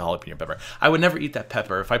 Yeah, it's a jalapeno pepper. I would never eat that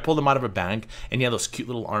pepper. If I pulled them out of a bag and he had those cute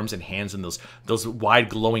little arms and hands and those wide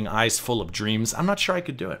glowing eyes full of dreams, I'm not sure I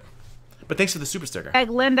could do it. But thanks for the super sticker. If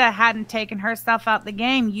Linda hadn't taken herself out the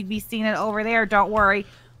game, you'd be seeing it over there. Don't worry.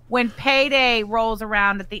 When payday rolls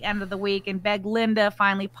around at the end of the week and Beg Linda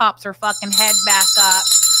finally pops her fucking head back up,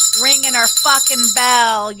 ringing her fucking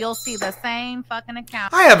bell, you'll see the same fucking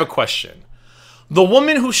account. I have a question. The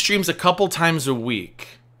woman who streams a couple times a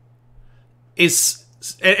week is,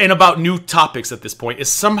 and about new topics at this point,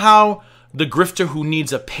 is somehow the grifter who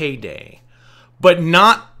needs a payday, but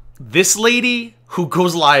not this lady who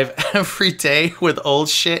goes live every day with old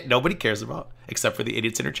shit nobody cares about except for the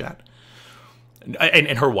idiots in her chat.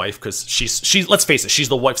 And her wife, because she's let's face it, she's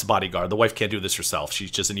the wife's bodyguard. The wife can't do this herself. She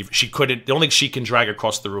couldn't. The only thing she can drag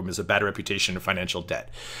across the room is a bad reputation and financial debt.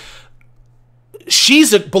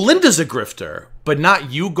 Belinda's a grifter, but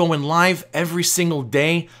not you going live every single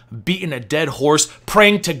day, beating a dead horse,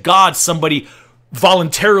 praying to God somebody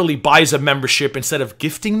voluntarily buys a membership instead of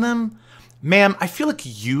gifting them. Ma'am, I feel like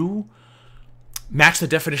you match the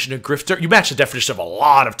definition of grifter. You match the definition of a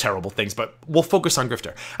lot of terrible things, but we'll focus on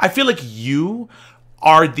grifter. I feel like you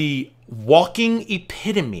are the walking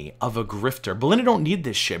epitome of a grifter. Belinda don't need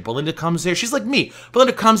this shit. Belinda comes here. She's like me.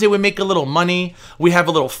 Belinda comes here. We make a little money. We have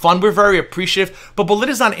a little fun. We're very appreciative. But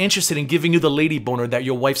Belinda's not interested in giving you the lady boner that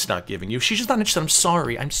your wife's not giving you. She's just not interested.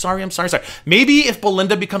 I'm sorry. Maybe if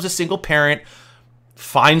Belinda becomes a single parent,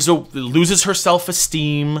 loses her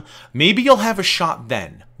self-esteem, maybe you'll have a shot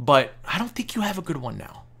then. But I don't think you have a good one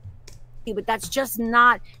now. But that's just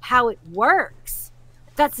not how it works.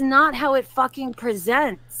 That's not how it fucking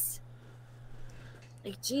presents.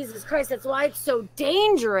 Like, Jesus Christ, that's why it's so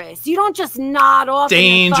dangerous. You don't just nod off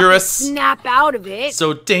and snap out of it.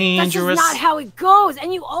 So dangerous. That's just not how it goes.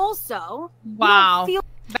 And you also... Wow. You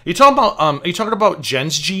you talking about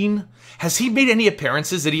Jen's Gene? Has he made any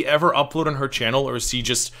appearances? Did he ever upload on her channel, or is he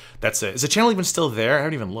just... That's it. Is the channel even still there? I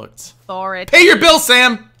haven't even looked. Authority. Pay your bill,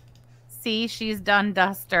 Sam! See, she's done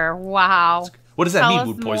Duster. Wow. What does that mean,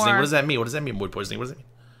 mood poisoning? What does that mean? What does that mean, mood poisoning? What does that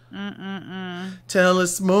mean? Tell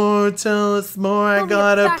us more, tell us more. I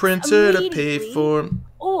got a printer to pay for.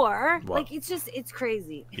 Or, what? like, it's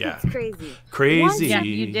crazy. Yeah. It's crazy. Crazy. Yeah,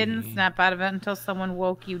 you didn't snap out of it until someone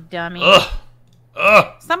woke you, dummy.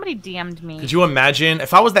 Ugh. Somebody DM'd me. Could you imagine?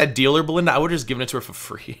 If I was that dealer, Belinda, I would have just given it to her for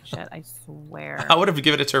free. Shit, I swear. I would have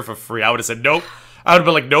given it to her for free. I would have said, nope. I would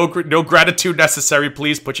have been like, no gratitude necessary.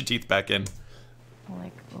 Please put your teeth back in.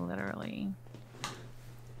 Like, literally.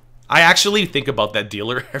 I actually think about that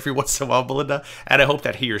dealer every once in a while, Belinda, and I hope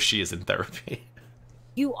that he or she is in therapy.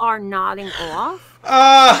 You are nodding off.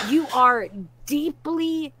 You are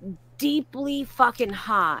deeply, deeply fucking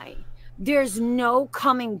high. There's no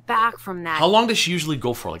coming back from that. How long does she usually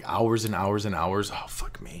go for? Like hours and hours and hours? Oh,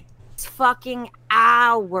 fuck me. It's fucking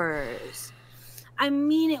hours. I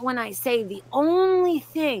mean it when I say the only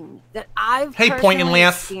thing that I've point and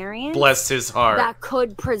laugh. experienced Bless his heart. that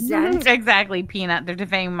could present Exactly, Peanut. They're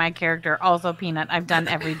defaming my character. Also, Peanut, I've done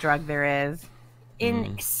every drug there is.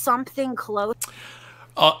 in something close.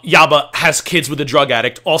 Yaba has kids with a drug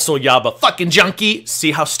addict. Also, Yaba, fucking junkie.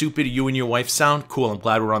 See how stupid you and your wife sound? Cool, I'm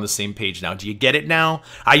glad we're on the same page now. Do you get it now?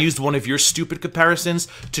 I used one of your stupid comparisons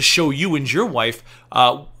to show you and your wife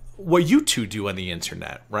what you two do on the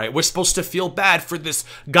internet, right? We're supposed to feel bad for this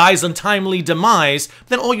guy's untimely demise.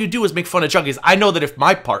 Then all you do is make fun of junkies. I know that if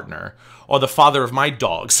my partner or the father of my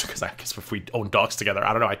dogs, because I guess if we own dogs together,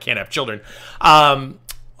 I don't know, I can't have children.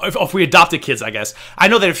 If we adopted kids, I guess. I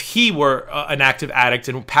know that if he were an active addict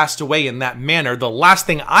and passed away in that manner, the last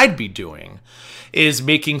thing I'd be doing is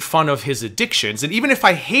making fun of his addictions. And even if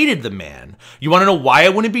I hated the man, you want to know why I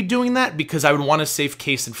wouldn't be doing that? Because I would want to save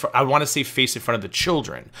face in front of the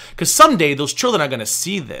children. Because someday those children are going to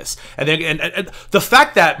see this, and the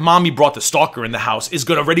fact that mommy brought the stalker in the house is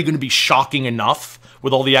already going to be shocking enough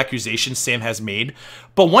with all the accusations Sam has made.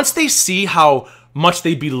 But once they see how much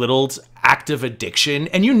they belittled active addiction,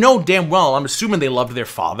 and you know damn well, I'm assuming they loved their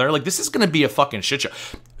father, like, this is going to be a fucking shit show.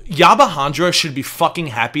 Yabahandra should be fucking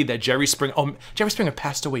happy that Jerry Springer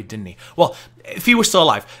passed away, didn't he? Well, if he was still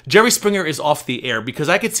alive, Jerry Springer is off the air, because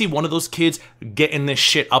I could see one of those kids getting this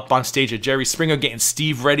shit up on stage at Jerry Springer, getting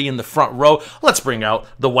Steve ready in the front row. Let's bring out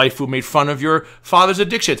the wife who made fun of your father's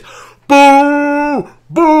addictions. Boo!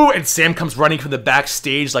 Boo! And Sam comes running from the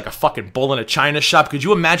backstage like a fucking bull in a china shop. Could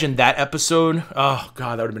you imagine that episode? Oh,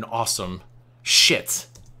 God, that would have been awesome. Shit.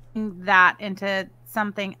 That into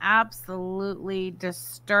something absolutely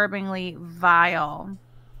disturbingly vile.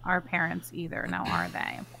 Our parents either. Now, are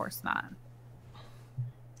they? Of course not.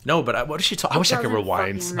 No, but what is she talking? I wish I could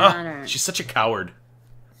rewind. Oh, she's such a coward.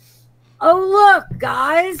 Oh, look,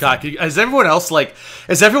 guys. God, is everyone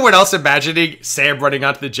else imagining Sam running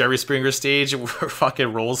onto the Jerry Springer stage where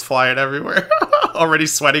fucking rolls flying everywhere? Already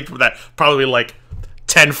sweating from that probably like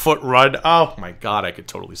 10-foot run. Oh my God, I could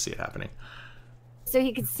totally see it happening. So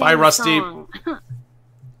he could sing Bye, the Rusty. song.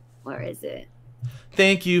 Where is it?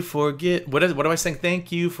 Thank you for what do I sing?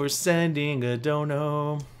 Thank you for sending a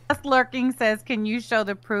dono. Just Lurking says, can you show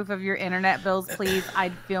the proof of your internet bills, please?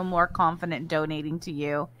 I'd feel more confident donating to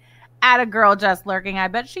you. At a girl Just Lurking. I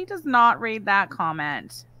bet she does not read that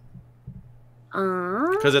comment.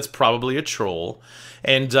 Because it's probably a troll.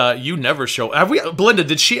 And you never show... Belinda,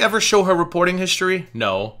 did she ever show her reporting history?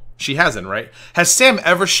 No. She hasn't, right? Has Sam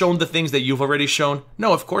ever shown the things that you've already shown?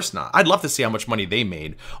 No, of course not. I'd love to see how much money they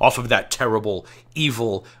made off of that terrible,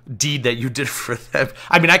 evil deed that you did for them.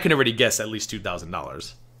 I mean, I can already guess at least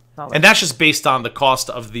 $2,000. And that's just based on the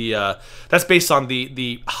cost of the... that's based on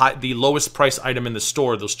the lowest price item in the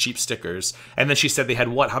store, those cheap stickers. And then she said they had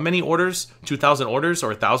what? How many orders? 2,000 orders or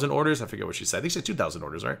 1,000 orders? I forget what she said. I think she said 2,000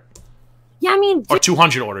 orders, right? Yeah, I mean... Or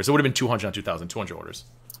 200 orders. It would have been 200, not 2,000. 200 orders.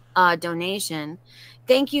 Donation.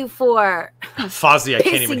 Thank you for Fozzie, I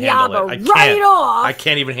can't even handle it. I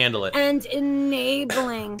can't even handle it. And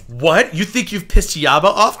enabling what? You think you've pissed Yaba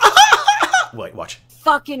off? Wait, watch.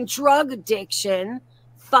 Fucking drug addiction.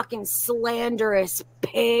 Fucking slanderous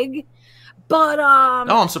pig. But oh,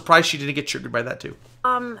 I'm surprised she didn't get triggered by that too.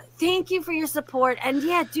 Thank you for your support. And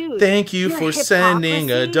yeah, dude. Thank you for sending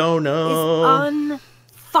a dono.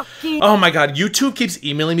 Fucking oh my God, YouTube keeps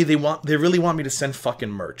emailing me. They really want me to send fucking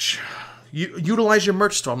merch. You utilize your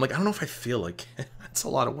merch store. I'm like, I don't know if I feel like it. It's a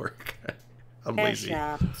lot of work. I'm lazy.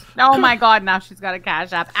 Oh my God, now she's got a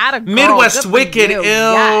Cash App. At a girl. Midwest Wicked, ew.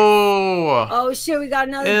 Yes. Oh shit, we got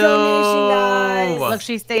another donation, guys. Look,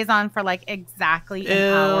 she stays on for like exactly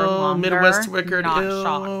an hour longer. Midwest Wicked, not ew.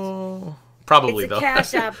 shocked. Probably it's a though.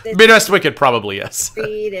 Cash App. Midwest Wicked, probably yes.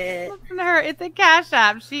 Read it. Listen to her. It's a Cash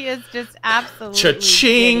App. She is just absolutely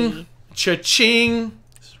Cha-ching, giddy. cha-ching.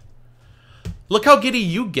 Look how giddy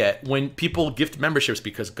you get when people gift memberships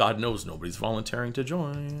because God knows nobody's volunteering to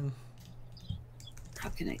join. How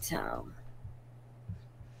can I tell?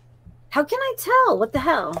 How can I tell? What the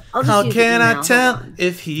hell? How can I tell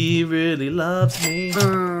if he really loves me?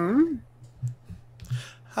 How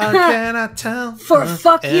can I tell? For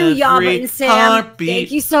fuck you, Yaba and Sam. Heartbeat.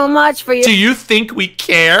 Thank you so much for your... Do you think we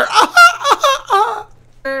care?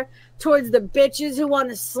 Towards the bitches who want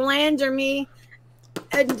to slander me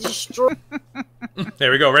and destroy...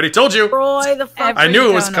 There we go. Ready? Told you. Destroy the fuck. I knew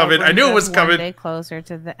it was coming. I knew it was coming. One day closer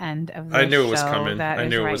to the end of the I knew it was show. coming. That I is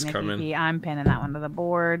knew it right, was Nikki coming. P. I'm pinning that one to the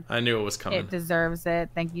board. I knew it was coming. It deserves it.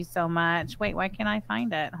 Thank you so much. Wait, why can't I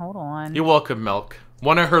find it? Hold on. You're welcome, Milk.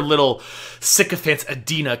 One of her little sycophants,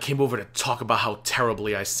 Adina, came over to talk about how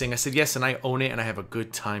terribly I sing. I said, yes, and I own it, and I have a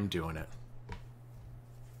good time doing it.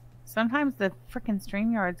 Sometimes the freaking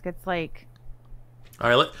StreamYards gets like... All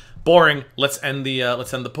right, boring. Let's end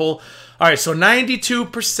the poll. All right, so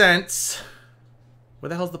 92%. Where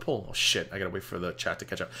the hell's the poll? Oh shit! I gotta wait for the chat to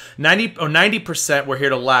catch up. 90%. We're here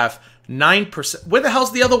to laugh. 9%. Where the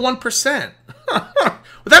hell's the other 1%? Well,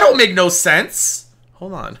 that don't make no sense.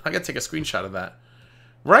 Hold on, I gotta take a screenshot of that.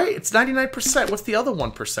 Right? It's 99%. What's the other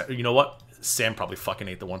 1%? You know what? Sam probably fucking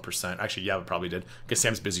ate the 1%. Actually, Yaba probably did. Because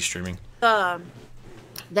Sam's busy streaming. The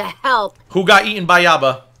help. Who got eaten by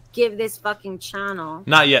Yaba? Give this fucking channel.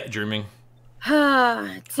 Not yet, dreaming.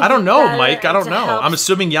 I I don't know, Mike. I don't know. I'm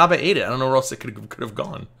assuming Yaba ate it. I don't know where else it could have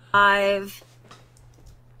gone. 5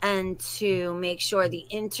 and to make sure the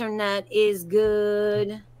internet is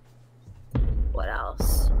good. What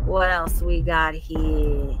else? What else we got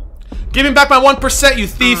here? Give me back my 1%, you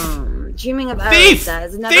thief! Dreaming of thief!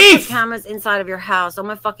 Says, never put cameras inside of your house. Oh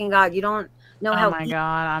my fucking God, you don't know how... Oh my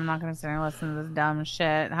God, I'm not going to sit here and listen to this dumb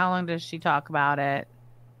shit. How long does she talk about it?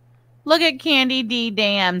 Look at Candy D.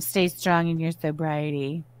 Damn, stay strong in your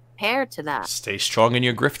sobriety. Pair to that. Stay strong in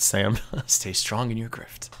your grift, Sam. Stay strong in your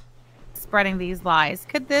grift. Spreading these lies.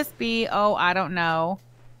 Could this be, oh, I don't know,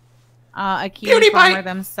 a key farmer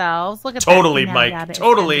themselves? Look at totally, that. Mike.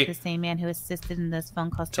 Totally. The same man who assisted in this phone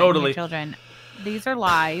call. Totally. Children. These are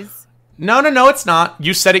lies. No, it's not.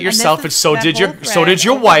 You said it yourself, and so did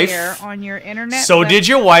your wife. On your internet. So did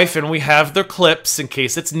your wife, and we have their clips in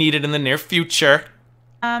case it's needed in the near future.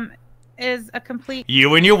 Is a complete...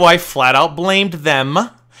 You and your wife flat out blamed them,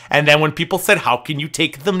 and then when people said, how can you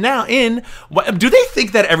take them now in, do they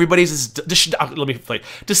think that everybody's as... let me play.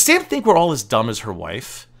 Does Sam think we're all as dumb as her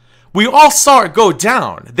wife? We all saw it go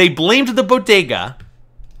down. They blamed the bodega,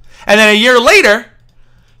 and then a year later,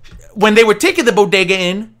 when they were taking the bodega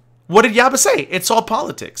in, what did Yaba say? It's all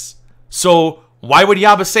politics. So why would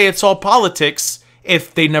Yaba say it's all politics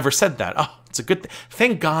if they never said that. Oh, it's a good thing.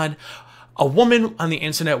 Thank God. A woman on the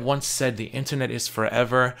internet once said the internet is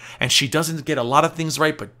forever, and she doesn't get a lot of things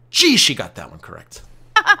right, but gee, she got that one correct.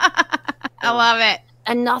 I love it.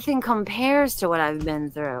 And nothing compares to what I've been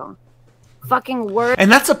through. Fucking word.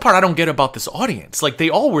 And that's the part I don't get about this audience. Like, they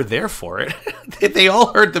all were there for it. They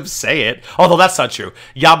all heard them say it. Although that's not true.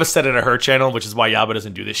 Yaba said it at her channel, which is why Yaba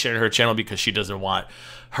doesn't do this shit at her channel, because she doesn't want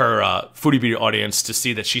her Foodie Beauty audience to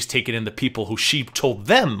see that she's taken in the people who she told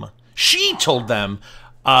them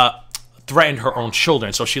threatened her own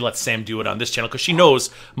children. So she lets Sam do it on this channel because she knows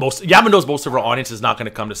Yaba knows most of her audience is not going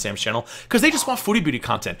to come to Sam's channel because they just want Foodie Beauty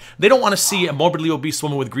content. They don't want to see a morbidly obese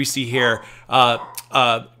woman with greasy hair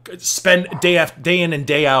spend day in and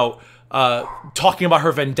day out talking about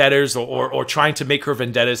her vendettas or trying to make her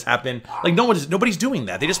vendettas happen. Like, nobody's doing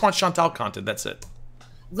that. They just want Chantal content. That's it.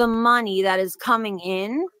 The money that is coming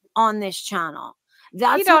in on this channel.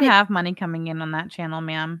 That's you don't have money coming in on that channel,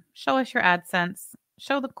 ma'am. Show us your AdSense.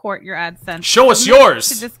 Show the court your AdSense. Show us yours.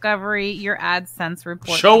 To Discovery your AdSense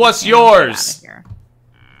report. Show us yours.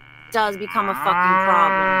 Does become a fucking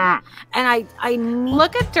problem, and I need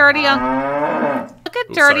look at Dirty Uncle. Look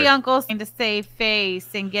at Dirty Uncle to save face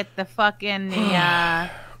and get the fucking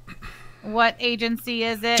what agency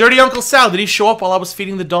is it? Dirty Uncle Sal. Did he show up while I was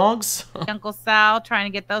feeding the dogs? Uncle Sal trying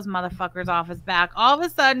to get those motherfuckers off his back. All of a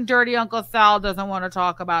sudden, Dirty Uncle Sal doesn't want to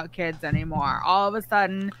talk about kids anymore. All of a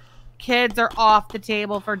sudden, kids are off the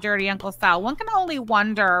table for Dirty Uncle Sal. One can only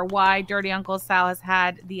wonder why Dirty Uncle Sal has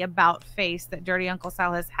had the about face that Dirty Uncle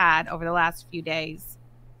Sal has had over the last few days.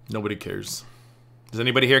 Nobody cares. Does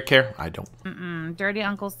anybody here care? I don't. Dirty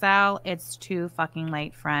Uncle Sal, it's too fucking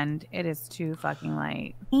late, friend. It is too fucking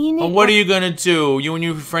late. Well, what are you gonna do? You and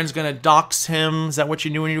your friends gonna dox him? Is that what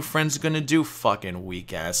you and your friends gonna do? Fucking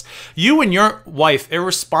weak ass. You and your wife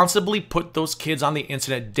irresponsibly put those kids on the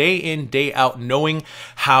internet day in, day out, knowing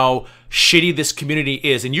how shitty this community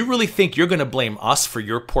is, and you really think you're gonna blame us for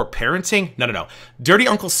your poor parenting? No, no, no. Dirty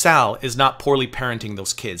Uncle Sal is not poorly parenting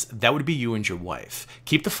those kids. That would be you and your wife.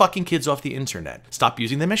 Keep the fucking kids off the internet. Stop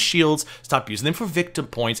using them as shields. Stop using them for victim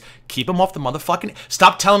points. Keep them off the motherfucking...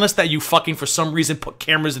 Stop telling us that you fucking, for some reason, put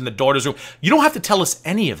cameras in the daughter's room. You don't have to tell us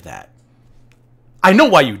any of that. I know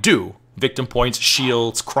why you do. Victim points,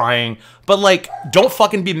 shields, crying. But, like, don't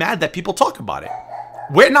fucking be mad that people talk about it.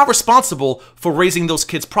 We're not responsible for raising those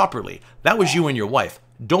kids properly. That was you and your wife.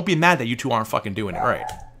 Don't be mad that you two aren't fucking doing it right.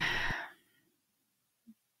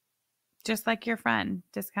 Just like your friend,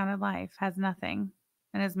 Discounted Life, has nothing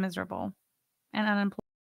and is miserable and unemployed.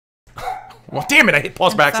 Well, damn it, I hit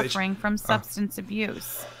pause backstage. Suffering from substance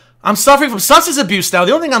abuse. I'm suffering from substance abuse now.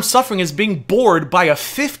 The only thing I'm suffering is being bored by a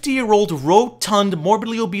 50-year-old rotund,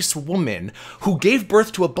 morbidly obese woman who gave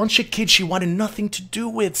birth to a bunch of kids she wanted nothing to do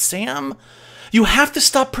with, Sam. You have to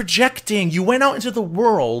stop projecting. You went out into the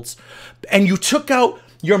world and you took out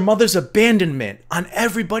your mother's abandonment on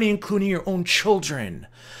everybody, including your own children,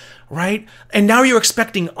 right? And now you're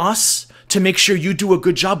expecting us to make sure you do a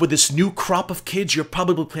good job with this new crop of kids you're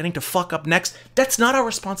probably planning to fuck up next. That's not our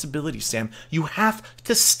responsibility, Sam. You have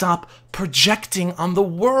to stop projecting on the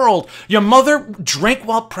world. Your mother drank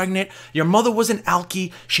while pregnant. Your mother was an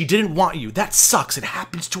alkie. She didn't want you. That sucks. It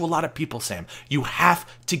happens to a lot of people, Sam. You have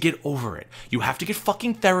to get over it. You have to get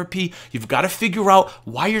fucking therapy. You've got to figure out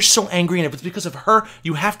why you're so angry, and if it's because of her,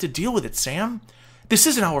 you have to deal with it, Sam. This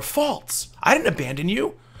isn't our fault. I didn't abandon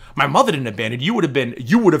you. My mother didn't abandon you.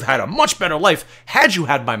 You would have had a much better life had you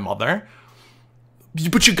had my mother.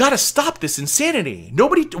 But you gotta stop this insanity.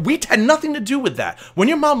 We had nothing to do with that. When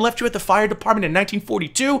your mom left you at the fire department in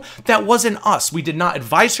 1942, that wasn't us. We did not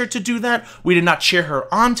advise her to do that. We did not cheer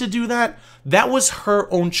her on to do that. That was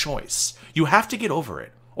her own choice. You have to get over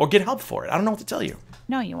it or get help for it. I don't know what to tell you.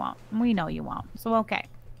 No, you won't. We know you won't. So, okay.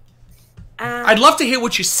 I'd love to hear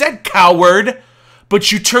what you said, coward,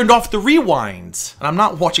 but you turned off the rewinds. And I'm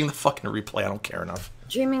not watching the fucking replay. I don't care enough.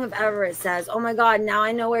 Dreaming of Everett says, "Oh my God, now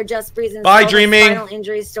I know where Just Breezen's Bye, Dreaming. Final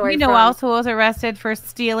injury story." You know from. else who was arrested for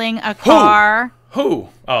stealing a car? Who?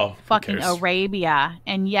 Oh, fucking Arabia.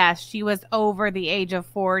 And yes, she was over the age of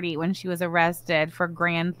 40 when she was arrested for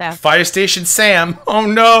grand theft. Fire Station Sam. Oh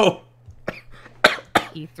no.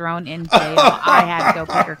 He thrown in jail. I had to go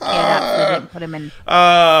pick her kid up, so they didn't put him in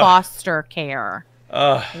foster care.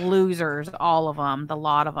 Losers, all of them, the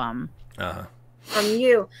lot of them. From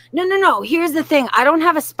you. No. Here's the thing. I don't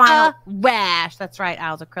have a spinal rash. That's right,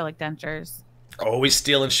 Al's acrylic dentures. Always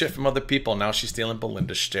stealing shit from other people. Now she's stealing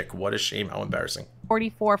Belinda's shtick. What a shame. How embarrassing.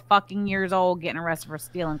 44 fucking years old getting arrested for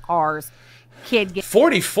stealing cars. Kid get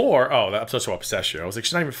 44? Oh, I'm such an obsession. I was like,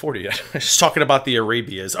 she's not even 40 yet. She's talking about the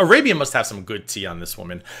Arabias. Arabia must have some good tea on this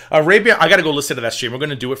woman. Arabia, I gotta go listen to that stream. We're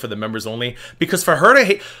gonna do it for the members only. Because for her to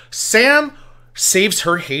hate... Sam saves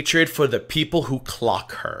her hatred for the people who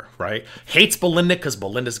clock her, right? Hates Belinda because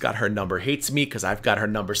Belinda's got her number. Hates me because I've got her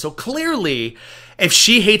number. So clearly, if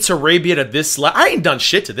she hates Arabia to this level... I ain't done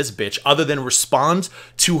shit to this bitch other than respond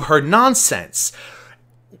to her nonsense.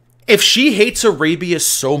 If she hates Arabia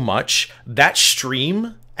so much, that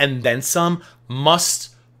stream and then some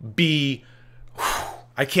must be...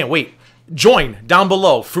 I can't wait. Join down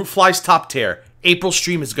below. Fruit Fly's top tier. April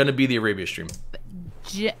stream is going to be the Arabia stream.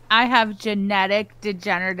 I have genetic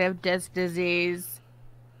degenerative disc disease.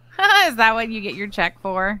 Is that what you get your check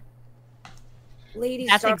for? Ladies,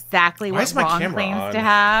 that's exactly what my Ron camera claims on? to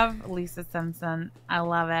have. Lisa Simpson. I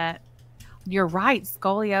love it. You're right.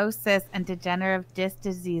 Scoliosis and degenerative disc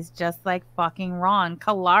disease, just like fucking Ron.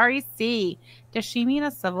 Kalari C. Does she mean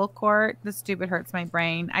a civil court? The stupid hurts my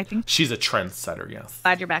brain. I think she's a trendsetter, yes.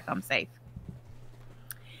 Glad you're back home safe.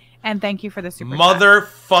 And thank you for the super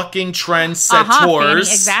motherfucking trendsetters. Fanny,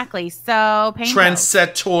 exactly. So pain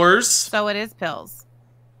trendsetters. Pills. So it is pills.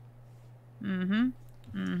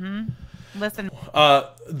 Listen.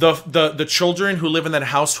 The children who live in that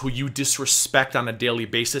house who you disrespect on a daily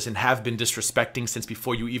basis and have been disrespecting since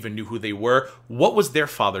before you even knew who they were. What was their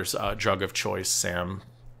father's drug of choice, Sam?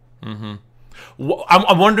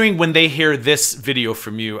 I'm wondering when they hear this video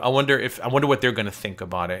from you. I wonder what they're gonna think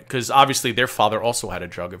about it, because obviously their father also had a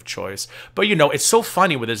drug of choice. But you know, it's so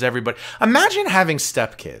funny with this everybody. Imagine having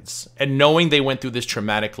stepkids and knowing they went through this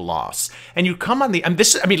traumatic loss, and you come on the I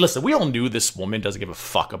mean, listen, we all knew this woman doesn't give a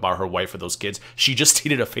fuck about her wife or those kids. She just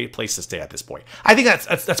needed a place to stay at this point. I think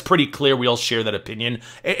that's pretty clear. We all share that opinion.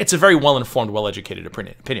 It's a very well-informed, well-educated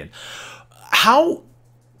opinion. How?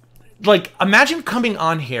 Like, imagine coming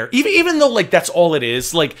on here, even though, like, that's all it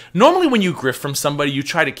is. Like, normally when you grift from somebody, you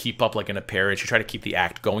try to keep up, like, an appearance. You try to keep the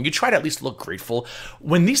act going. You try to at least look grateful.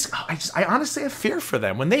 When these, I honestly have fear for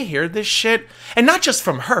them. When they hear this shit, and not just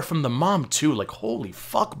from her, from the mom, too. Like, holy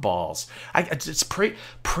fuck balls.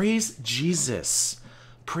 Praise Jesus.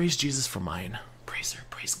 Praise Jesus for mine. Praise her.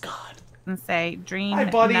 Praise God. And say, Dream Hi,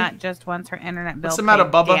 buddy. not just wants her internet bill. What's the matter,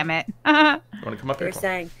 Bubba? Damn it. You want to come up here? You're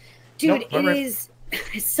saying, dude, Nope, it is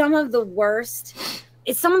some of the worst.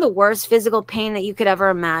 It's some of the worst physical pain that you could ever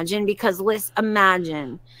imagine, because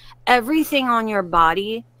imagine everything on your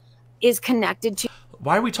body is connected to.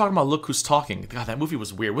 Why are we talking about Look Who's Talking? God, that movie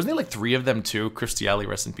was weird. Wasn't there like 3 of them too? Kirstie Alley,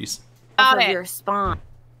 rest in peace. Of your spine.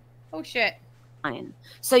 Oh shit.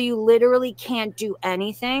 So you literally can't do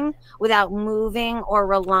anything without moving or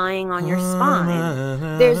relying on your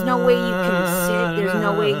spine. There's no way you can sit. There's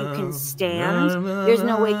no way you can stand. There's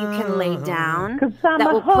no way you can lay down.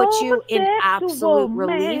 That will put you in absolute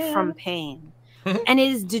relief from pain. And it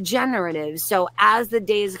is degenerative. So as the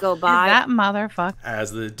days go by, that motherfucker.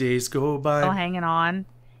 As the days go by, still hanging on.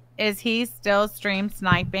 Is he still stream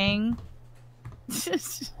sniping?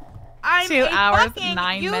 I'm 2 hours, fucking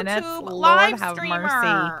 9 minutes. YouTube Lord live have streamer.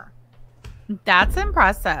 mercy. That's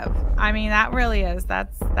impressive. I mean, that really is.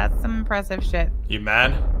 That's some impressive shit. You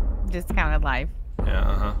mad? Discounted life.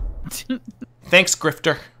 Yeah. Thanks,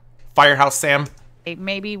 Grifter. Firehouse Sam.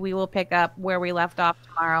 Maybe we will pick up where we left off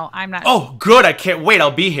tomorrow. I'm not. Oh, good. I can't wait. I'll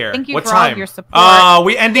be here. Thank you what for time? all of your support.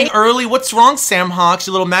 We ending early. What's wrong, Sam Hawks?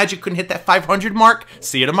 Your little magic couldn't hit that 500 mark.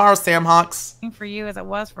 See you tomorrow, Sam Hawks. For you as it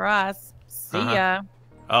was for us. See ya.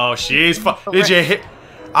 Oh, she's did you hit?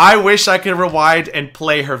 I wish I could rewind and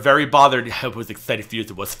play her very bothered. I was excited for you as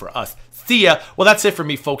it was for us. See ya. Well, that's it for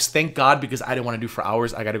me, folks. Thank God, because I didn't want to do for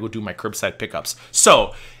hours. I got to go do my curbside pickups.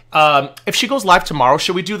 So, if she goes live tomorrow,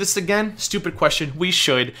 should we do this again? Stupid question. We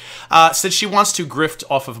should. Since she wants to grift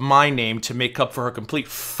off of my name to make up for her complete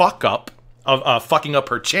fuck up of fucking up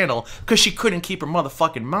her channel because she couldn't keep her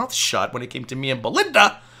motherfucking mouth shut when it came to me and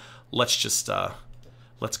Belinda, let's just,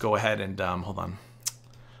 let's go ahead and, hold on.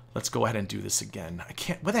 Let's go ahead and do this again. I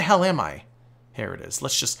can't, where the hell am I? Here it is.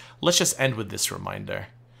 Let's just end with this reminder.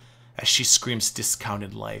 As she screams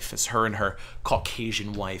discounted life, as her and her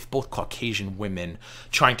Caucasian wife, both Caucasian women,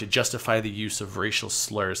 trying to justify the use of racial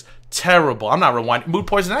slurs. Terrible. I'm not rewinding. Mood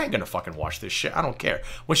poison, I ain't gonna fucking watch this shit. I don't care.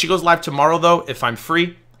 When she goes live tomorrow, though, if I'm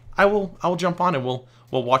free, I will jump on and we'll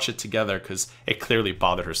watch it together, because it clearly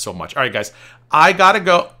bothered her so much. All right, guys. I gotta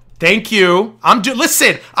go. Thank you.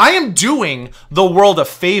 Listen, I am doing the world a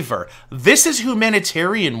favor. This is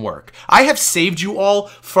humanitarian work. I have saved you all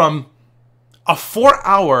from a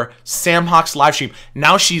 4-hour Sam Hawks live stream.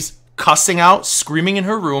 Now she's cussing out, screaming in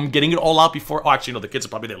her room, getting it all out before. Oh, actually, no, the kids are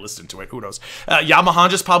probably there listening to it. Who knows?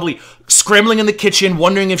 Yamahanja's probably scrambling in the kitchen,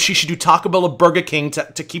 wondering if she should do Taco Bell or Burger King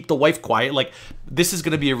to keep the wife quiet. Like, this is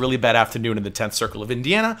going to be a really bad afternoon in the 10th Circle of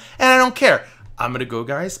Indiana, and I don't care. I'm going to go,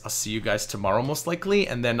 guys. I'll see you guys tomorrow, most likely.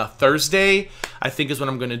 And then Thursday, I think, is when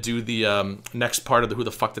I'm going to do the next part of the Who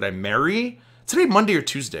the Fuck Did I Marry? Today, Monday or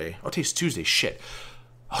Tuesday? Oh, today's Tuesday. Shit.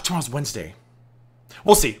 Oh, tomorrow's Wednesday.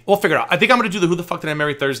 We'll see. We'll figure it out. I think I'm going to do the Who the Fuck Did I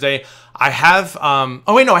Marry Thursday. I have, oh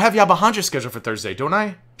wait, no, I have Yabahanja scheduled for Thursday, don't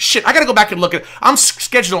I? Shit, I got to go back and look at it. I'm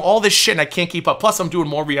scheduling all this shit and I can't keep up. Plus, I'm doing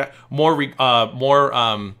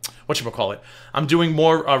whatchamacallit? I'm doing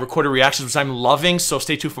more recorded reactions, which I'm loving, so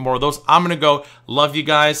stay tuned for more of those. I'm going to go. Love you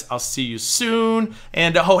guys. I'll see you soon.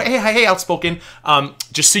 And, oh, hey, Outspoken.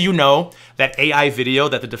 Just so you know, that AI video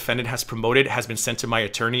that the defendant has promoted has been sent to my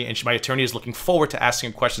attorney, and my attorney is looking forward to asking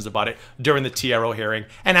him questions about it during the TRO hearing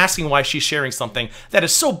and asking why she's sharing something that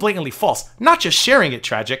is so blatantly false. Not just sharing it,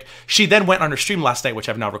 tragic. She then went on her stream last night, which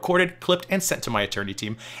I've now recorded, clipped, and sent to my attorney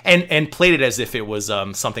team, and played it as if it was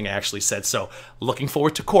something I actually said. So, looking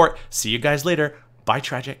forward to court. See you guys later. Bye,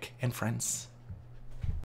 tragic and friends.